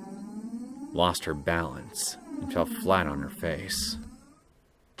 lost her balance and fell flat on her face.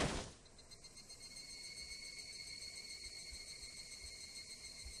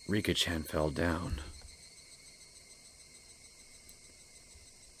 Rika-chan fell down.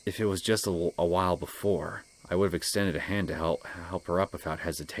 If it was just a while before, I would have extended a hand to help her up without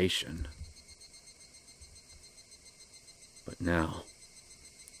hesitation. But now,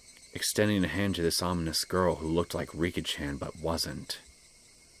 extending a hand to this ominous girl who looked like Rika-chan but wasn't,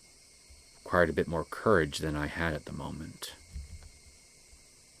 required a bit more courage than I had at the moment.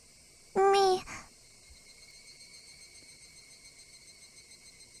 Me.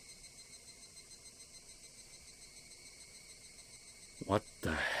 What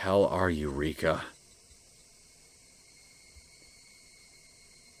the hell are you, Rika?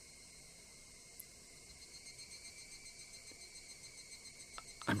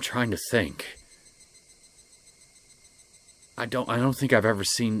 I'm trying to think. I don't think I've ever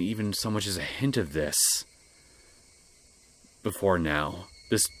seen even so much as a hint of this before now.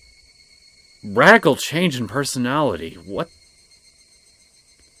 This radical change in personality. What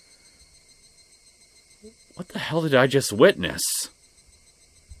the hell did I just witness?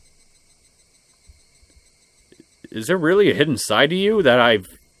 Is there really a hidden side to you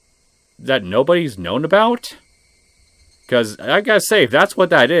that nobody's known about? Because I gotta say, if that's what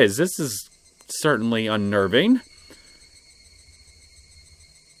that is, this is certainly unnerving.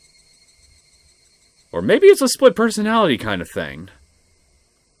 Or maybe it's a split personality kind of thing.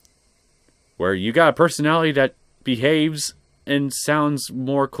 Where you got a personality that behaves and sounds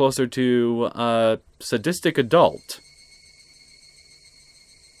more closer to a sadistic adult.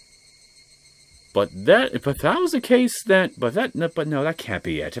 But if that was the case, then but no, that can't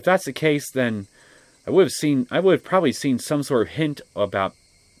be it. If that's the case, then I would have probably seen some sort of hint about.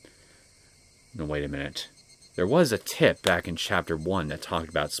 No, wait a minute. There was a tip back in Chapter 1 that talked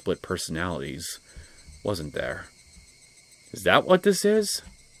about split personalities, wasn't there? Is that what this is?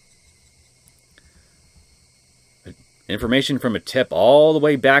 Information from a tip all the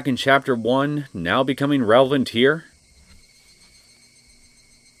way back in Chapter 1, now becoming relevant here?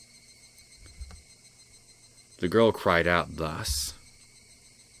 The girl cried out thus.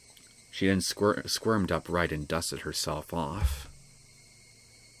 She then squirmed upright and dusted herself off.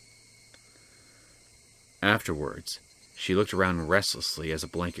 Afterwards, she looked around restlessly as a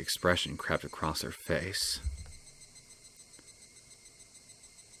blank expression crept across her face.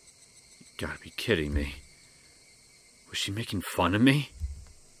 You gotta be kidding me. Was she making fun of me?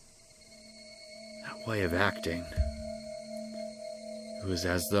 That way of acting. It was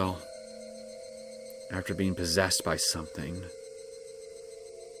as though, after being possessed by something,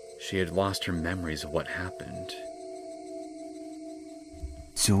 she had lost her memories of what happened.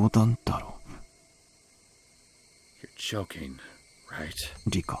 冗談だろ。 You're joking, right?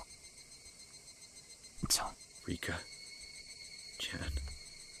 リカちゃん。 Rika-chan.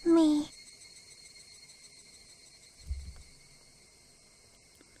 Me.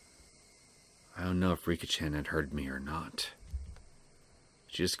 I don't know if Rika-chan had heard me or not.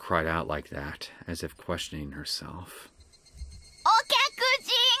 She just cried out like that, as if questioning herself.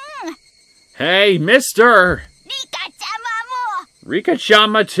 Okyaku-jin! Hey, mister! Rika-chama mo!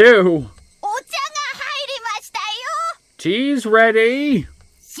 Rika-chama too! Ocha ga hairimashita yo! Tea's ready!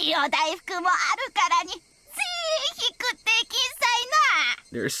 Shio daifuku mo aru kara ni, zee hikute kinsai na!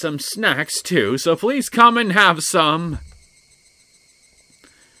 There's some snacks too, so please come and have some.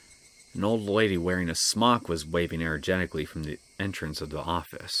 An old lady wearing a smock was waving energetically from the entrance of the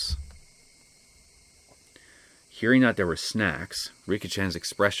office. Hearing that there were snacks, Rika-chan's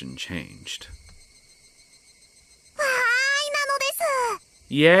expression changed.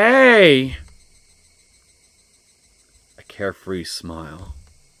 Yay! A carefree smile.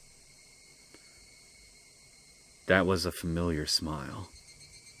 That was a familiar smile.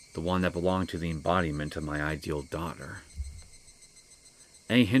 The one that belonged to the embodiment of my ideal daughter.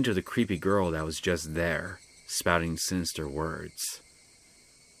 Any hint of the creepy girl that was just there, spouting sinister words,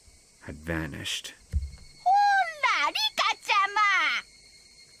 had vanished.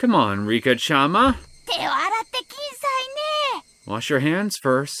 Come on, Rika-chama. Wash your hands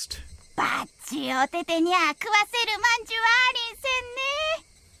first.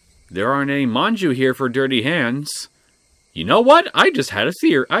 There aren't any manju here for dirty hands. You know what? I just had a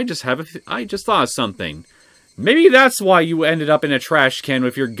theory. I just thought of something. Maybe that's why you ended up in a trash can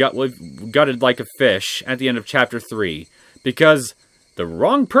with your gutted like a fish at the end of chapter 3. Because the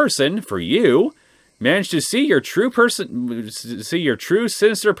wrong person, for you, managed to see your true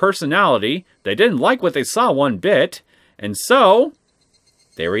sinister personality. They didn't like what they saw one bit, and so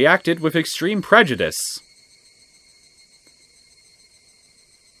they reacted with extreme prejudice.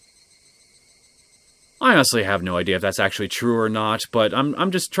 I honestly have no idea if that's actually true or not, but I'm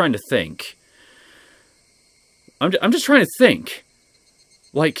just trying to think. I'm just trying to think.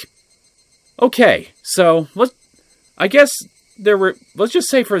 Like, okay, so let's just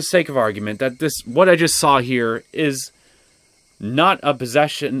say for the sake of argument that what I just saw here is not a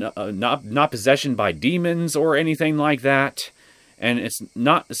possession, not possession by demons or anything like that, and it's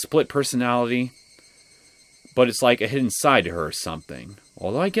not a split personality, but it's like a hidden side to her or something.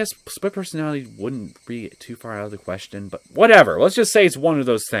 Although I guess split personality wouldn't be too far out of the question, but whatever. Let's just say it's one of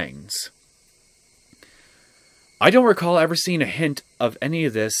those things. I don't recall ever seeing a hint of any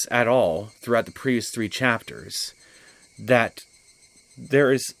of this at all throughout the previous 3 chapters. That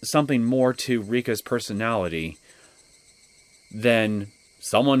there is something more to Rika's personality than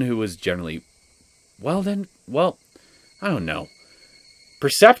someone who was generally, I don't know.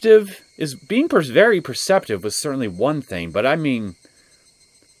 Perceptive is being very perceptive was certainly one thing, but I mean,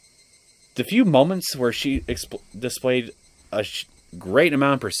 the few moments where she displayed a great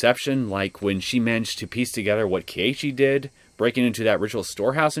amount of perception, like when she managed to piece together what Keiichi did, breaking into that ritual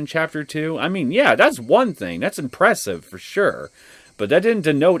storehouse in chapter 2. I mean, yeah, that's one thing. That's impressive for sure. But that didn't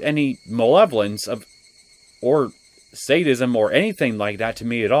denote any malevolence or sadism or anything like that to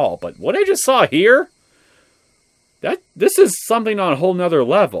me at all. But what I just saw here, this is something on a whole nother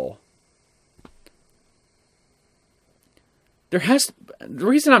level. The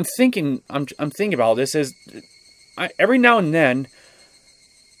reason I'm thinking about this is every now and then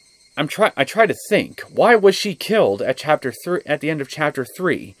I try to think, why was she killed at chapter 3 at the end of chapter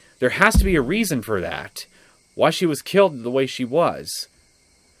 3? There has to be a reason for that. Why she was killed the way she was.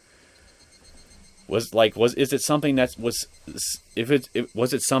 Was it something that was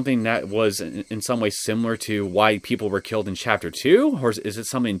something that was in some way similar to why people were killed in chapter 2, or is it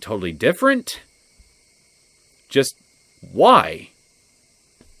something totally different? Just why?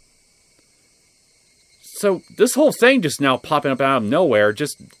 So this whole thing just now popping up out of nowhere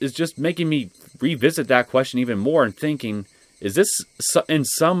is just making me revisit that question even more and thinking, is this in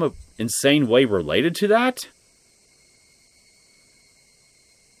some insane way related to that?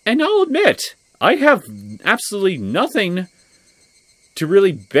 And I'll admit, I have absolutely nothing to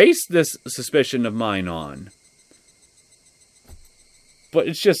really base this suspicion of mine on. But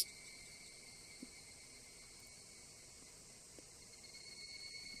it's just...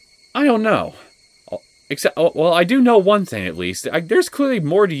 I don't know. Except, well, I do know one thing at least. There's clearly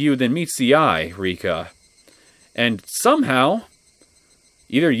more to you than meets the eye, Rika. And somehow,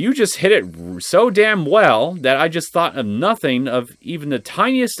 either you just hit it so damn well that I just thought of nothing of even the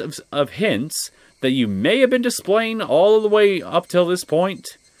tiniest of hints that you may have been displaying all the way up till this point.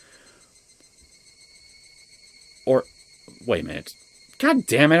 Or, wait a minute. God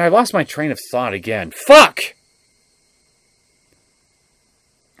damn it, I lost my train of thought again. Fuck!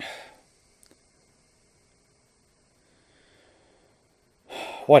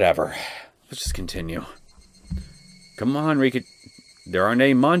 Whatever. Let's just continue. Come on, Rika. There aren't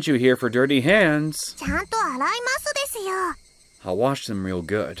any manju here for dirty hands. I'll wash them real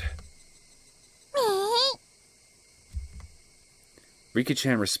good.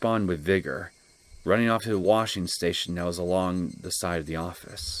 Rika-chan responded with vigor, running off to the washing station that was along the side of the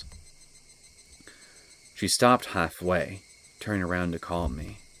office. She stopped halfway, turning around to call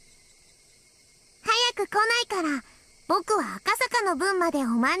me.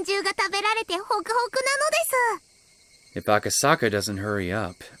 If Akasaka doesn't hurry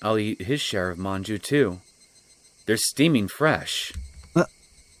up, I'll eat his share of manju too. They're steaming fresh.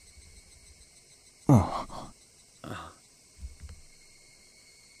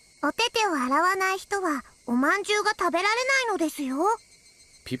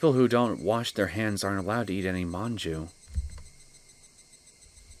 People who don't wash their hands aren't allowed to eat any manju.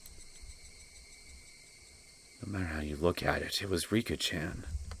 No matter how you look at it, it was Rika-chan.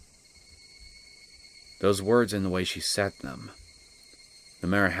 Those words and the way she said them, no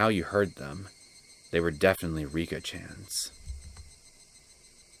matter how you heard them, they were definitely Rika-chan's.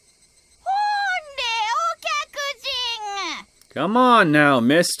 Come on now,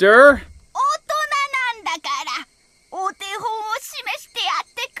 mister!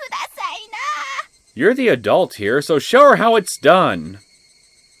 You're the adult here, so show her how it's done.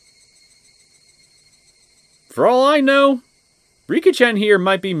 For all I know, Rika-chan here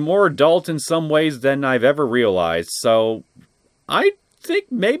might be more adult in some ways than I've ever realized, so I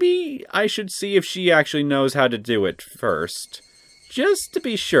think maybe I should see if she actually knows how to do it first, just to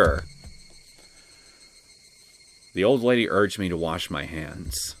be sure. The old lady urged me to wash my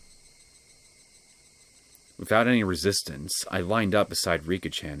hands. Without any resistance, I lined up beside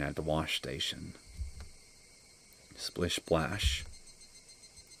Rika-chan at the wash station. Splish splash.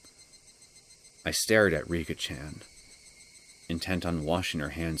 I stared at Rika-chan, intent on washing her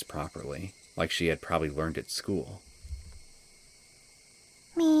hands properly, like she had probably learned at school.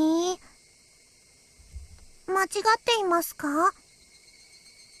 Me? 間違っていますか?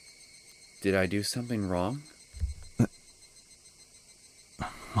 Did I do something wrong?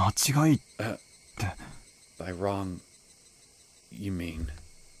 間違いって。 By wrong, you mean?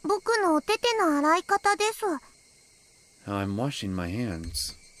 僕のお手手の洗い方です。 I'm washing my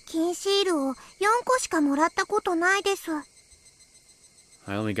hands. 金シールを4個しかもらったことないです。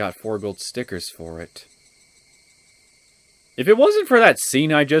 I only got 4 gold stickers for it. If it wasn't for that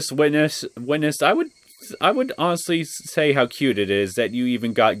scene I just witnessed, I would honestly say how cute it is that you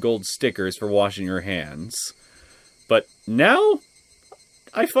even got gold stickers for washing your hands. But now,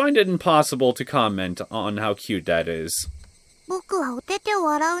 I find it impossible to comment on how cute that is. 僕はお手手を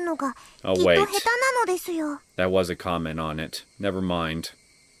洗うのがきっと Oh 下 wait, 手なのですよ。 that was a comment on it. Never mind.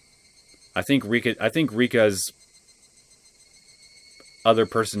 I think Rika's other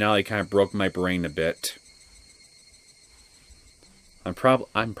personality kind of broke my brain a bit. I'm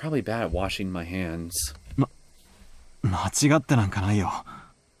probably bad at washing my hands. 間違ってなんかないよ。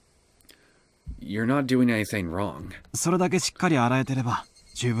 You're not doing anything wrong. それだけしっかり洗えてれば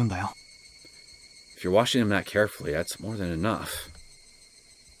十分だよ。 If you're washing them that carefully, that's more than enough.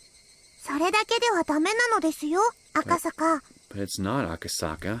 それだけではダメなのですよ、赤坂。 But it's not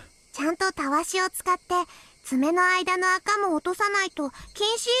Akasaka. ちゃんとたわしを使って爪の間の赤も落とさないと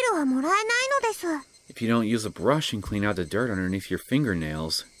金シールはもらえないのです。 If you don't use a brush and clean out the dirt underneath your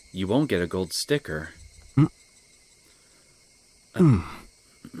fingernails, you won't get a gold sticker.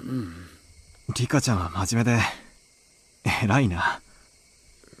 リカちゃんは真面目で偉いな。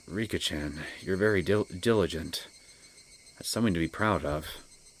 Rika-chan, you're very diligent. That's something to be proud of.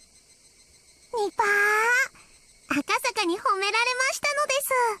 ニパー、赤坂に褒められましたので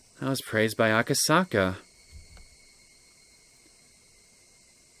す。 I was praised by Akasaka.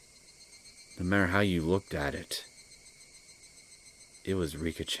 No matter how you looked at it, it was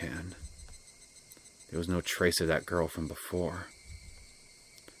Rika-chan. There was no trace of that girl from before.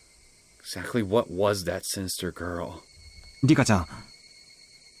 Exactly what was that sinister girl? リカちゃん、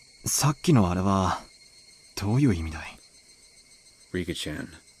さっきのあれはどういう意味だい？ Rika-chan,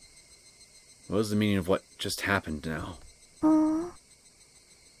 what was the meaning of what just happened now?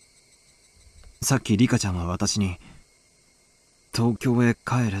 さっきリカちゃんは私に東京へ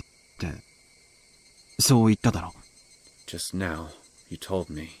帰れってそう言っただろ。 Just now, you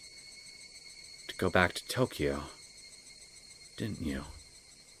told me to go back to Tokyo, didn't you?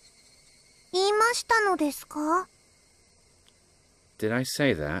 言いましたのですか？ Did I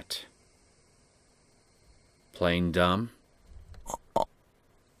say that? Plain dumb?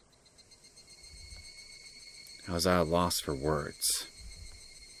 I was at a loss for words.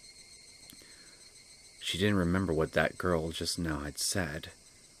 She didn't remember what that girl just now had said.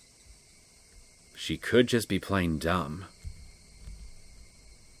 She could just be plain dumb.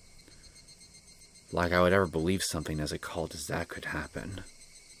 Like I would ever believe something as occult as that could happen.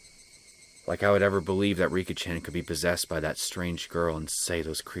 Like I would ever believe that Rika-chan could be possessed by that strange girl and say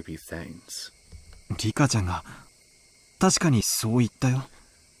those creepy things. リカちゃんが確かにそう言ったよ。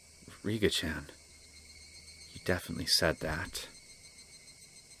 Rika-chan, you definitely said that.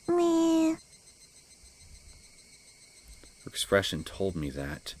 めー。 Her expression told me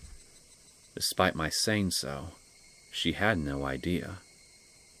that, despite my saying so, she had no idea.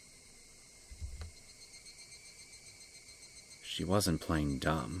 She wasn't playing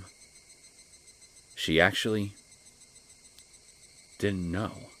dumb. She actually didn't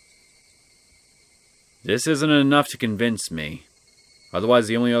know. This isn't enough to convince me. Otherwise,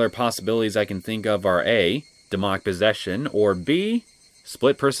 the only other possibilities I can think of are A, demonic possession, or B,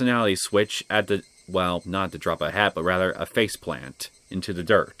 split personality switch at the, well, not to drop a hat, but rather a faceplant into the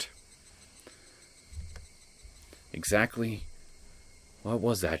dirt. Exactly what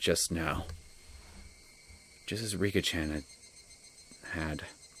was that just now? Just as Rika-chan had,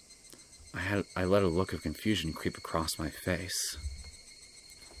 I let a look of confusion creep across my face.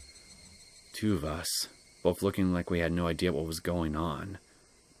 Two of us, both looking like we had no idea what was going on,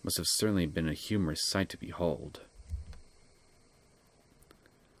 must have certainly been a humorous sight to behold.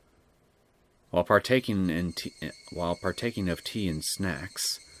 While partaking of tea and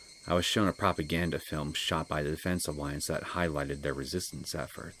snacks, I was shown a propaganda film shot by the Defense Alliance that highlighted their resistance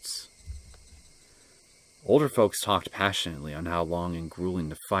efforts. Older folks talked passionately on how long and grueling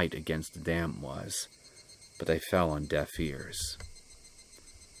the fight against the dam was, but they fell on deaf ears.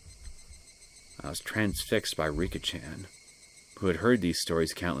 I was transfixed by Rika-chan, who had heard these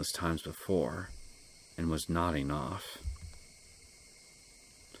stories countless times before, and was nodding off.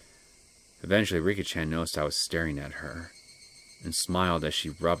 Eventually, Rika-chan noticed I was staring at her, and smiled as she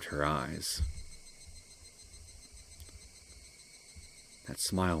rubbed her eyes. That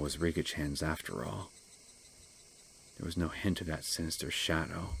smile was Rika-chan's after all. There was no hint of that sinister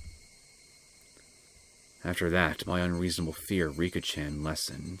shadow. After that, my unreasonable fear of Rika-chan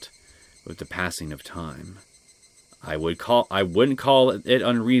lessened with the passing of time. I wouldn't call it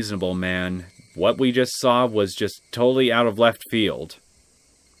unreasonable, man. What we just saw was just totally out of left field.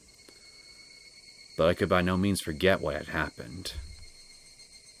 But I could by no means forget what had happened.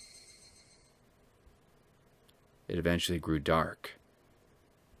 It eventually grew dark.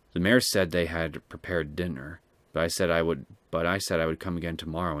 The mayor said they had prepared dinner, but I said I would come again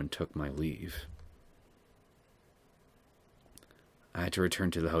tomorrow and took my leave. I had to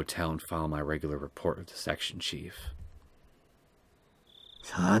return to the hotel and file my regular report with the section chief.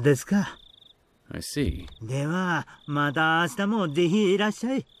 そうですか。 I see. では、また明日もぜひいらっし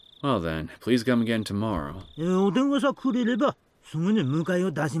ゃい。 Well then, please come again tomorrow. お電話さくれれば、すぐに迎え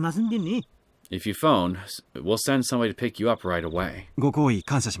を出しますんでね。 If you phone, we'll send somebody to pick you up right away. ご好意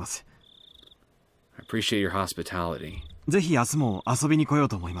感謝します。 I appreciate your hospitality. ぜひ明日も遊びに来よう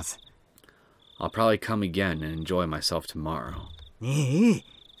と思います。 I'll probably come again and enjoy myself tomorrow. ねえ、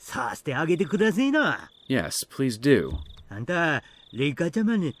さしてあげてくださいな。 Yes, please do. あんた、リカちゃ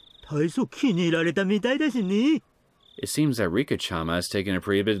まに大層気に入られたみたいだしね。 It seems that Rika-chama has taken a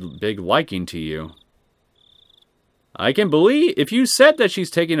pretty big liking to you. I can believe, if you said that she's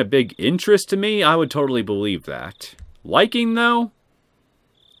taking a big interest to me, I would totally believe that. Liking, though?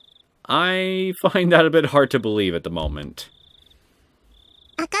 I find that a bit hard to believe at the moment.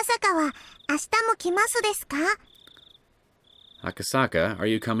 赤坂は明日も来ますですか？ Akasaka, are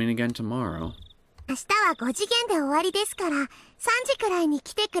you coming again tomorrow? 明日は5次元で終わりですから、3時くらいに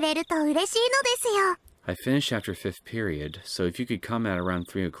来てくれると嬉しいのですよ。 I finished after 5th period, so if you could come at around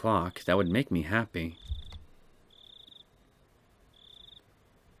 3 o'clock, that would make me happy.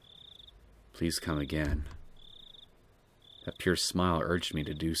 Please come again. That pure smile urged me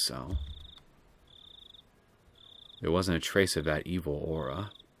to do so. There wasn't a trace of that evil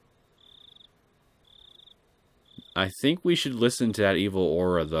aura. I think we should listen to that evil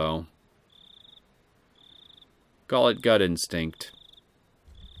aura, though. Call it gut instinct.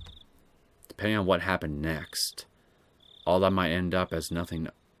 Depending on what happened next, all that might end up as nothing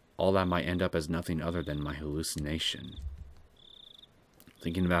other than my hallucination.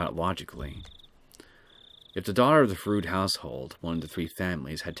 Thinking about it logically, if the daughter of the Furude household, one of the 3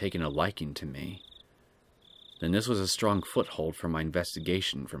 families, had taken a liking to me, then this was a strong foothold for my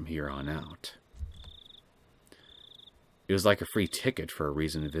investigation from here on out. It was like a free ticket for a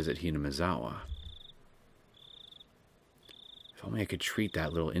reason to visit Hinamizawa. If only I could treat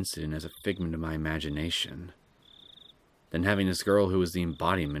that little incident as a figment of my imagination. Then having this girl who was the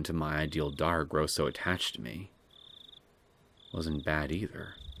embodiment of my ideal daughter grow so attached to me wasn't bad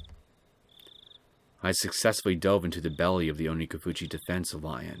either. I successfully dove into the belly of the Onigafuchi Defense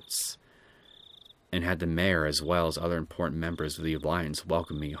Alliance, and had the mayor as well as other important members of the alliance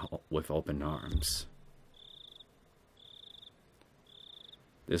welcome me with open arms.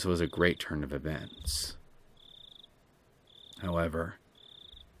 This was a great turn of events. However,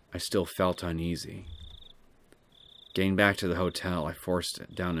 I still felt uneasy. Getting back to the hotel, I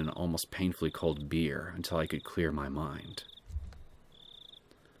forced down an almost painfully cold beer until I could clear my mind.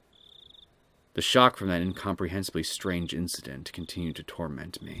 The shock from that incomprehensibly strange incident continued to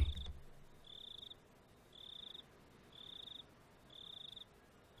torment me.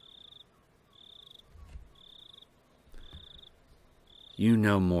 You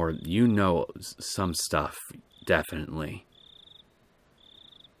know some stuff, definitely.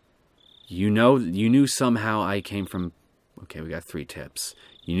 You knew somehow I came from... Okay, we got 3 tips.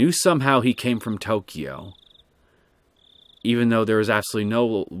 You knew somehow he came from Tokyo. even though there is absolutely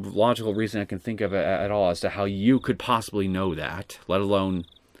no logical reason I can think of at all as to how you could possibly know that, let alone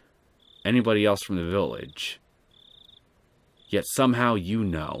anybody else from the village. Yet somehow you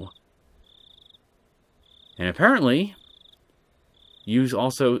know. And apparently, you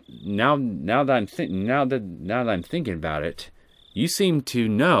also, now that I'm thinking about it, you seem to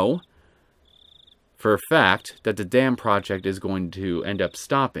know for a fact that the dam project is going to end up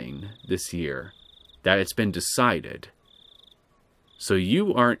stopping this year. That it's been decided. So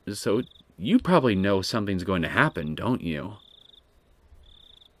you probably know something's going to happen, don't you?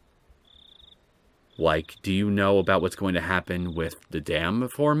 Like, do you know about what's going to happen with the dam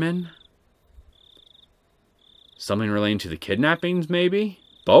foreman? Something relating to the kidnappings, maybe?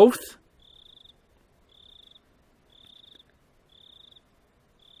 Both?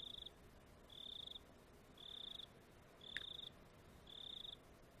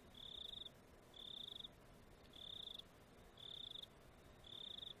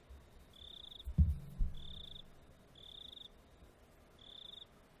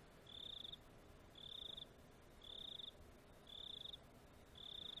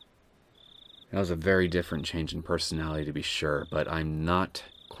 That was a very different change in personality, to be sure, but I'm not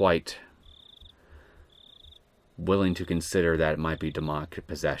quite willing to consider that it might be demonic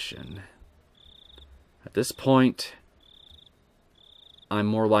possession. At this point,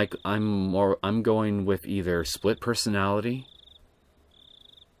 I'm going with either split personality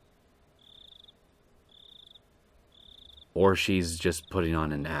or she's just putting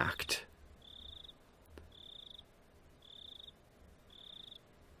on an act.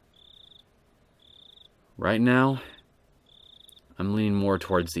 Right now, I'm leaning more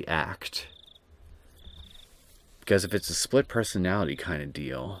towards the act. Because if it's a split personality kind of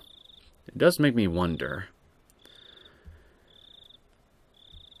deal, it does make me wonder.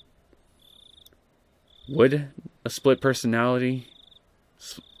 Would a split personality...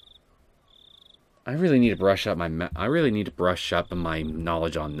 I really need to brush up my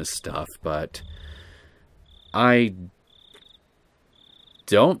knowledge on this stuff, but I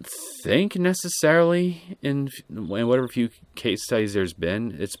don't think necessarily in whatever few case studies there's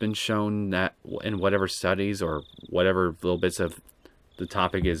been, it's been shown that in whatever studies or whatever little bits of the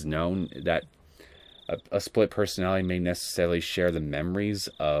topic is known, that a split personality may necessarily share the memories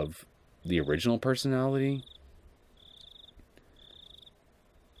of the original personality.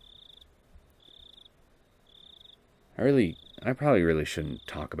 I probably really shouldn't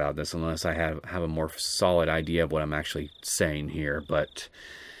talk about this unless I have a more solid idea of what I'm actually saying here, but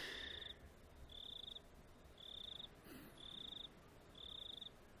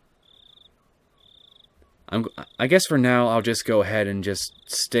I guess for now I'll just go ahead and just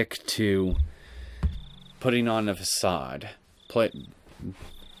stick to putting on a facade.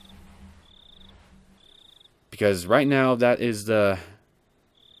 Because right now that is the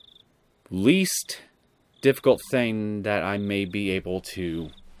least difficult thing that I may be able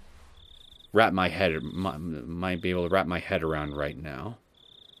to wrap my head around right now.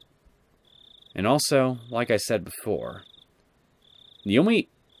 And also, like I said before, I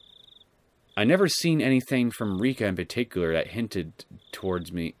never seen anything from Rika in particular that hinted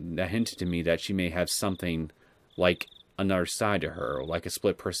to me that she may have something like another side to her, or like a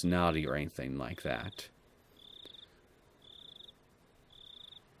split personality or anything like that.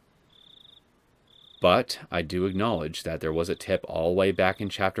 But I do acknowledge that there was a tip all the way back in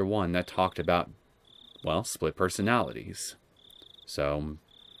Chapter 1 that talked about, well, split personalities. So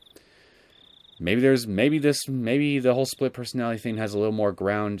maybe the whole split personality thing has a little more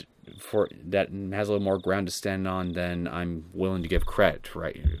ground to stand on than I'm willing to give credit,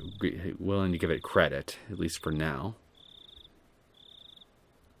 right? Willing to give it credit, at least for now.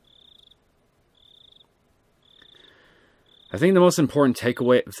 I think the most important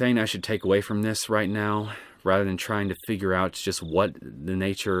thing I should take away from this right now, rather than trying to figure out just what the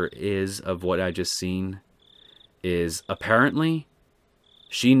nature is of what I just seen, is apparently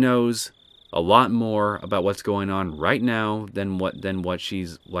she knows a lot more about what's going on right now than what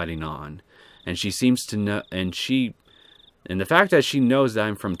she's letting on. And she seems to know, and the fact that she knows that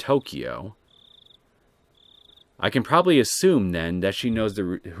I'm from Tokyo, I can probably assume then that she knows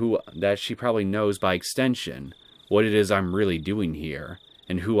that she probably knows by extension what it is I'm really doing here,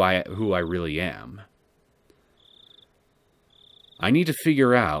 and who I really am. I need to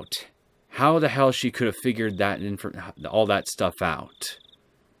figure out how the hell she could have figured that all that stuff out,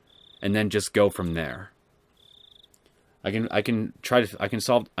 and then just go from there. I can try to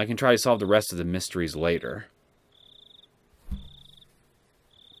solve the rest of the mysteries later.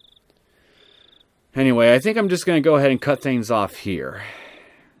 Anyway, I think I'm just going to go ahead and cut things off here.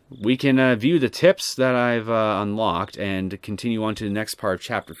 we can view the tips that I've unlocked and continue on to the next part of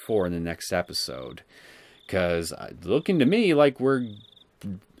Chapter 4 in the next episode. Because looking to me like we're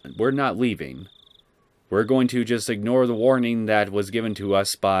not leaving. We're going to just ignore the warning that was given to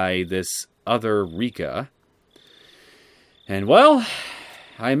us by this other Rika. And well,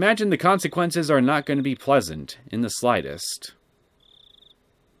 I imagine the consequences are not going to be pleasant in the slightest.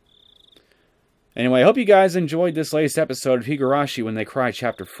 Anyway, I hope you guys enjoyed this latest episode of Higurashi When They Cry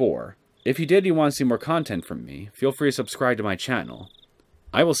Chapter 4. If you did and you want to see more content from me, feel free to subscribe to my channel.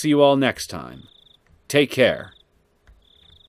 I will see you all next time. Take care.